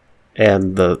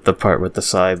the part with the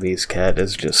Siamese cat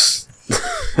is just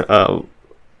so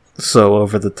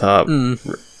over the top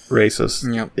racist.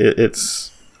 Yep.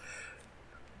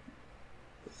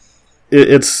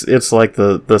 It's like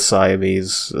the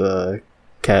Siamese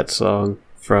cat song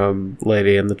from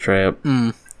Lady and the Tramp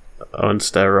on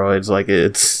steroids. Like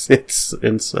it's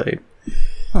insane.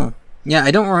 Huh. Yeah,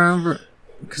 I don't remember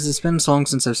because it's been so long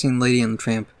since I've seen Lady and the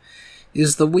Tramp.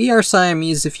 Is the We Are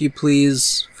Siamese, If You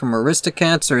Please, from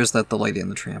Aristocats, or is that the Lady and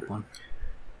the Tramp one?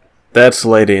 That's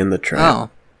Lady and the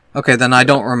Tramp. Oh. Okay, then I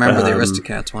don't remember the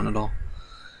Aristocats one at all.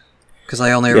 Because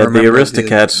I only remember the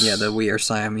Aristocats... the We Are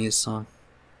Siamese song.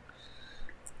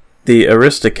 The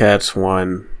Aristocats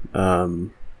one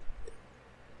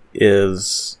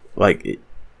is, like...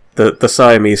 The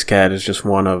Siamese cat is just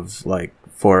one of, like,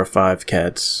 4 or 5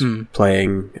 cats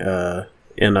playing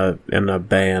in a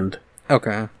band.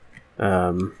 Okay.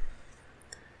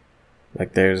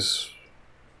 Like there's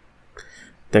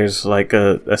like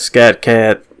a scat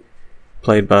cat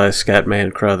played by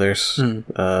Scatman Crothers,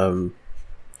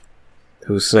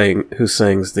 who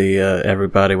sings the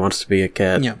 "Everybody Wants to Be a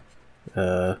Cat"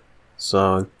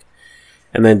 song,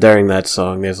 and then during that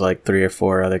song, there's like 3 or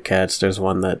 4 other cats. There's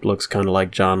one that looks kind of like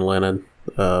John Lennon,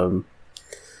 and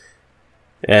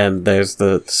there's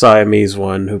the Siamese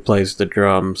one who plays the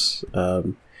drums,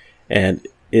 and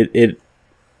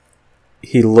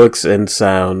he looks and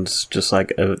sounds just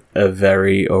like a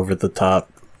very over the top,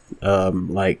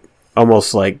 like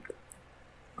almost like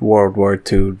World War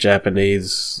II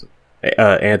Japanese,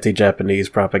 anti-Japanese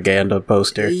propaganda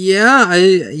poster. Yeah,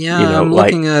 I'm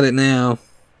looking at it now.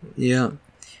 Yeah,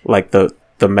 like the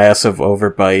the massive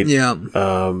overbite. Yeah.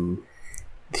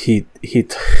 He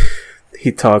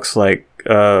talks like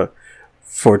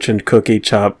fortune cookie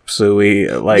chop suey.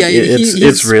 Like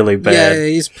it's really bad. Yeah,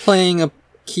 he's playing a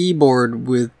keyboard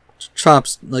with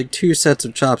two sets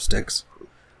of chopsticks.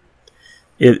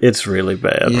 It's really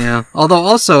bad. Yeah. Although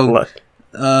also,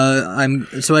 I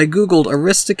googled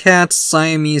Aristocats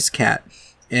Siamese cat,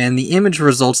 and the image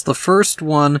results the first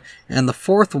one and the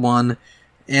fourth one,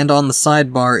 and on the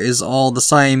sidebar is all the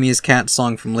Siamese cat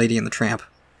song from Lady and the Tramp,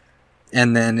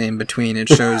 and then in between it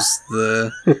shows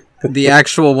the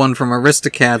actual one from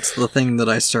Aristocats, the thing that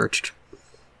I searched.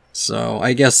 So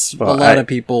I guess a lot of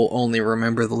people only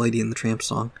remember the Lady and the Tramp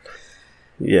song.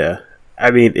 Yeah,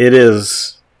 I mean it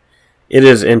is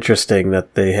interesting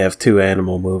that they have two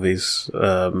animal movies.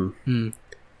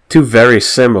 Two very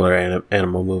similar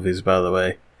animal movies, by the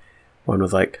way. One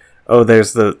was like, oh,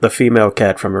 there's the female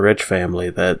cat from a rich family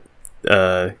that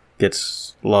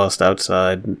gets lost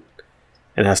outside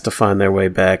and has to find their way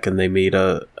back, and they meet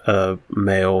a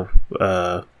male,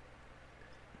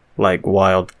 like,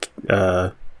 wild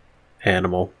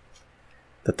animal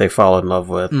that they fall in love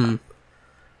with.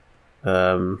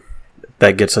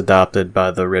 That gets adopted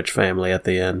by the rich family at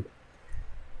the end.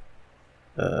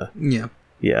 Yeah.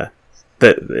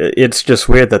 It's just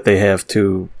weird that they have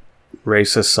two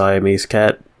racist Siamese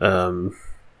cat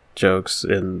jokes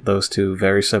in those two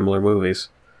very similar movies.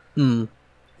 The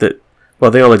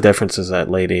only difference is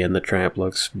that Lady and the Tramp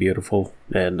looks beautiful,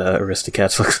 and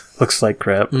Aristocats looks like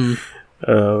crap.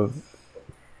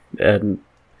 And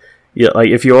yeah, like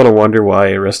if you want to wonder why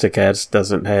Aristocats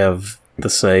doesn't have the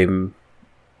same,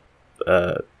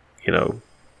 what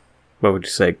would you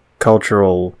say,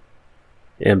 cultural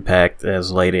impact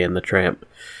as Lady and the Tramp,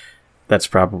 that's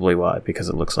probably why, because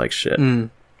it looks like shit.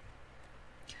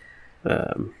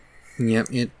 Yep,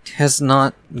 it has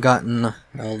not gotten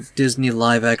a Disney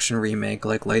live-action remake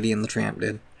like Lady and the Tramp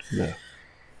did. No.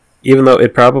 Even though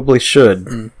it probably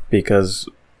should, because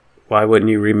why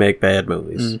wouldn't you remake bad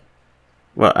movies?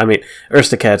 Well, I mean,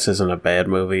 Aristocats isn't a bad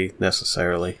movie,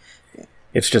 necessarily.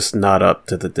 It's just not up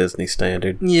to the Disney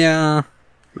standard. Yeah.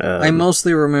 I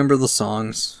mostly remember the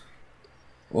songs.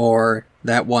 Or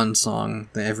that one song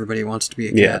that Everybody Wants to Be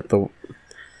a Cat. Yeah,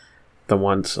 the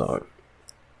one song.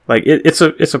 Like, it's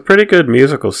a pretty good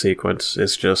musical sequence.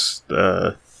 It's just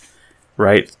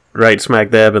right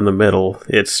smack dab in the middle.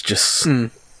 It's just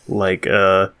like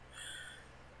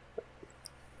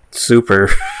super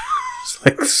it's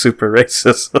like super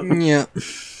racism. Yeah.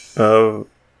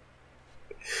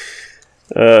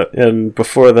 And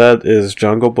before that is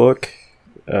Jungle Book.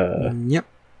 Yep.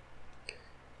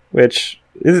 Which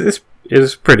is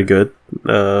pretty good.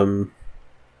 The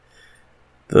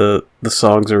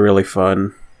songs are really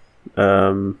fun.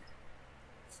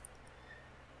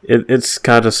 It's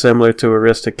kind of similar to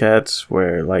Aristocats,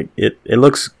 where like it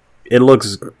looks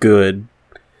good,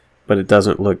 but it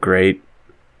doesn't look great.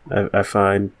 I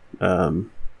find. I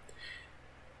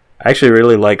actually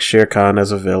really like Shere Khan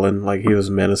as a villain. Like, he was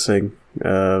menacing,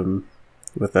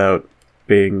 without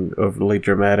being overly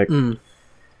dramatic,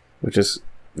 which is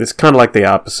it's kind of like the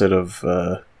opposite of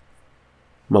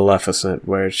Maleficent,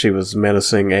 where she was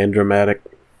menacing and dramatic.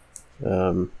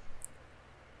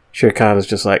 Shere Khan is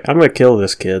just like, I'm gonna kill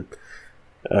this kid,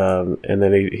 and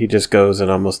then he just goes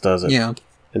and almost does it. Yeah.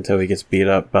 Until he gets beat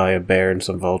up by a bear and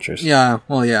some vultures. Yeah,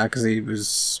 well, yeah, because he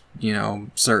was,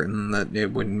 certain that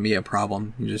it wouldn't be a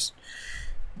problem. You just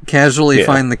casually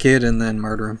find the kid and then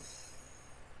murder him.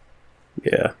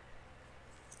 Yeah.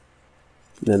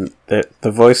 And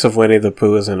the voice of Winnie the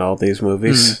Pooh is in all these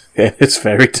movies, and it's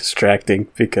very distracting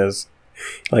because,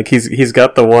 like, he's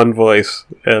got the one voice,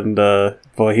 and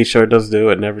boy, he sure does do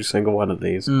it in every single one of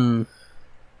these.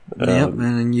 Yep,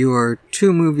 and you are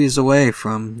 2 movies away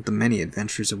from The Many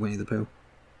Adventures of Winnie the Pooh.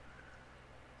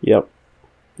 Yep.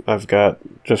 I've got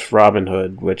just Robin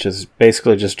Hood, which is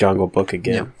basically just Jungle Book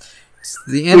again. Yep. It's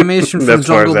the animation from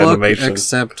Jungle Book,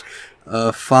 except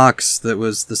a fox that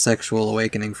was the sexual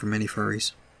awakening for many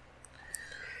furries.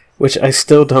 Which I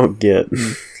still don't get.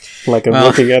 Like, I'm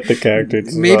looking at the character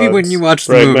designs. Maybe when you watch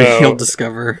the movie, you'll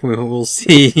discover. We'll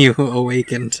see you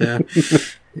awaken to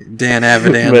Dan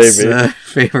Avidan's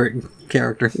favorite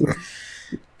character.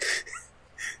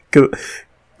 Because,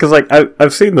 like,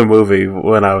 I've seen the movie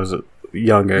when I was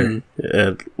younger,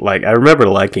 and, like, I remember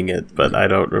liking it, but I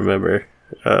don't remember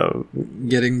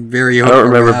getting very. I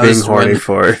don't remember being horny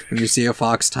for it. When you see a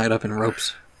fox tied up in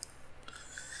ropes.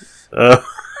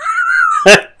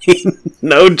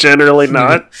 No, generally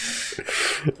not.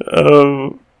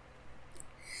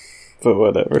 But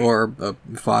whatever. Or a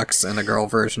fox and a girl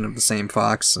version of the same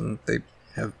fox, and they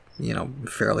have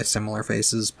fairly similar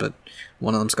faces, but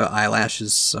one of them's got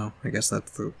eyelashes, so I guess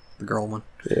that's the girl one.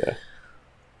 Yeah.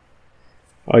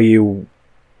 All you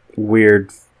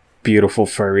weird, beautiful,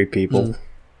 furry people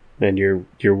and your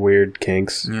weird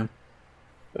kinks. Yeah.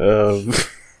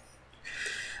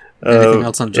 Anything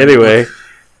else on Jungle anyway,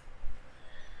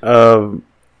 Book?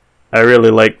 I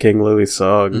really like King Louis'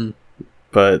 song,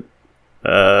 but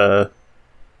yeah,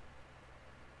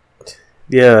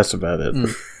 that's about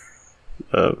it.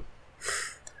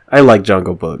 I like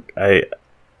Jungle Book.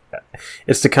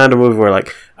 It's the kind of movie where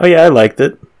like, oh yeah, I liked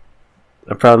it.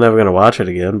 I'm probably never gonna watch it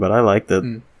again, but I liked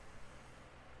it.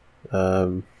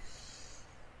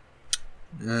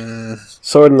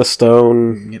 Sword in the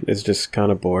Stone is just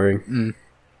kind of boring.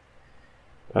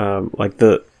 Like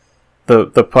the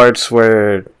parts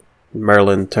where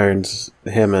Merlin turns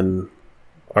him and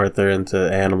Arthur into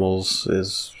animals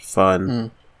is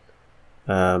fun.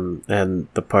 And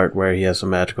the part where he has a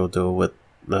magical duel with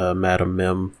Madame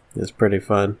Mim is pretty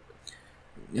fun.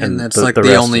 And that's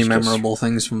the only memorable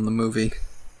things from the movie.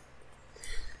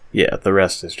 Yeah, the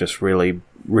rest is just really,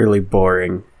 really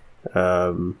boring.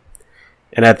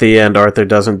 And at the end, Arthur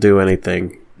doesn't do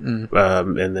anything. And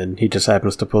then he just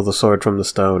happens to pull the sword from the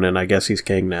stone, and I guess he's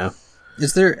king now.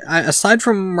 Is there, aside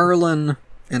from Merlin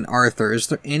and Arthur, is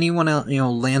there anyone else,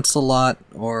 Lancelot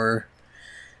or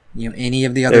any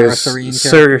of the other Arthurian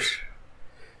characters?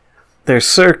 There's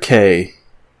Sir Kay,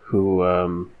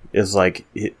 who is like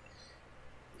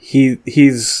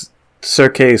he's Sir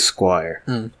Kay's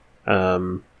squire.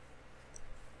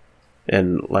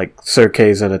 And like Sir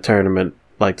Kay's in a tournament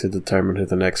like to determine who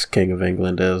the next king of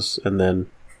England is, and then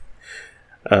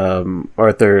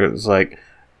Arthur is like,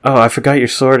 "Oh, I forgot your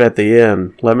sword at the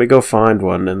inn. Let me go find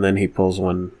one." And then he pulls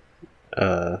one.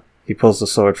 He pulls the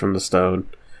sword from the stone.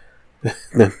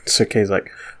 Then Sir Kay's like,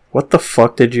 "What the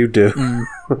fuck did you do?"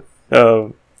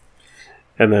 And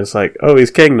then it's like, "Oh,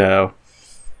 he's king now."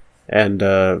 And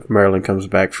Merlin comes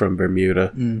back from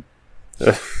Bermuda.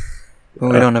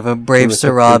 Well, we don't have a brave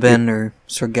Sir Robin or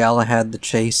Sir Galahad the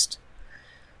Chaste.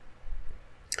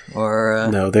 Or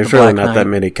no, there's really not that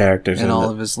many characters and all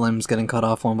of his limbs getting cut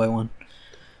off one by one.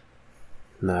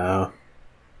 No.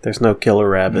 There's no Killer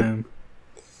Rabbit.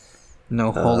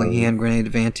 No Holy Hand Grenade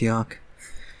of Antioch.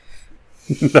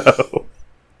 No.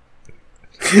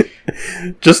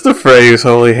 Just the phrase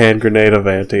Holy Hand Grenade of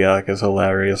Antioch is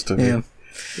hilarious to me. Yeah.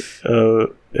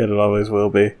 It always will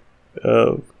be.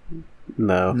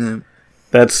 No.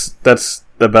 That's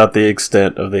about the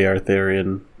extent of the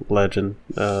Arthurian legend.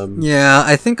 Yeah,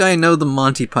 I think I know the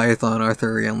Monty Python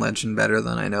Arthurian legend better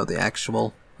than I know the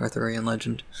actual Arthurian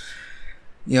legend.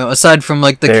 Aside from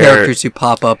like the characters who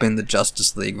pop up in the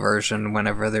Justice League version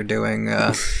whenever they're doing,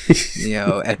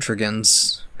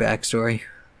 Etrigan's backstory,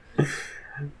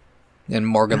 and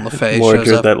Morgan Le Fay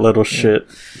shows up. That little shit.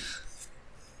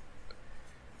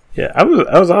 Yeah, I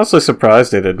was honestly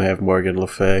surprised they didn't have Morgan Le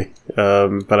Fay,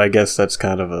 but I guess that's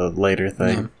kind of a later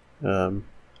thing.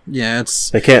 Yeah,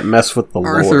 it's they can't mess with the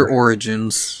Arthur lore.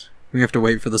 Origins. We have to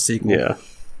wait for the sequel. Yeah,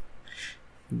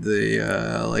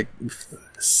 the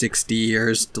 60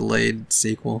 years delayed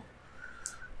sequel.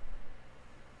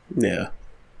 Yeah.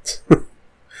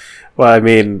 Well, I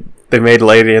mean, they made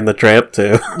Lady and the Tramp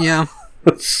too. Yeah.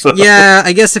 So. Yeah,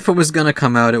 I guess if it was gonna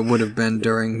come out, it would have been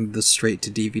during the straight to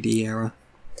DVD era.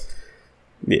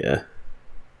 Yeah.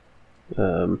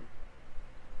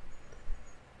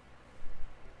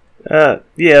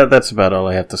 Yeah, that's about all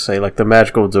I have to say. Like, the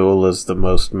magical duel is the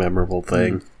most memorable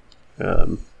thing.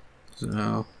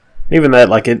 So even that,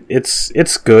 like,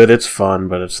 it's good, it's fun,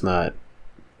 but it's not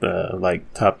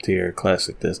like top tier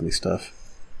classic Disney stuff.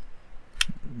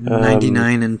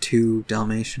 99 and 2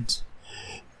 Dalmatians.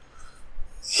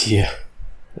 Yeah.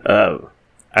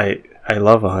 I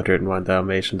love 101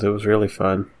 Dalmatians. It was really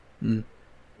fun.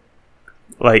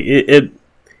 Like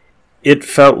it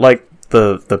felt like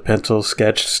the pencil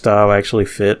sketch style actually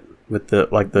fit with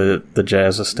the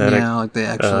jazz aesthetic. Yeah, like they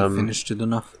actually finished it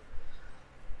enough.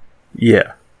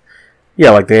 Yeah,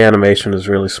 like the animation is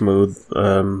really smooth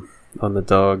on the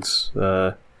dogs.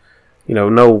 No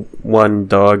one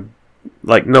dog,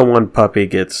 like no one puppy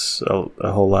gets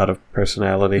a whole lot of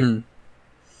personality.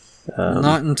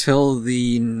 Not until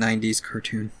the 90s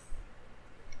cartoon.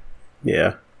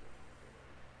 Yeah.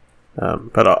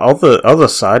 But all the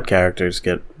side characters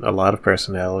get a lot of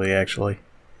personality actually.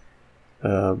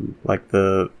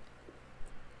 There's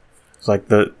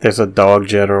a dog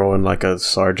general and like a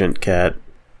sergeant cat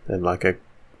and like a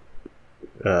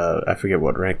I forget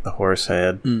what rank the horse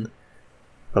had.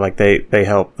 But like they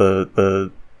help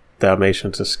the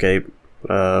Dalmatians escape,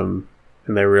 and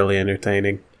they're really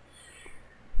entertaining.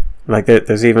 Like,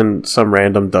 there's even some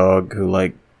random dog who,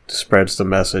 like, spreads the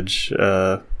message,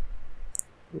 what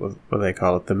do they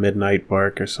call it? The midnight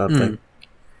bark or something.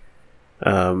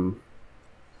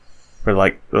 Where,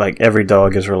 like every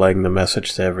dog is relaying the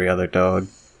message to every other dog,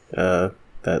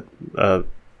 that a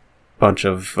bunch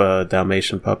of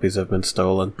Dalmatian puppies have been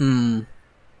stolen.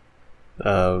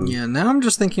 Yeah, now I'm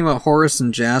just thinking about Horace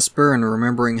and Jasper and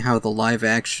remembering how the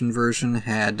live-action version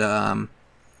had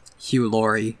Hugh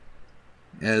Laurie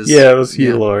as... Yeah, it was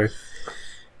Hugh Laurie.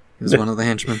 He was one of the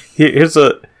henchmen. Here's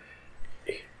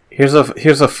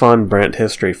a fun Brent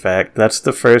history fact. That's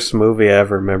the first movie I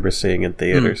ever remember seeing in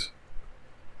theaters.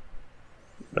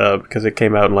 Because it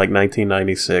came out in like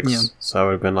 1996, so I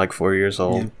would have been like 4 years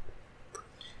old.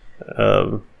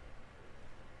 Yeah.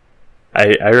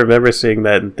 I remember seeing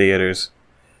that in theaters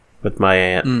with my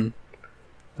aunt.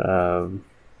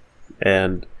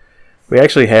 And we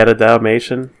actually had a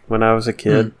Dalmatian when I was a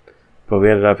kid, but we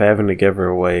ended up having to give her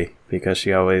away because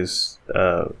she always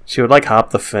she would like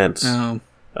hop the fence.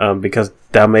 Because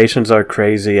Dalmatians are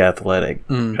crazy athletic,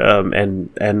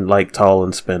 and like tall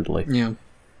and spindly. Yeah.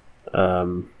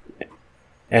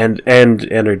 And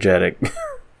energetic.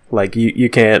 Like you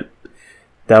can't.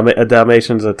 A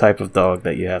Dalmatian's a type of dog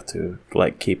that you have to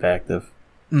like keep active.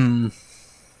 Yeah,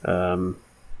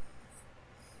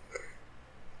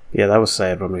 that was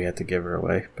sad when we had to give her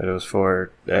away, but it was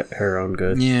for her own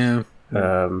good. Yeah.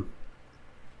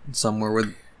 Somewhere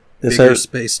with bigger bigger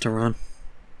space to run.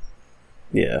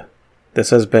 Yeah, this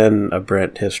has been a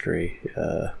Brent history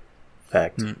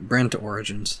fact. Brent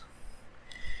origins.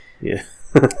 Yeah.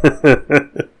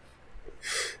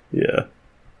 Yeah.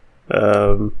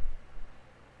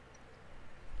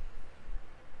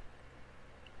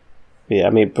 Yeah, I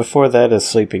mean, before that is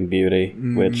Sleeping Beauty,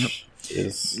 which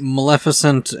is...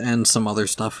 Maleficent and some other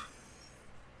stuff.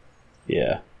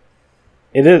 Yeah.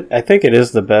 It is. I think it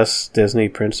is the best Disney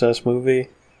princess movie.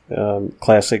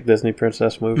 Classic Disney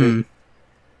princess movie.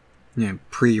 Yeah,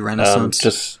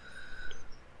 pre-Renaissance.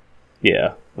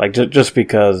 Yeah, like just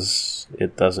because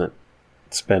it doesn't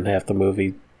spend half the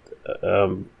movie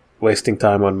wasting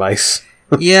time on mice.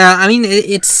 Yeah, I mean,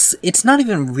 it's not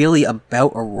even really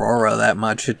about Aurora that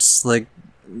much. It's like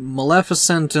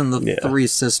Maleficent and the three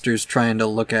sisters trying to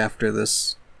look after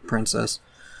this princess.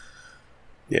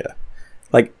 Yeah,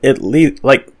 like at least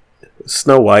like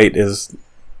Snow White is.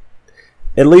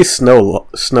 At least Snow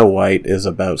White is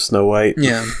about Snow White.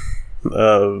 Yeah.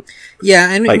 Yeah,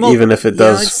 and like even if it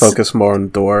does focus more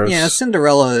on dwarves. Yeah,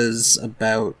 Cinderella is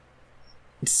about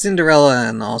Cinderella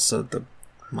and also the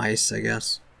mice, I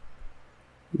guess.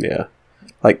 Yeah,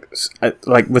 like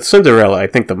with Cinderella, I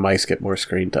think the mice get more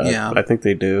screen time. Yeah, I think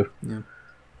they do. Yeah.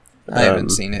 I haven't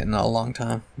seen it in a long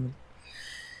time.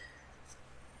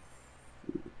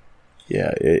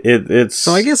 Yeah, it's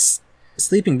so I guess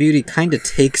Sleeping Beauty kind of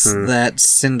takes that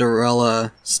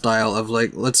Cinderella style of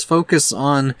like, let's focus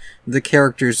on the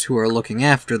characters who are looking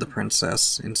after the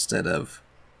princess instead of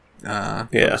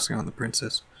focusing on the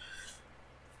princess.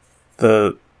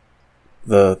 The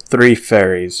three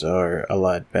fairies are a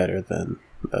lot better than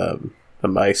the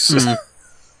mice.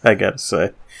 I gotta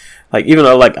say, like even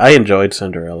though like I enjoyed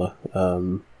Cinderella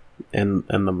and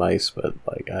the mice, but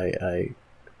like I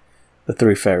the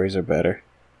three fairies are better.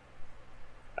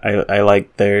 I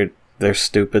like their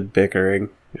stupid bickering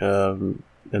and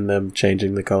them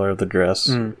changing the color of the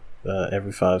dress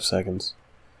every 5 seconds.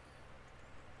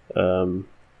 But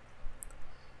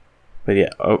yeah,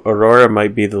 Aurora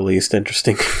might be the least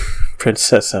interesting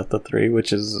princess out of the three,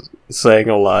 which is saying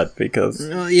a lot because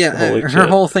her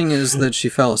whole thing is that she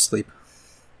fell asleep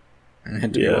and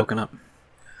had to be woken up.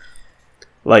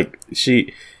 Like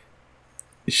she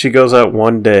goes out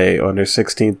one day on her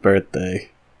 16th birthday.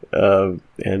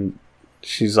 And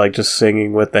she's like just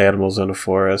singing with animals in a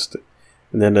forest,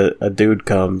 and then a dude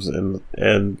comes and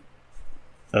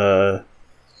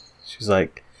she's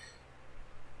like,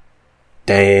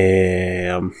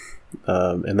 "Damn!"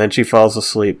 And then she falls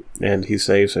asleep, and he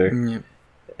saves her,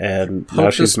 and now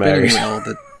she's married. Wheel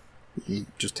that he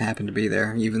just happened to be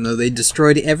there, even though they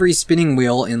destroyed every spinning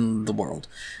wheel in the world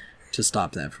to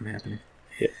stop that from happening.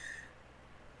 Yeah.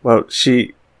 Well,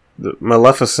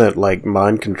 Maleficent like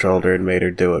mind controlled her and made her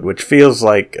do it, which feels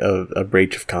like a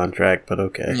breach of contract, but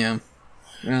okay. Yeah.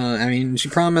 I mean, she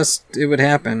promised it would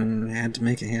happen and had to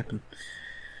make it happen.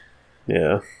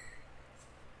 Yeah.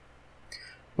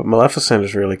 But Maleficent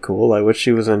is really cool. I wish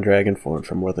she was in dragon form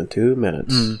for more than 2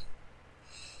 minutes.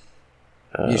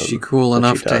 Is she cool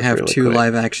enough to have really 2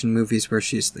 live-action movies where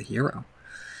she's the hero?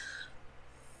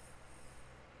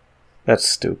 That's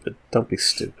stupid. Don't be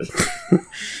stupid.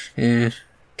 Yeah.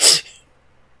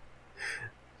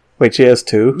 Wait, she has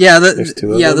two? Yeah, there's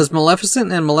two of them? there's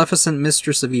Maleficent and Maleficent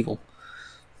Mistress of Evil.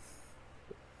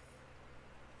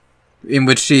 In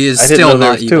which she is still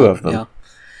not evil. Two of them. Yeah.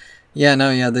 Yeah, no,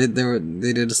 yeah, they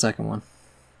did a second one.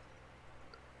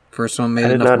 First one made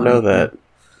enough money. I did not know that.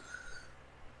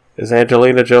 Is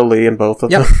Angelina Jolie in both of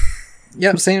them?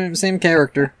 Yep, same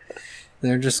character.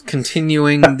 They're just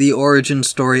continuing the origin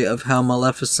story of how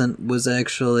Maleficent was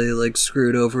actually, like,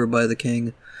 screwed over by the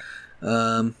king.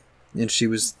 And she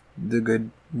was the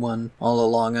good one all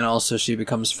along, and also she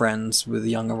becomes friends with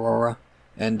young Aurora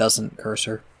and doesn't curse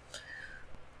her.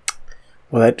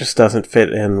 Well, that just doesn't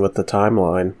fit in with the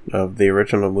timeline of the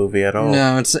original movie at all.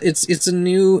 No, it's a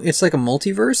new, it's like a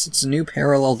multiverse. It's a new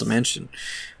parallel dimension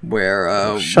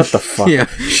where shut the fuck up.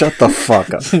 Shut the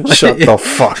fuck up. Shut the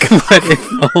fuck up. What if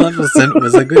Maleficent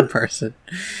was a good person?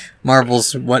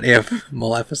 Marvel's What If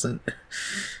Maleficent.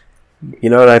 You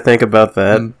know what I think about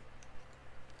that?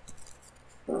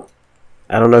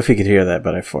 I don't know if you could hear that,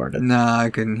 but I farted. No, I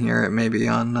couldn't hear it. Maybe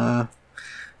on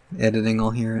editing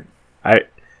I'll hear it.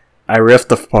 I riffed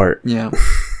the part. Yeah.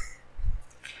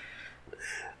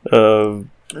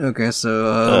 Okay,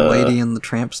 so Lady in the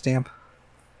Tramp stamp.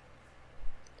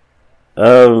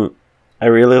 I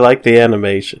really like the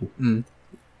animation.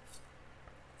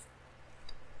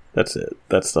 That's it.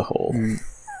 That's the whole.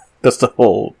 That's the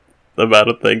whole amount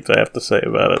of things I have to say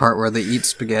about it. Part where they eat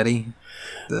spaghetti.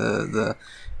 I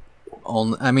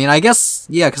mean, I guess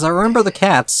because I remember the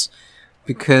cats.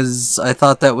 Because I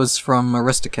thought that was from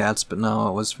Aristocats, but no,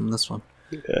 it was from this one.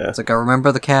 Yeah. It's like, I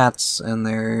remember the cats and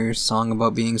their song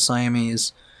about being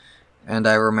Siamese, and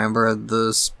I remember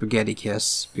the spaghetti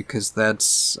kiss, because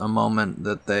that's a moment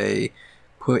that they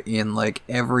put in, like,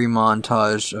 every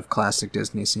montage of classic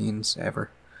Disney scenes ever.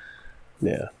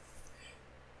 Yeah.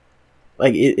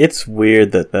 Like, it's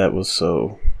weird that was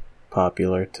so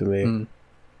popular to me.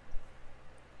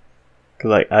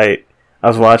 Because, like, I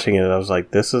was watching it and I was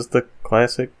like, this is the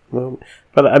classic moment.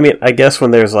 But I mean, I guess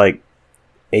when there's like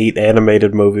 8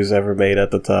 animated movies ever made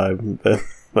at the time, then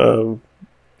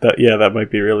that might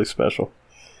be really special.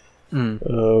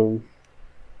 But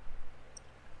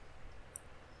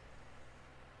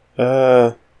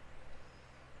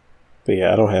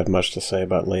yeah, I don't have much to say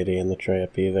about Lady and the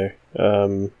Tramp either.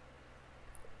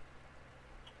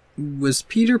 Was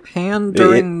Peter Pan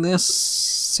during this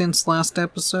since last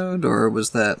episode, or was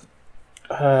that?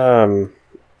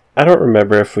 I don't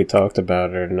remember if we talked about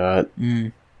it or not.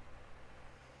 I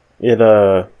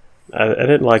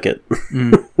didn't like it,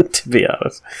 to be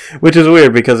honest. Which is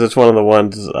weird, because it's one of the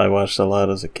ones I watched a lot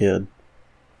as a kid.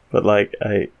 But,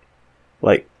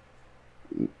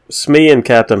 Smee and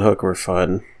Captain Hook were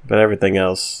fun, but everything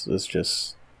else is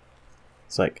just...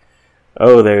 It's like,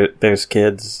 oh, there's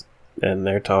kids, and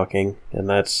they're talking, and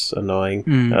that's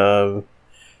annoying.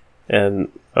 And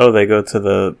they go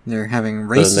to they're having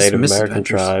racist the Native American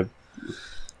tribe.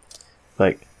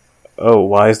 Like,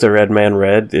 why is the red man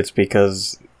red? It's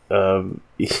because there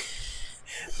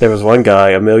was one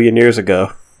guy 1,000,000 years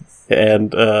ago,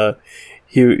 and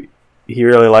he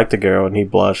really liked a girl, and he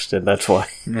blushed, and that's why.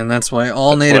 And that's why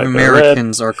all Native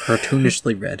Americans are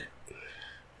cartoonishly red.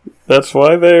 That's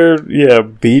why they're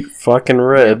beat fucking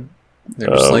red. Yep.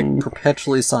 They're just like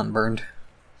perpetually sunburned.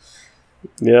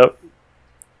 Yep.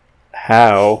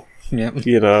 How? Yep.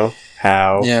 You know,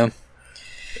 how? Yeah.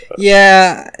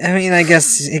 Yeah, I mean, I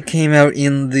guess it came out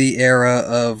in the era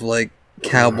of, like,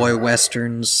 cowboy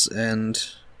westerns and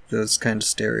those kind of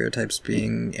stereotypes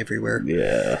being everywhere.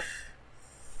 Yeah.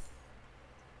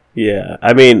 Yeah,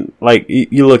 I mean, like,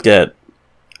 you look at,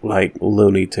 like,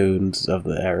 Looney Tunes of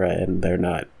the era, and they're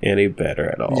not any better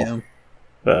at all.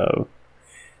 Yeah.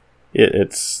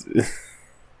 It's...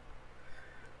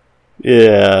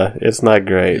 yeah, it's not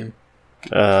great.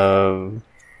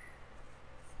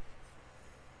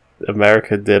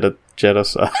 America did a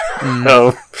genocide.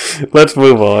 Let's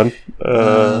move on.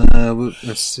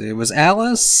 Let's see. Was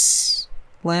Alice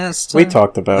last time? We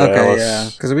talked about Alice. Okay, yeah.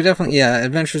 Because we definitely... Yeah,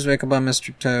 Adventures of Ichabod,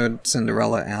 Mr. Toad,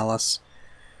 Cinderella, Alice.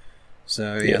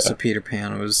 So, so Peter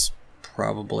Pan was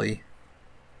probably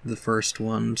the first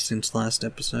one since last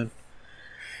episode.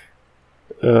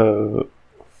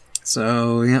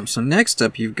 So next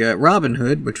up you've got Robin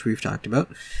Hood, which we've talked about.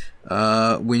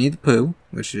 Winnie the Pooh,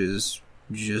 which is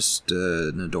just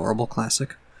an adorable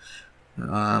classic.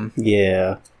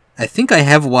 Yeah. I think I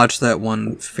have watched that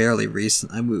one fairly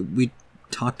recently. We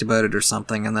talked about it or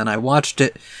something, and then I watched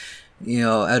it,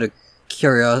 out of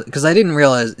curiosity, because I didn't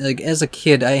realize, like, as a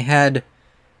kid, I had,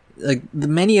 like, The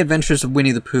Many Adventures of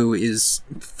Winnie the Pooh is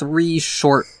 3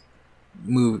 short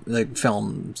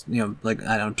films,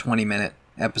 20-minute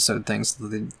episode things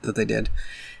that they did.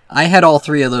 I had all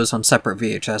 3 of those on separate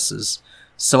VHSs,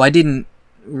 so I didn't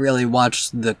really watch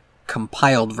the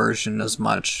compiled version as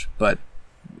much, but,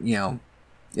 you know,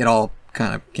 it all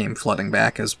kind of came flooding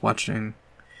back as watching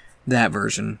that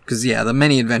version. Because, yeah, the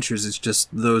Many Adventures is just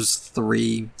those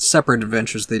 3 separate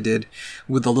adventures they did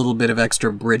with a little bit of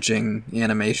extra bridging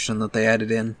animation that they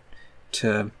added in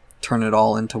to turn it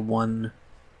all into one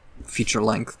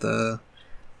feature-length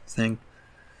thing.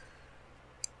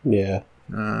 Yeah.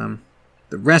 The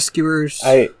Rescuers.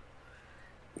 It's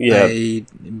really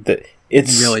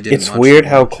didn't it's weird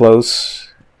how close.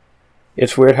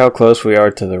 It's weird how close we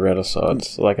are to the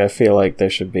Renaissance. Like, I feel like there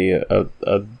should be a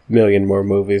million more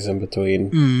movies in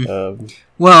between.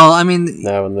 Well, I mean,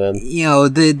 now and then, you know,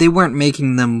 they weren't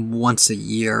making them once a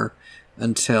year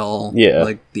until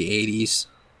like the 80s.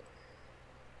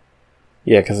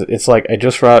 Yeah, because it's like I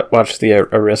just watched the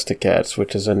Aristocats,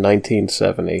 which is in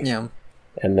 1970. Yeah.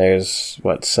 And there's,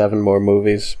 7 more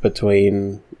movies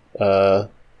between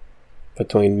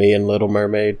me and Little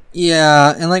Mermaid.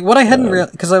 Yeah, and like what I hadn't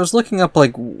realized, because I was looking up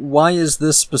like why is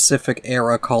this specific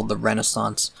era called the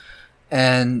Renaissance,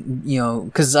 and you know,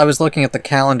 because I was looking at the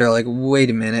calendar, like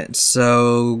wait a minute,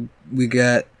 so we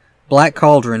got Black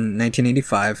Cauldron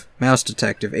 1985, Mouse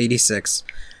Detective 86,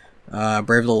 Brave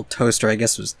Little Toaster I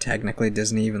guess was technically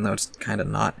Disney even though it's kind of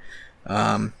not,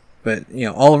 but you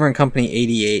know, Oliver and Company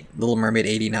 88, Little Mermaid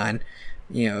 89.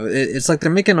 You know, it's like they're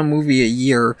making a movie a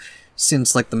year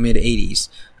since like the mid 80s.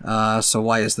 So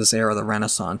why is this era the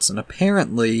Renaissance? And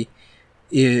apparently,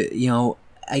 you know,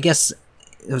 I guess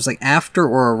it was like after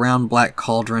or around Black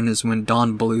Cauldron is when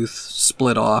Don Bluth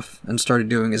split off and started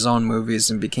doing his own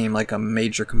movies and became like a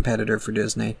major competitor for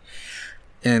Disney.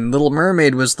 And Little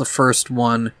Mermaid was the first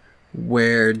one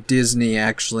where Disney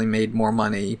actually made more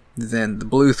money than the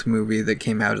Bluth movie that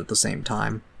came out at the same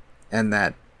time. And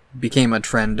that became a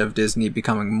trend of Disney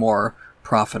becoming more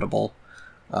profitable.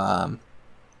 And,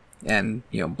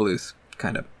 you know, Bluth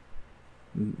kind of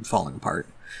falling apart.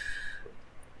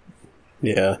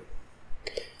 Yeah.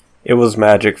 It was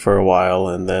magic for a while,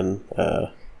 and then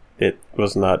it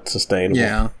was not sustainable.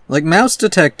 Yeah. Like Mouse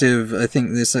Detective, I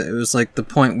think it was like the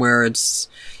point where it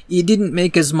didn't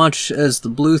make as much as the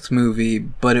Bluth movie,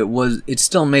 but it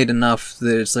still made enough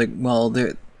that it's like, well,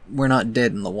 we're not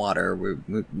dead in the water.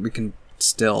 We can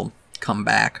still come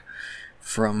back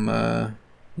from,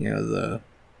 you know, the,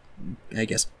 I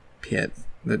guess, pit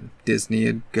that Disney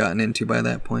had gotten into by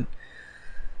that point.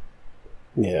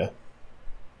 Yeah.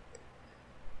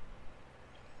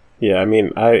 Yeah, I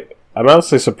mean, I'm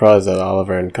honestly surprised that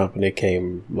Oliver and Company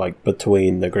came, like,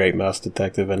 between The Great Mouse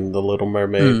Detective and The Little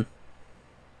Mermaid.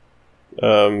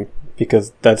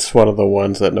 Because that's one of the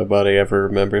ones that nobody ever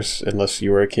remembers unless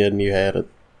you were a kid and you had it.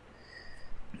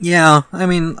 Yeah, I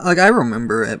mean, like, I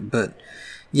remember it, but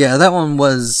yeah, that one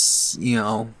was, you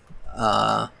know,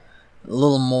 a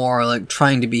little more, like,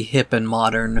 trying to be hip and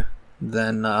modern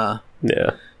than,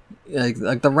 yeah.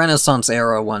 Like the Renaissance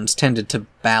era ones tended to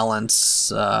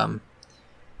balance,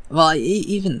 well,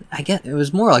 even, I guess, it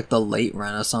was more like the late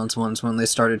Renaissance ones when they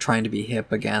started trying to be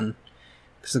hip again.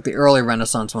 Because, like, the early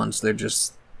Renaissance ones, they're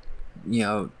just, you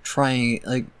know, trying,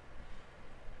 like,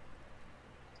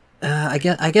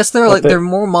 I guess they're, like, they're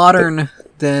more modern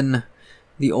than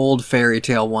the old fairy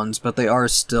tale ones, but they are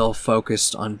still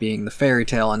focused on being the fairy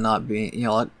tale and not being, you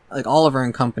know, like Oliver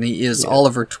and Company is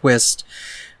Oliver Twist,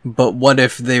 but what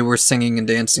if they were singing and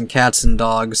dancing cats and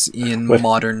dogs in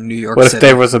modern New York City? What if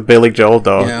there was a Billy Joel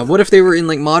dog? Yeah, what if they were in,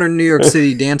 like, modern New York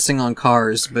City dancing on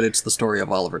cars, but it's the story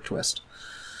of Oliver Twist?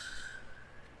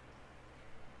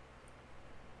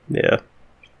 Yeah.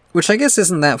 Which I guess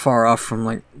isn't that far off from,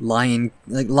 like, Lion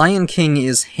King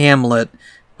is Hamlet,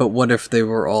 but what if they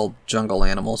were all jungle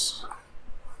animals?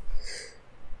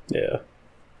 Yeah.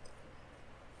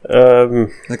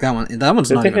 Like that one's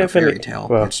not even a fairy tale.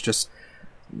 Well, it's just,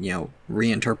 you know,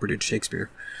 reinterpreted Shakespeare.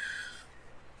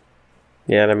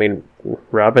 Yeah, and I mean,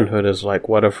 Robin Hood is like,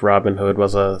 what if Robin Hood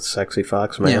was a sexy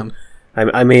fox man?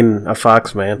 Yeah. I mean, a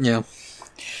fox man. Yeah.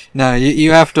 No,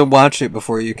 you have to watch it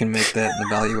before you can make that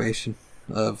evaluation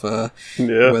of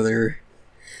whether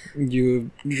you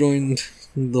joined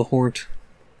the horde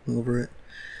over it.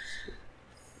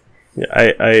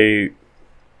 Yeah,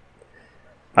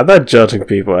 I'm not judging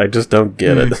people. I just don't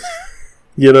get it.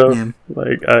 You know,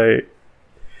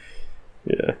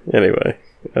 Anyway,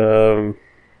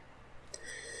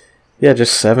 yeah,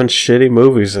 just 7 shitty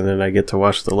movies, and then I get to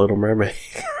watch The Little Mermaid.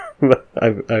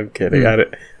 I'm kidding. I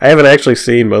haven't actually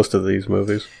seen most of these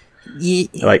movies.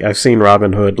 Like, I've seen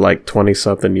Robin Hood like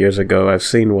 20-something years ago. I've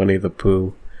seen Winnie the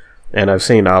Pooh, and I've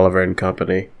seen Oliver and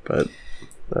Company, but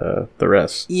the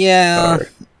rest. Yeah,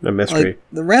 a mystery. Like,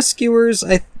 The Rescuers,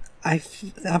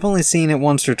 I've only seen it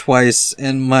once or twice,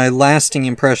 and my lasting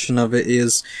impression of it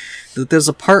is that there's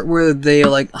a part where they,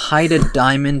 like, hide a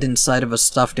diamond inside of a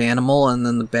stuffed animal, and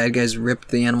then the bad guys rip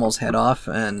the animal's head off,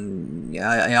 and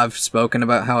I've spoken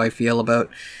about how I feel about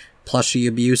plushie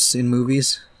abuse in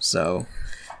movies, so...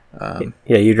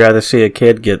 yeah, you'd rather see a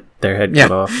kid get their head cut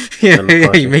off. Yeah,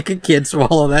 you make a kid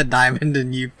swallow that diamond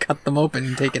and you cut them open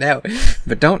and take it out.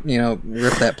 But don't,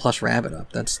 rip that plush rabbit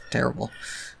up. That's terrible.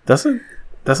 Doesn't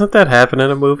that happen in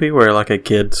a movie where, like, a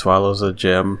kid swallows a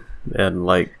gem and,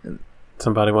 like,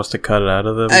 somebody wants to cut it out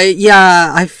of them?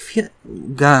 Yeah, I feel...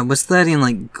 God, was that in,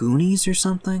 like, Goonies or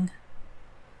something?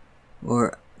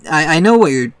 Or... I know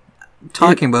what you're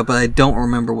talking about, but I don't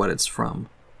remember what it's from.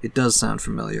 It does sound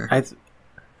familiar.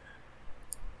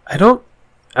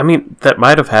 I mean, that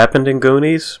might have happened in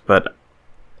Goonies, but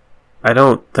I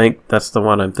don't think that's the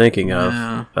one I'm thinking of.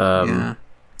 Yeah.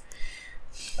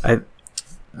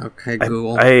 Okay,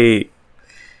 Google. I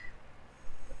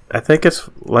think it's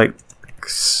like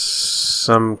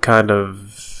some kind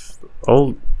of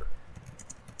a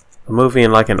movie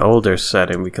in like an older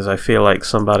setting, because I feel like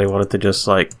somebody wanted to just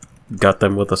like gut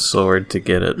them with a sword to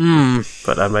get it.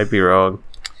 But I might be wrong.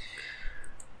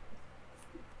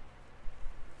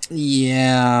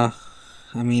 Yeah,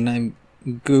 I mean, I'm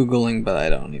Googling, but I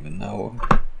don't even know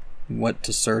what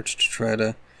to search to try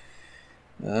to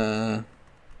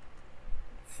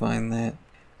find that.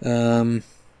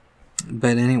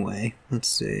 But anyway, let's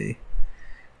see.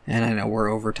 And I know we're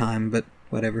over time, but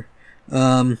whatever.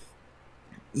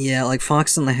 Yeah, like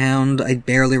Fox and the Hound, I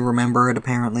barely remember it,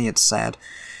 apparently. It's sad.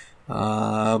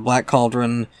 Black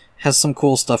Cauldron has some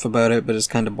cool stuff about it, but it's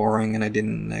kind of boring, and I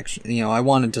didn't actually... I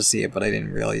wanted to see it, but I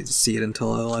didn't really see it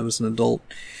until I was an adult.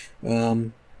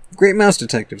 Great Mouse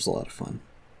Detective's a lot of fun.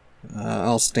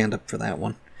 I'll stand up for that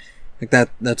one. Like,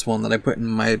 that's one that I put in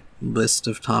my list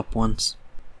of top ones.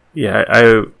 Yeah,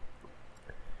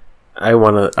 I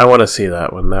wanna see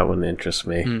that one. That one interests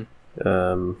me.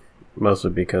 Mostly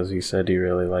because you said you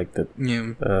really liked it.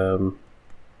 Yeah.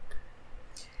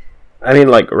 I mean,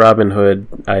 like, Robin Hood,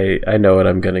 I know what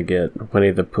I'm gonna get. Winnie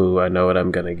the Pooh, I know what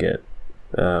I'm gonna get.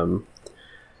 The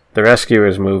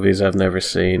Rescuers movies, I've never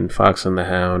seen. Fox and the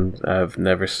Hound, I've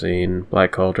never seen.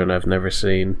 Black Cauldron, I've never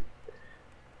seen.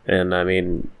 And, I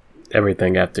mean,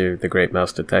 everything after The Great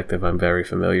Mouse Detective I'm very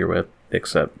familiar with,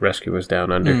 except Rescuers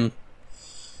Down Under.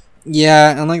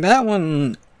 Yeah, and, like, that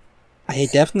one... I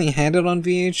definitely had it on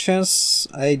VHS.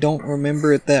 I don't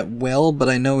remember it that well, but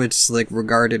I know it's, like,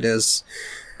 regarded as...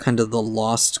 kind of the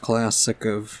lost classic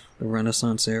of the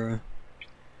Renaissance era.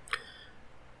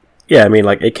 Yeah, I mean,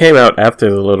 like, it came out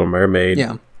after The Little Mermaid.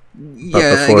 Yeah. But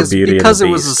before I guess Beauty because and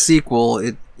the it was a Beast.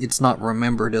 sequel, it's not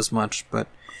remembered as much, but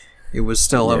it was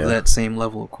still of that same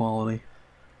level of quality.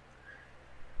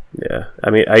 Yeah, I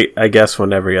mean, I guess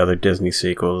when every other Disney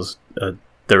sequel is a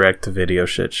direct-to-video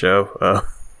shit show.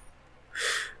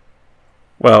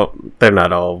 Well, they're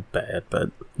not all bad,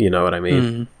 but you know what I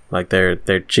mean. Like,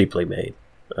 they're cheaply made.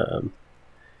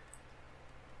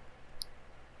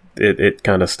 It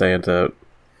kind of stands out.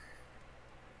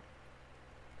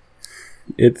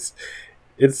 It's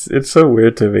so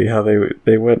weird to me how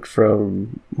they went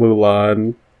from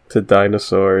Mulan to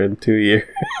Dinosaur in 2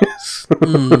 years.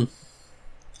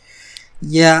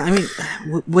 Yeah, I mean,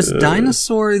 was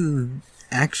Dinosaur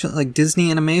actually like Disney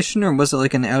Animation, or was it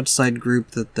like an outside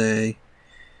group that they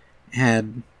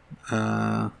had?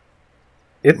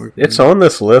 It's on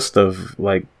this list of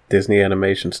like Disney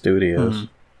Animation Studios.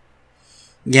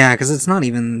 Yeah, because it's not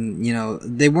even,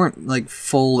 they weren't like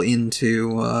full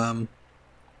into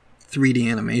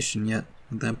 3D animation yet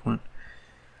at that point.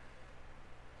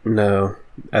 No,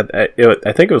 I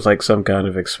think it was like some kind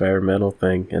of experimental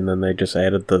thing, and then they just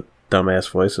added the dumbass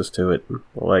voices to it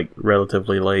like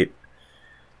relatively late.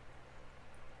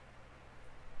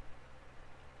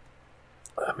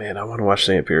 Oh, man, I want to watch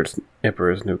the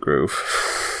Emperor's New Groove.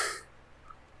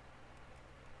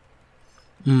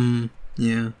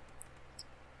 Yeah.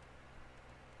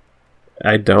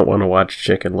 I don't want to watch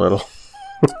Chicken Little.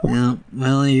 Yeah,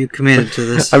 well, you committed to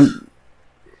this. I'm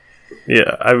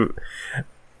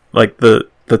like the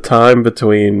time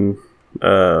between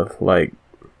like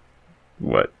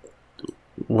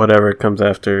whatever comes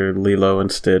after Lilo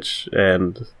and Stitch,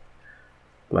 and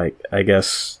like I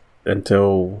guess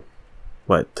until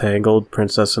Tangled,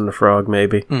 Princess and the Frog,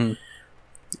 maybe.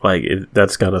 Like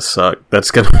that's gonna suck.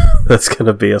 That's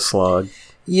gonna be a slog.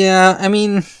 Yeah, I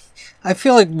mean, I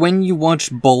feel like when you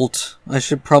watch Bolt, I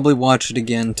should probably watch it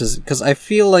again, because I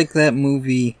feel like that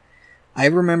movie, I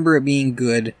remember it being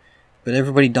good, but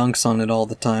everybody dunks on it all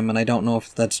the time, and I don't know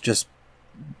if that's just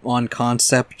on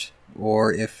concept,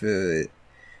 or if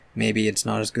maybe it's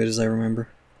not as good as I remember.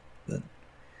 But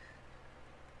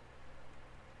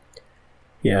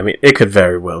yeah, I mean, it could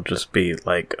very well just be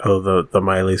like, the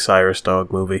Miley Cyrus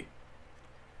dog movie.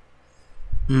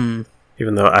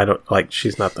 Even though I don't like,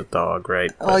 she's not the dog,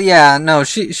 right? Oh yeah, no,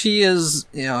 she is.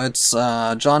 It's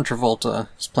John Travolta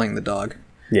is playing the dog.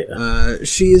 Yeah.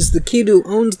 She is the kid who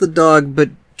owns the dog, but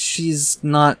she's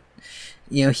not.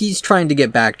 He's trying to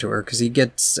get back to her because he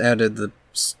gets out of the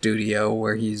studio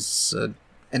where he's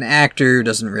an actor,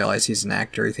 doesn't realize he's an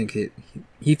actor.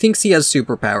 He thinks he has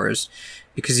superpowers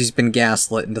because he's been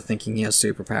gaslit into thinking he has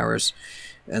superpowers,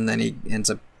 and then he ends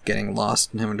up getting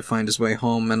lost and having to find his way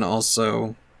home, and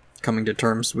also coming to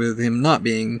terms with him not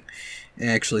being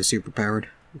actually superpowered.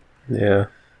 Yeah.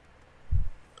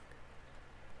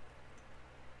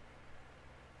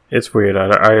 It's weird.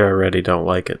 I already don't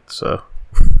like it, so.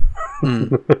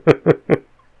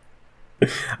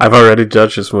 I've already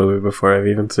judged this movie before I've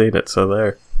even seen it, so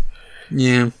there.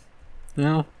 Yeah.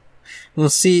 Well, we'll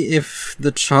see if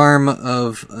the charm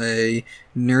of a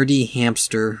nerdy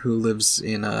hamster who lives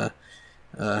in a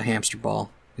hamster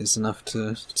ball is enough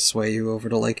to sway you over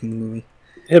to liking the movie.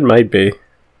 It might be.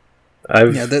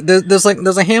 There's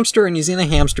a hamster and he's in a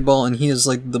hamster ball and he is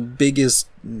like the biggest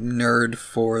nerd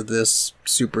for this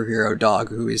superhero dog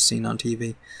who he's seen on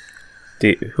TV.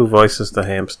 Who voices the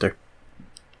hamster?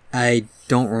 I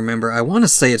don't remember. I want to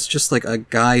say it's just like a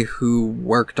guy who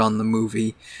worked on the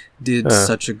movie did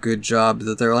such a good job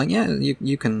that they're like, yeah,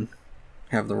 you can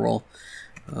have the role.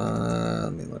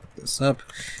 Let me look this up.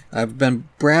 I've been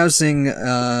browsing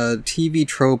TV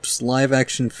tropes, live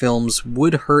action films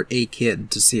would hurt a kid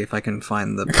to see if I can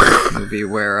find the movie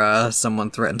where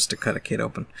someone threatens to cut a kid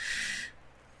open.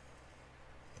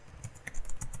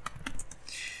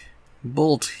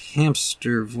 Bolt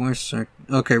hamster voice actor.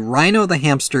 Okay, Rhino the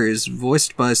hamster is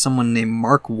voiced by someone named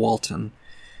Mark Walton,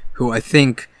 who I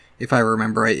think, if I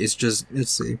remember right, is just, let's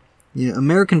see,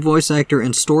 American voice actor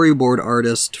and storyboard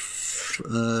artist,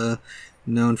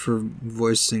 known for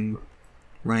voicing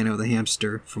Rhino the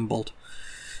hamster from Bolt.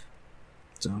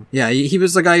 So yeah, he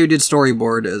was the guy who did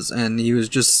storyboard, and he was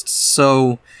just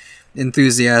so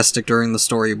enthusiastic during the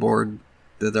storyboard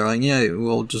that they're like, yeah,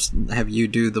 we'll just have you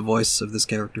do the voice of this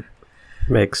character.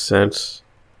 Makes sense.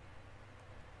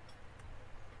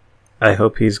 I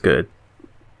hope he's good.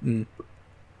 And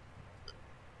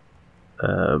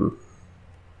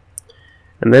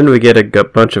then we get a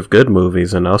bunch of good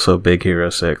movies and also Big Hero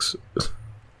 6.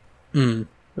 Yeah.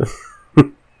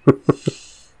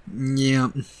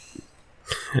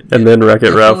 And then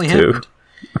Wreck-It Ralph 2.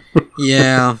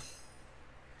 Yeah.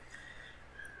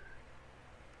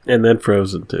 And then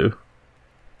Frozen 2.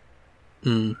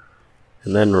 And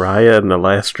then Raya and the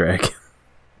Last Dragon.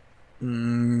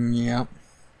 Yeah.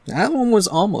 That one was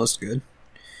almost good.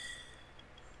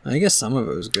 I guess some of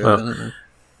it was good. I don't know.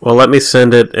 Well, let me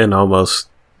send it an almost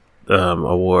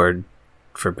award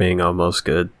for being almost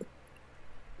good.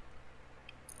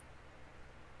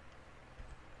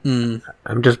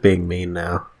 I'm just being mean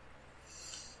now.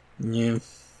 Yeah.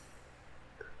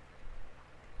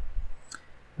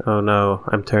 Oh no,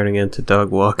 I'm turning into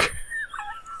Doug Walker.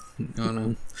 Oh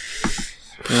no.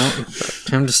 Well,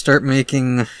 time to start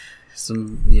making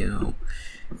some,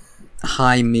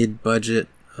 high mid-budget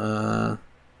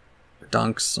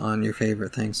dunks on your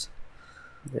favorite things.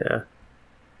 Yeah.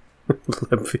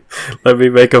 let me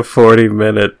make a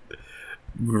 40-minute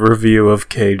review of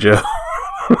Keijo.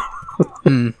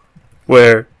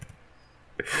 Where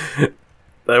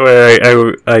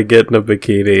I get in a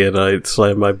bikini and I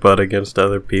slam my butt against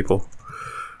other people.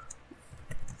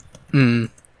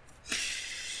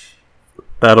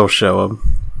 That'll show them.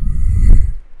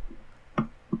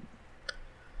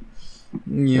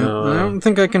 Yeah, I don't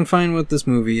think I can find what this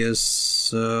movie is,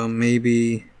 so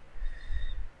maybe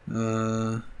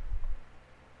one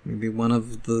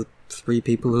of the 3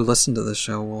 people who listen to this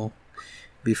show will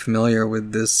be familiar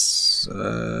with this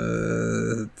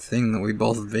thing that we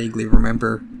both vaguely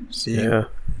remember seeing. Yeah.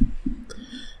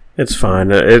 It's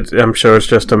fine. I'm sure it's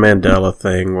just a Mandela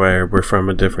thing where we're from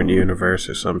a different universe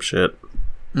or some shit.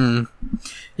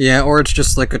 Yeah, or it's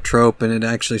just like a trope and it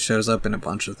actually shows up in a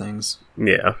bunch of things.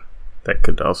 Yeah, that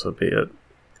could also be it.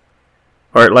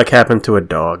 Or it happened to a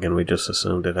dog and we just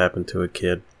assumed it happened to a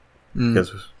kid.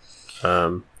 Because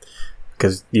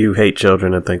you hate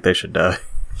children and think they should die.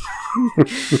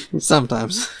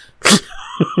 Sometimes.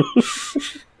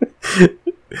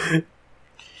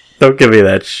 Don't give me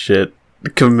that shit.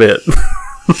 Commit.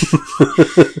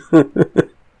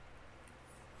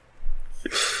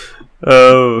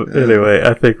 Anyway,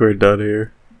 I think we're done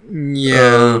here.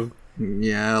 Yeah.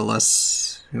 Yeah,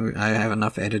 less. I have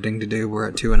enough editing to do. We're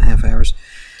at 2.5 hours.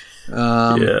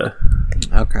 Yeah.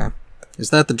 Okay. Is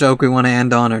that the joke we want to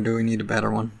end on, or do we need a better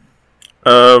one?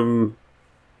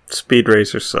 Speed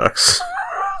Racer sucks.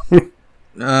 But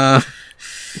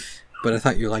I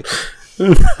thought you liked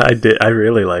it. I did. I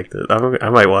really liked it. I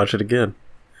might watch it again.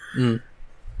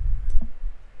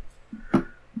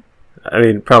 I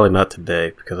mean, probably not today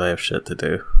because I have shit to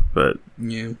do. But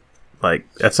yeah, like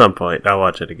at some point, I'll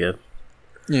watch it again.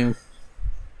 Yeah.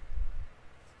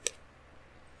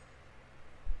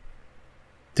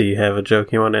 Do you have a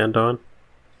joke you want to end on?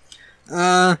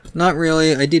 Not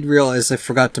really. I did realize I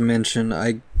forgot to mention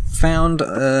I found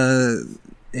a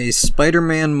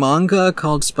Spider-Man manga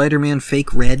called Spider-Man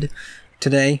Fake Red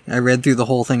today. I read through the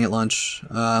whole thing at lunch.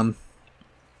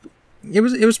 It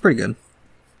was pretty good.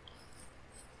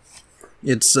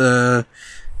 It's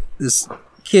this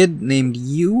kid named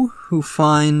Yu who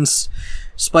finds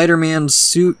Spider-Man's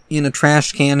suit in a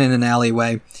trash can in an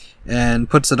alleyway and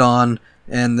puts it on,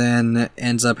 and then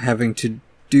ends up having to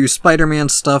do Spider-Man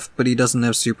stuff, but he doesn't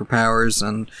have superpowers.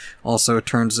 And also it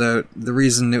turns out the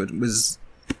reason it was,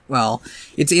 well,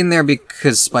 it's in there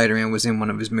because Spider-Man was in one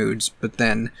of his moods, but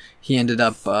then he ended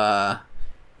up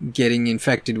getting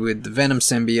infected with the Venom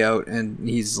symbiote, and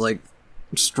he's like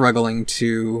struggling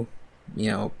to,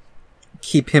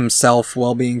 keep himself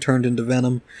while being turned into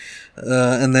Venom.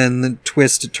 And then the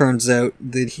twist, it turns out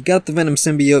that he got the Venom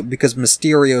symbiote because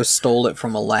Mysterio stole it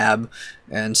from a lab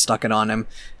and stuck it on him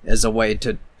as a way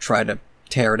to try to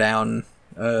tear down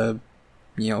good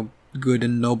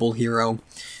and noble hero,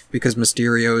 because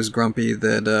Mysterio is grumpy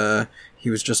that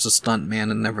he was just a stunt man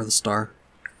and never the star.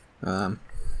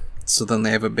 So then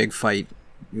they have a big fight.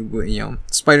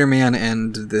 Spider-Man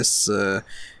and this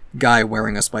guy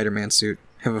wearing a Spider-Man suit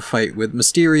have a fight with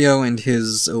Mysterio and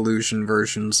his illusion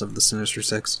versions of the Sinister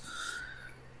Six.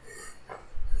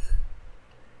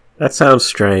 That sounds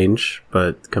strange,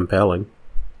 but compelling.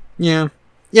 Yeah.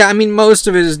 Yeah, I mean, most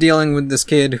of it is dealing with this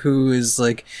kid who is,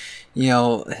 like, he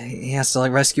has to,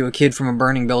 like, rescue a kid from a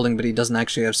burning building, but he doesn't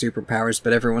actually have superpowers,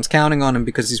 but everyone's counting on him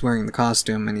because he's wearing the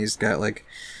costume, and he's got, like,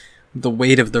 the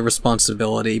weight of the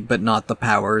responsibility, but not the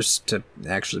powers to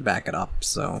actually back it up,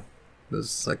 so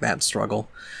there's, like, that struggle.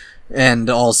 And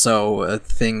also a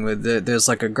thing with there's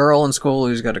like a girl in school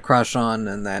who's got a crush on,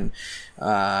 and then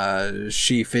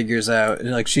she figures out,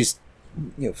 like,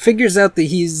 figures out that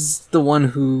he's the one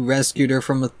who rescued her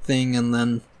from a thing, and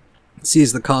then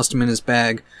sees the costume in his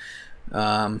bag.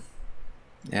 And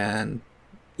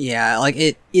yeah, like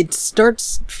it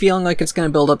starts feeling like it's going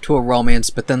to build up to a romance,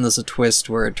 but then there's a twist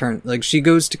where it turns, like, she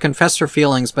goes to confess her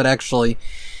feelings, but actually,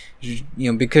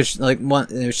 because, like,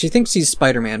 she thinks he's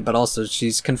Spider-Man, but also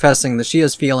she's confessing that she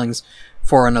has feelings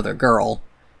for another girl.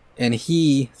 And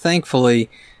he, thankfully,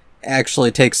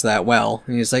 actually takes that well.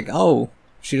 And he's like, oh,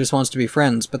 she just wants to be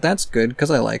friends, but that's good,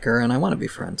 because I like her, and I want to be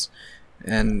friends.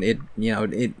 And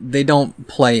they don't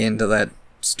play into that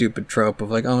stupid trope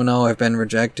of, like, oh no, I've been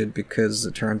rejected because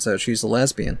it turns out she's a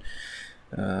lesbian.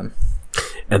 And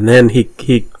then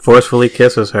he forcefully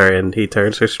kisses her, and he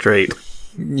turns her straight.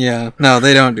 Yeah, no,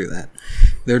 they don't do that.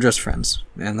 They're just friends,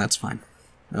 and that's fine.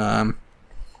 And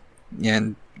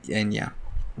yeah.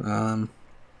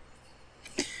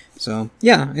 So,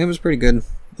 yeah, it was pretty good.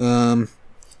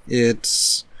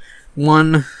 It's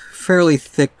one fairly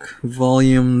thick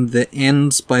volume that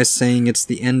ends by saying it's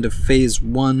the end of Phase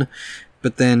 1,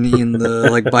 but then in the,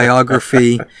 like,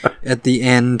 biography at the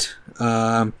end,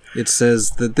 it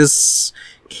says that this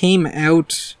came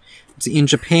out... In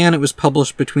Japan, it was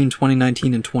published between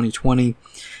 2019 and 2020.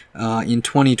 In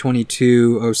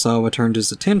 2022, Osawa turned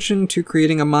his attention to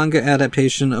creating a manga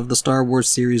adaptation of the Star Wars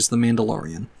series The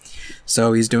Mandalorian.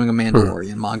 So he's doing a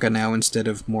Mandalorian manga now instead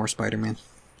of more Spider-Man.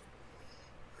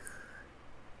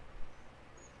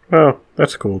 Well,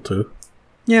 that's cool too.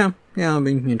 Yeah, I'll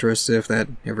be interested if that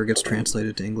ever gets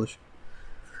translated to English.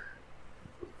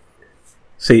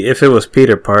 See, if it was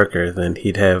Peter Parker, then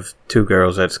he'd have two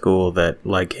girls at school that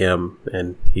like him,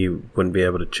 and he wouldn't be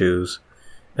able to choose.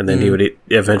 And then he would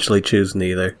eventually choose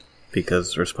neither,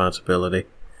 because responsibility.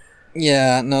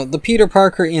 Yeah, no, the Peter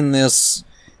Parker in this,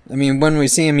 I mean, when we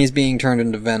see him, he's being turned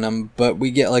into Venom, but we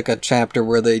get, like, a chapter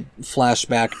where they flash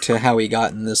back to how he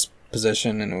got in this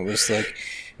position, and it was like,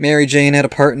 Mary Jane had a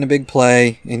part in a big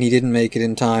play, and he didn't make it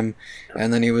in time,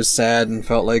 and then he was sad and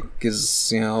felt like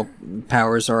his,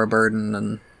 powers are a burden,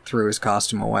 and threw his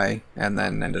costume away, and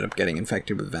then ended up getting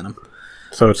infected with Venom.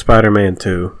 So it's Spider-Man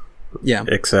 2. Yeah.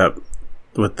 Except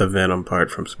with the Venom part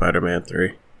from Spider-Man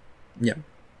 3. Yeah.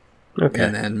 Okay.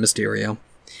 And then Mysterio.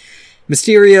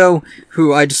 Mysterio,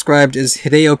 who I described as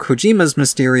Hideo Kojima's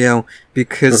Mysterio,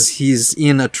 because he's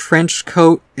in a trench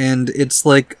coat, and it's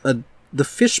like the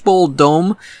fishbowl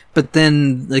dome, but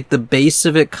then like the base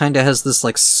of it kind of has this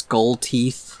like skull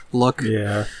teeth look.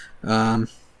 Yeah.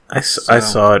 I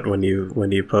saw it when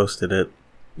you posted it.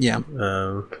 Yeah.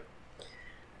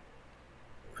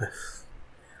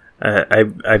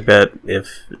 I bet if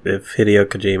Hideo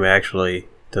Kojima actually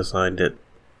designed it,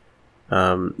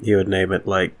 he would name it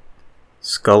like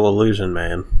Skull Illusion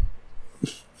Man.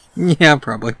 Yeah,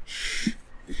 probably.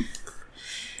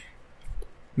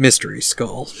 Mystery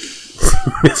Skull.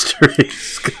 Mystery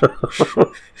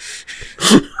Skull.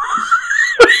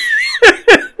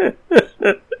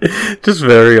 Just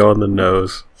very on the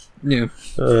nose. Yeah.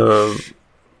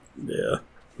 Yeah.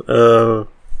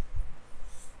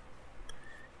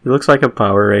 He looks like a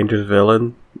Power Rangers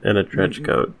villain in a trench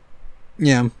coat.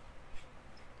 Yeah.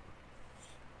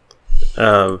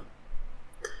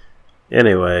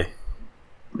 Anyway,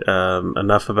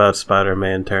 enough about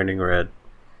Spider-Man turning red.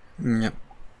 Yep.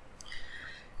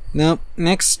 Nope.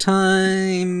 Next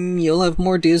time you'll have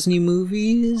more Disney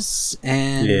movies,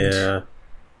 and yeah,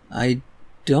 I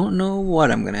don't know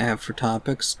what I'm gonna have for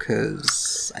topics,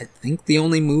 because I think the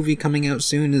only movie coming out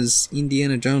soon is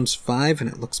Indiana Jones 5, and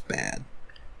it looks bad.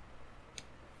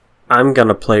 I'm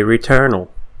gonna play Returnal.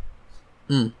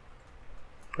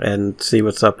 And see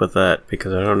what's up with that,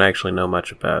 because I don't actually know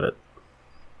much about it.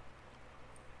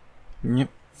 Yep.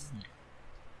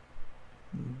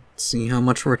 See how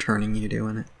much returning you do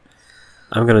in it.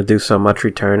 I'm gonna do so much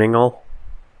returning all.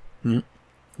 Yep.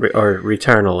 Or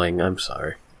returnaling, I'm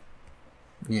sorry.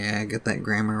 Yeah, get that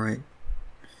grammar right.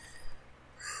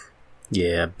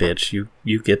 Yeah, bitch,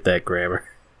 you get that grammar.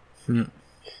 Yep.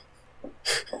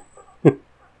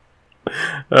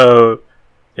 Oh,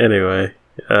 anyway,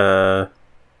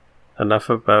 enough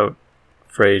about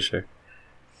Frasier.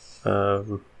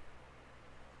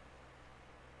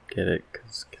 Get it?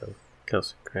 Because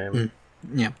Kelsey Grammer.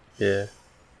 Yeah. Yeah.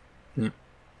 Yeah.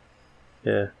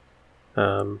 Yeah.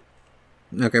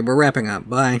 Okay, we're wrapping up.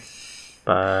 Bye.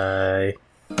 Bye.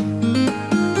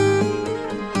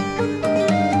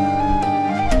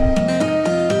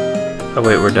 Oh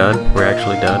wait, we're done? We're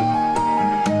actually done?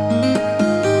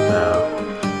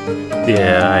 Oh.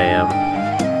 Yeah,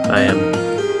 I am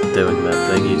doing that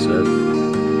thing you said.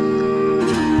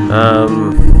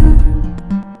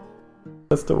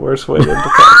 That's the worst way to end the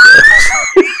podcast.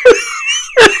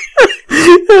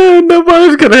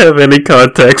 Nobody's gonna have any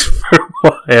context for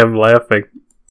why I'm laughing.